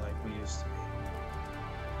and me like we used to be.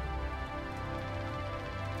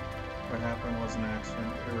 What happened was an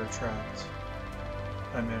accident. We were trapped.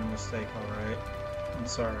 I made a mistake, alright? I'm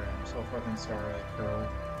sorry. I'm so fucking sorry, girl.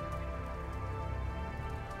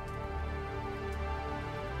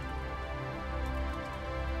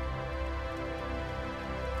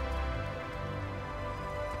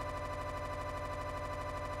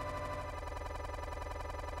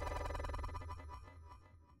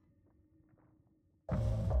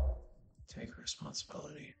 Take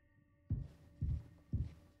responsibility.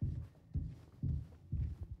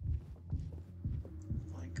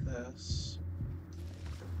 Like this.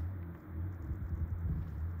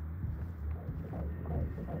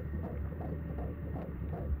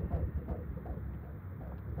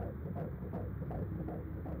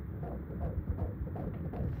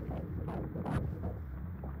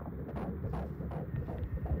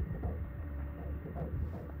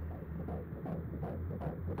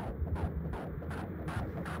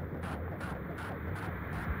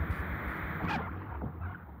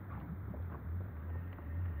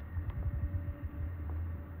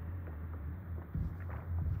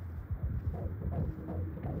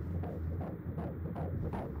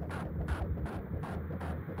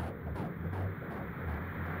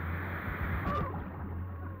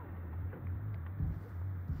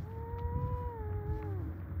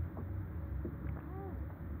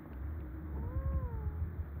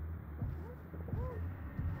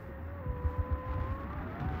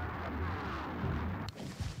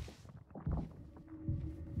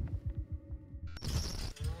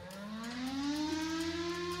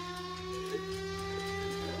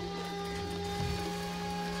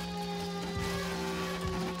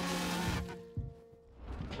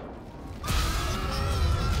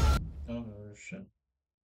 Oh shit.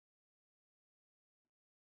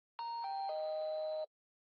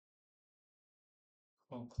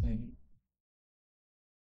 All clean.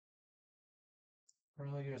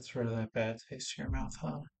 Really gets rid of that bad taste in your mouth,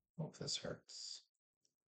 huh? Hope this hurts.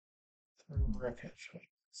 Through wreckage with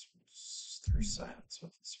this through silence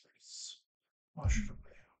with this hurts. Wash it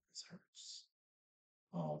away, hope this hurts.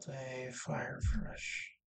 All day, fire fresh.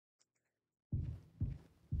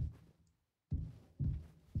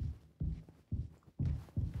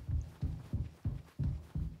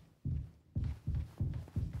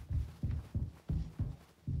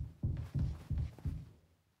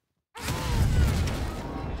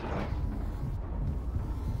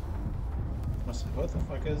 I was like, what the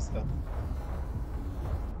fuck is that?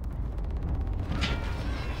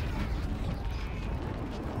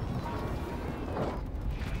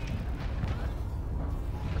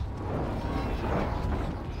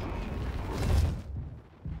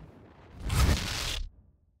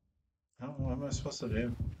 Oh, what am I supposed to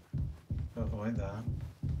do to avoid that?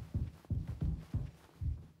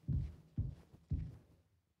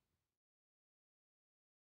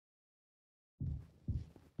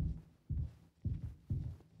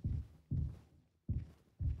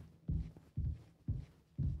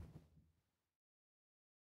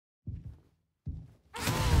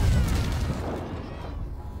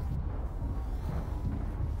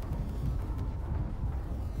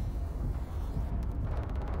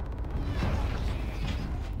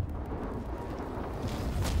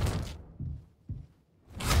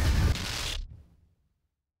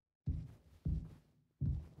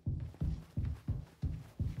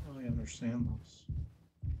 I don't really understand this.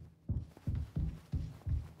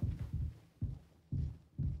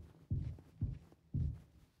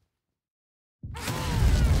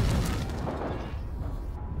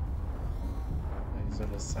 Is it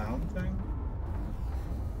a sound thing?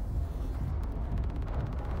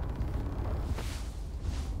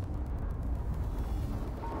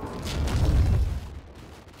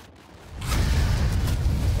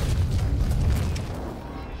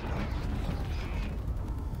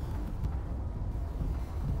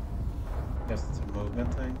 Guess it's a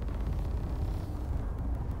movement thing.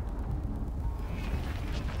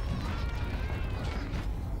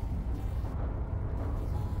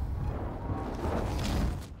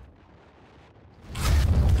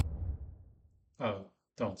 Oh,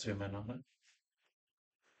 don't zoom in on it.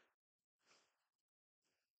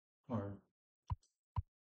 Or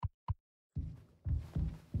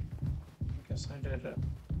Yes, I did it.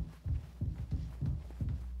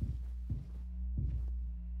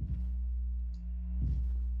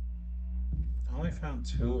 I only found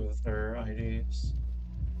 2 of their IDs.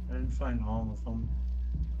 I didn't find all of them.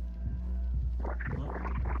 Oh,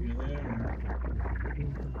 you there?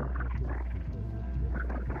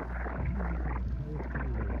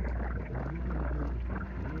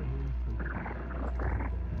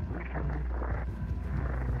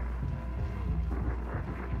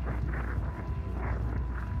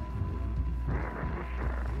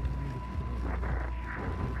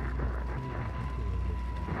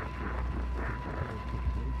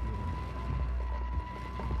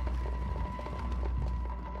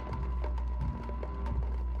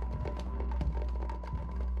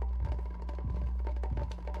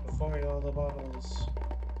 Avoid all the bottles.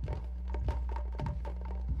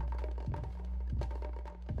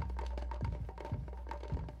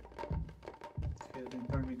 Okay, they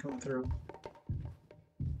find me coming through.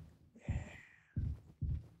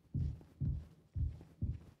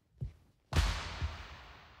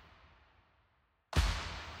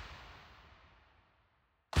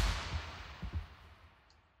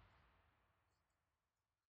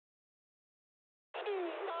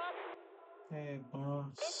 Hey,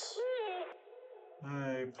 boss.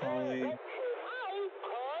 Hi, Polly.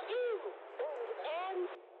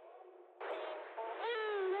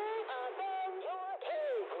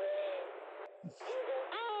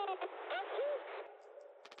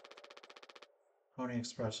 Pony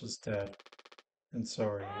Express is dead, and so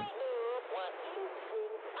are you.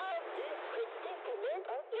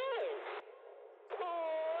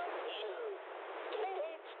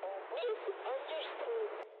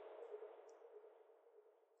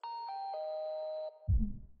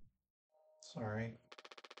 Sorry.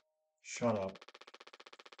 Shut up.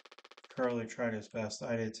 Curly tried his best,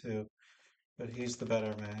 I did too, but he's the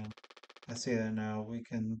better man. I see that now. We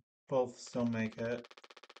can both still make it.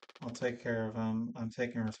 I'll take care of him. I'm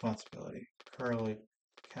taking responsibility. Curly,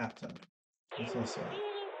 Captain. I'm so sorry.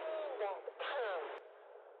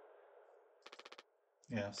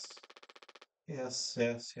 Yes. Yes,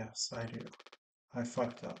 I do. I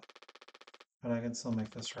fucked up. But I can still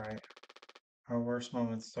make this right. Our worst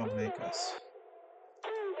moments don't make us.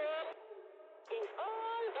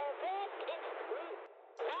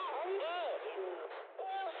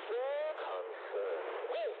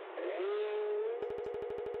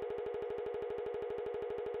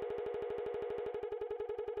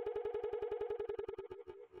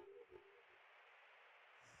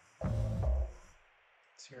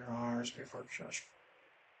 It's your hours before judgment.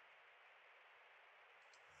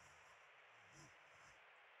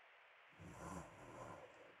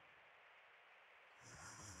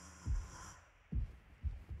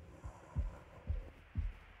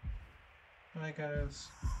 Hi guys.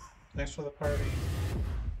 Thanks for the party.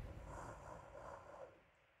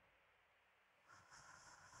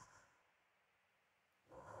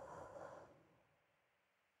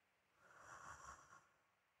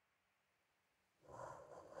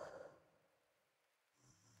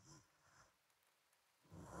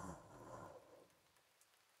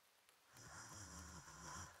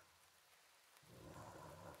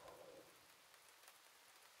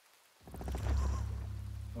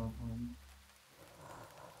 Go home.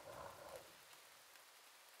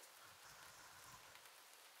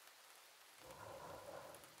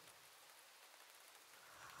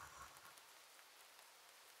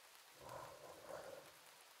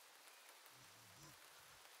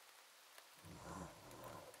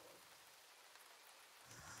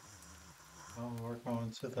 Oh, we're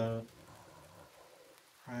going to the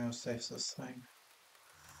cryostasis thing.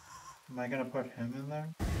 Am I gonna put him in there?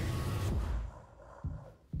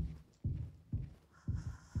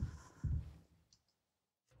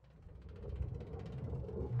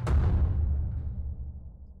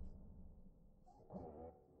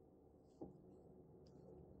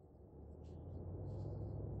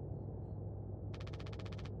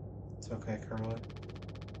 It's okay, Curly.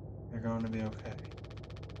 You're going to be okay.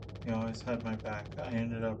 You always had my back. I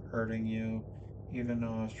ended up hurting you, even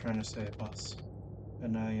though I was trying to save us.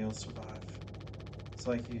 But now you'll survive. It's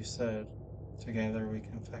like you said, together we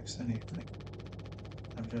can fix anything.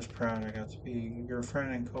 I'm just proud I got to be your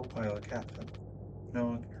friend and co-pilot, Captain. No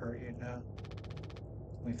one can hurt you now.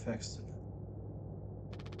 We fixed it.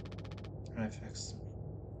 I fixed it.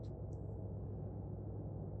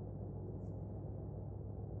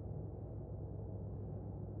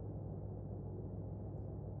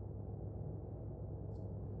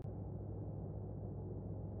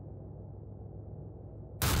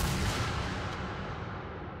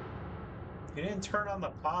 You didn't turn on the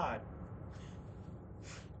pod.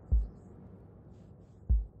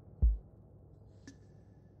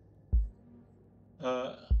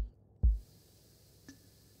 Uh,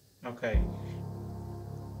 okay,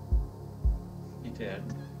 you did.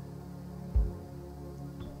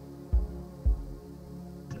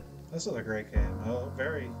 This is a great game.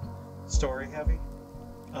 Very story heavy.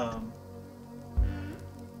 Um,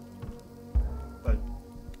 but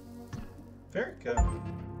very good.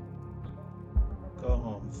 Go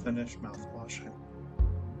home, finish mouthwashing.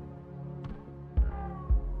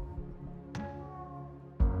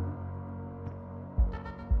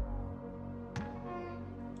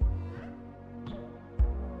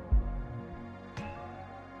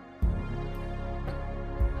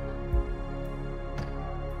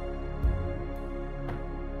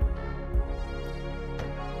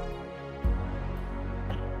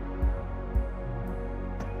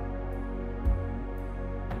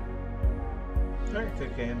 Very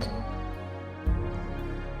good game though.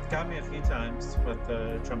 Got me a few times with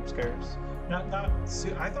the jump scares. I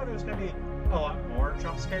thought it was gonna be a lot more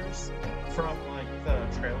jump scares from like the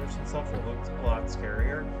trailers and stuff. It looked a lot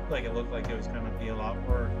scarier. Like it looked like it was gonna be a lot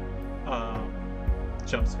more um,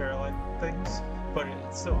 jump scare like things. But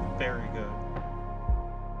it's still very good.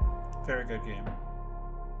 Very good game.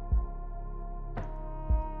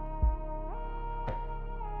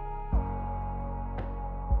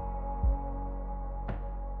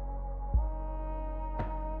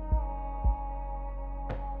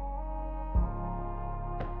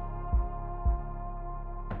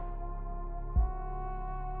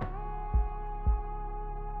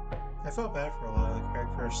 I felt bad for a lot of the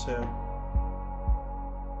characters too.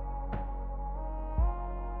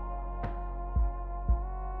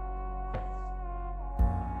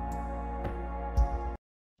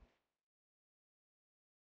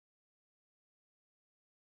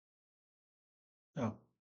 Oh,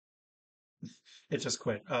 it just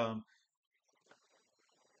quit.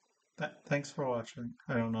 Thanks for watching.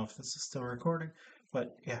 I don't know if this is still recording,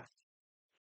 but yeah.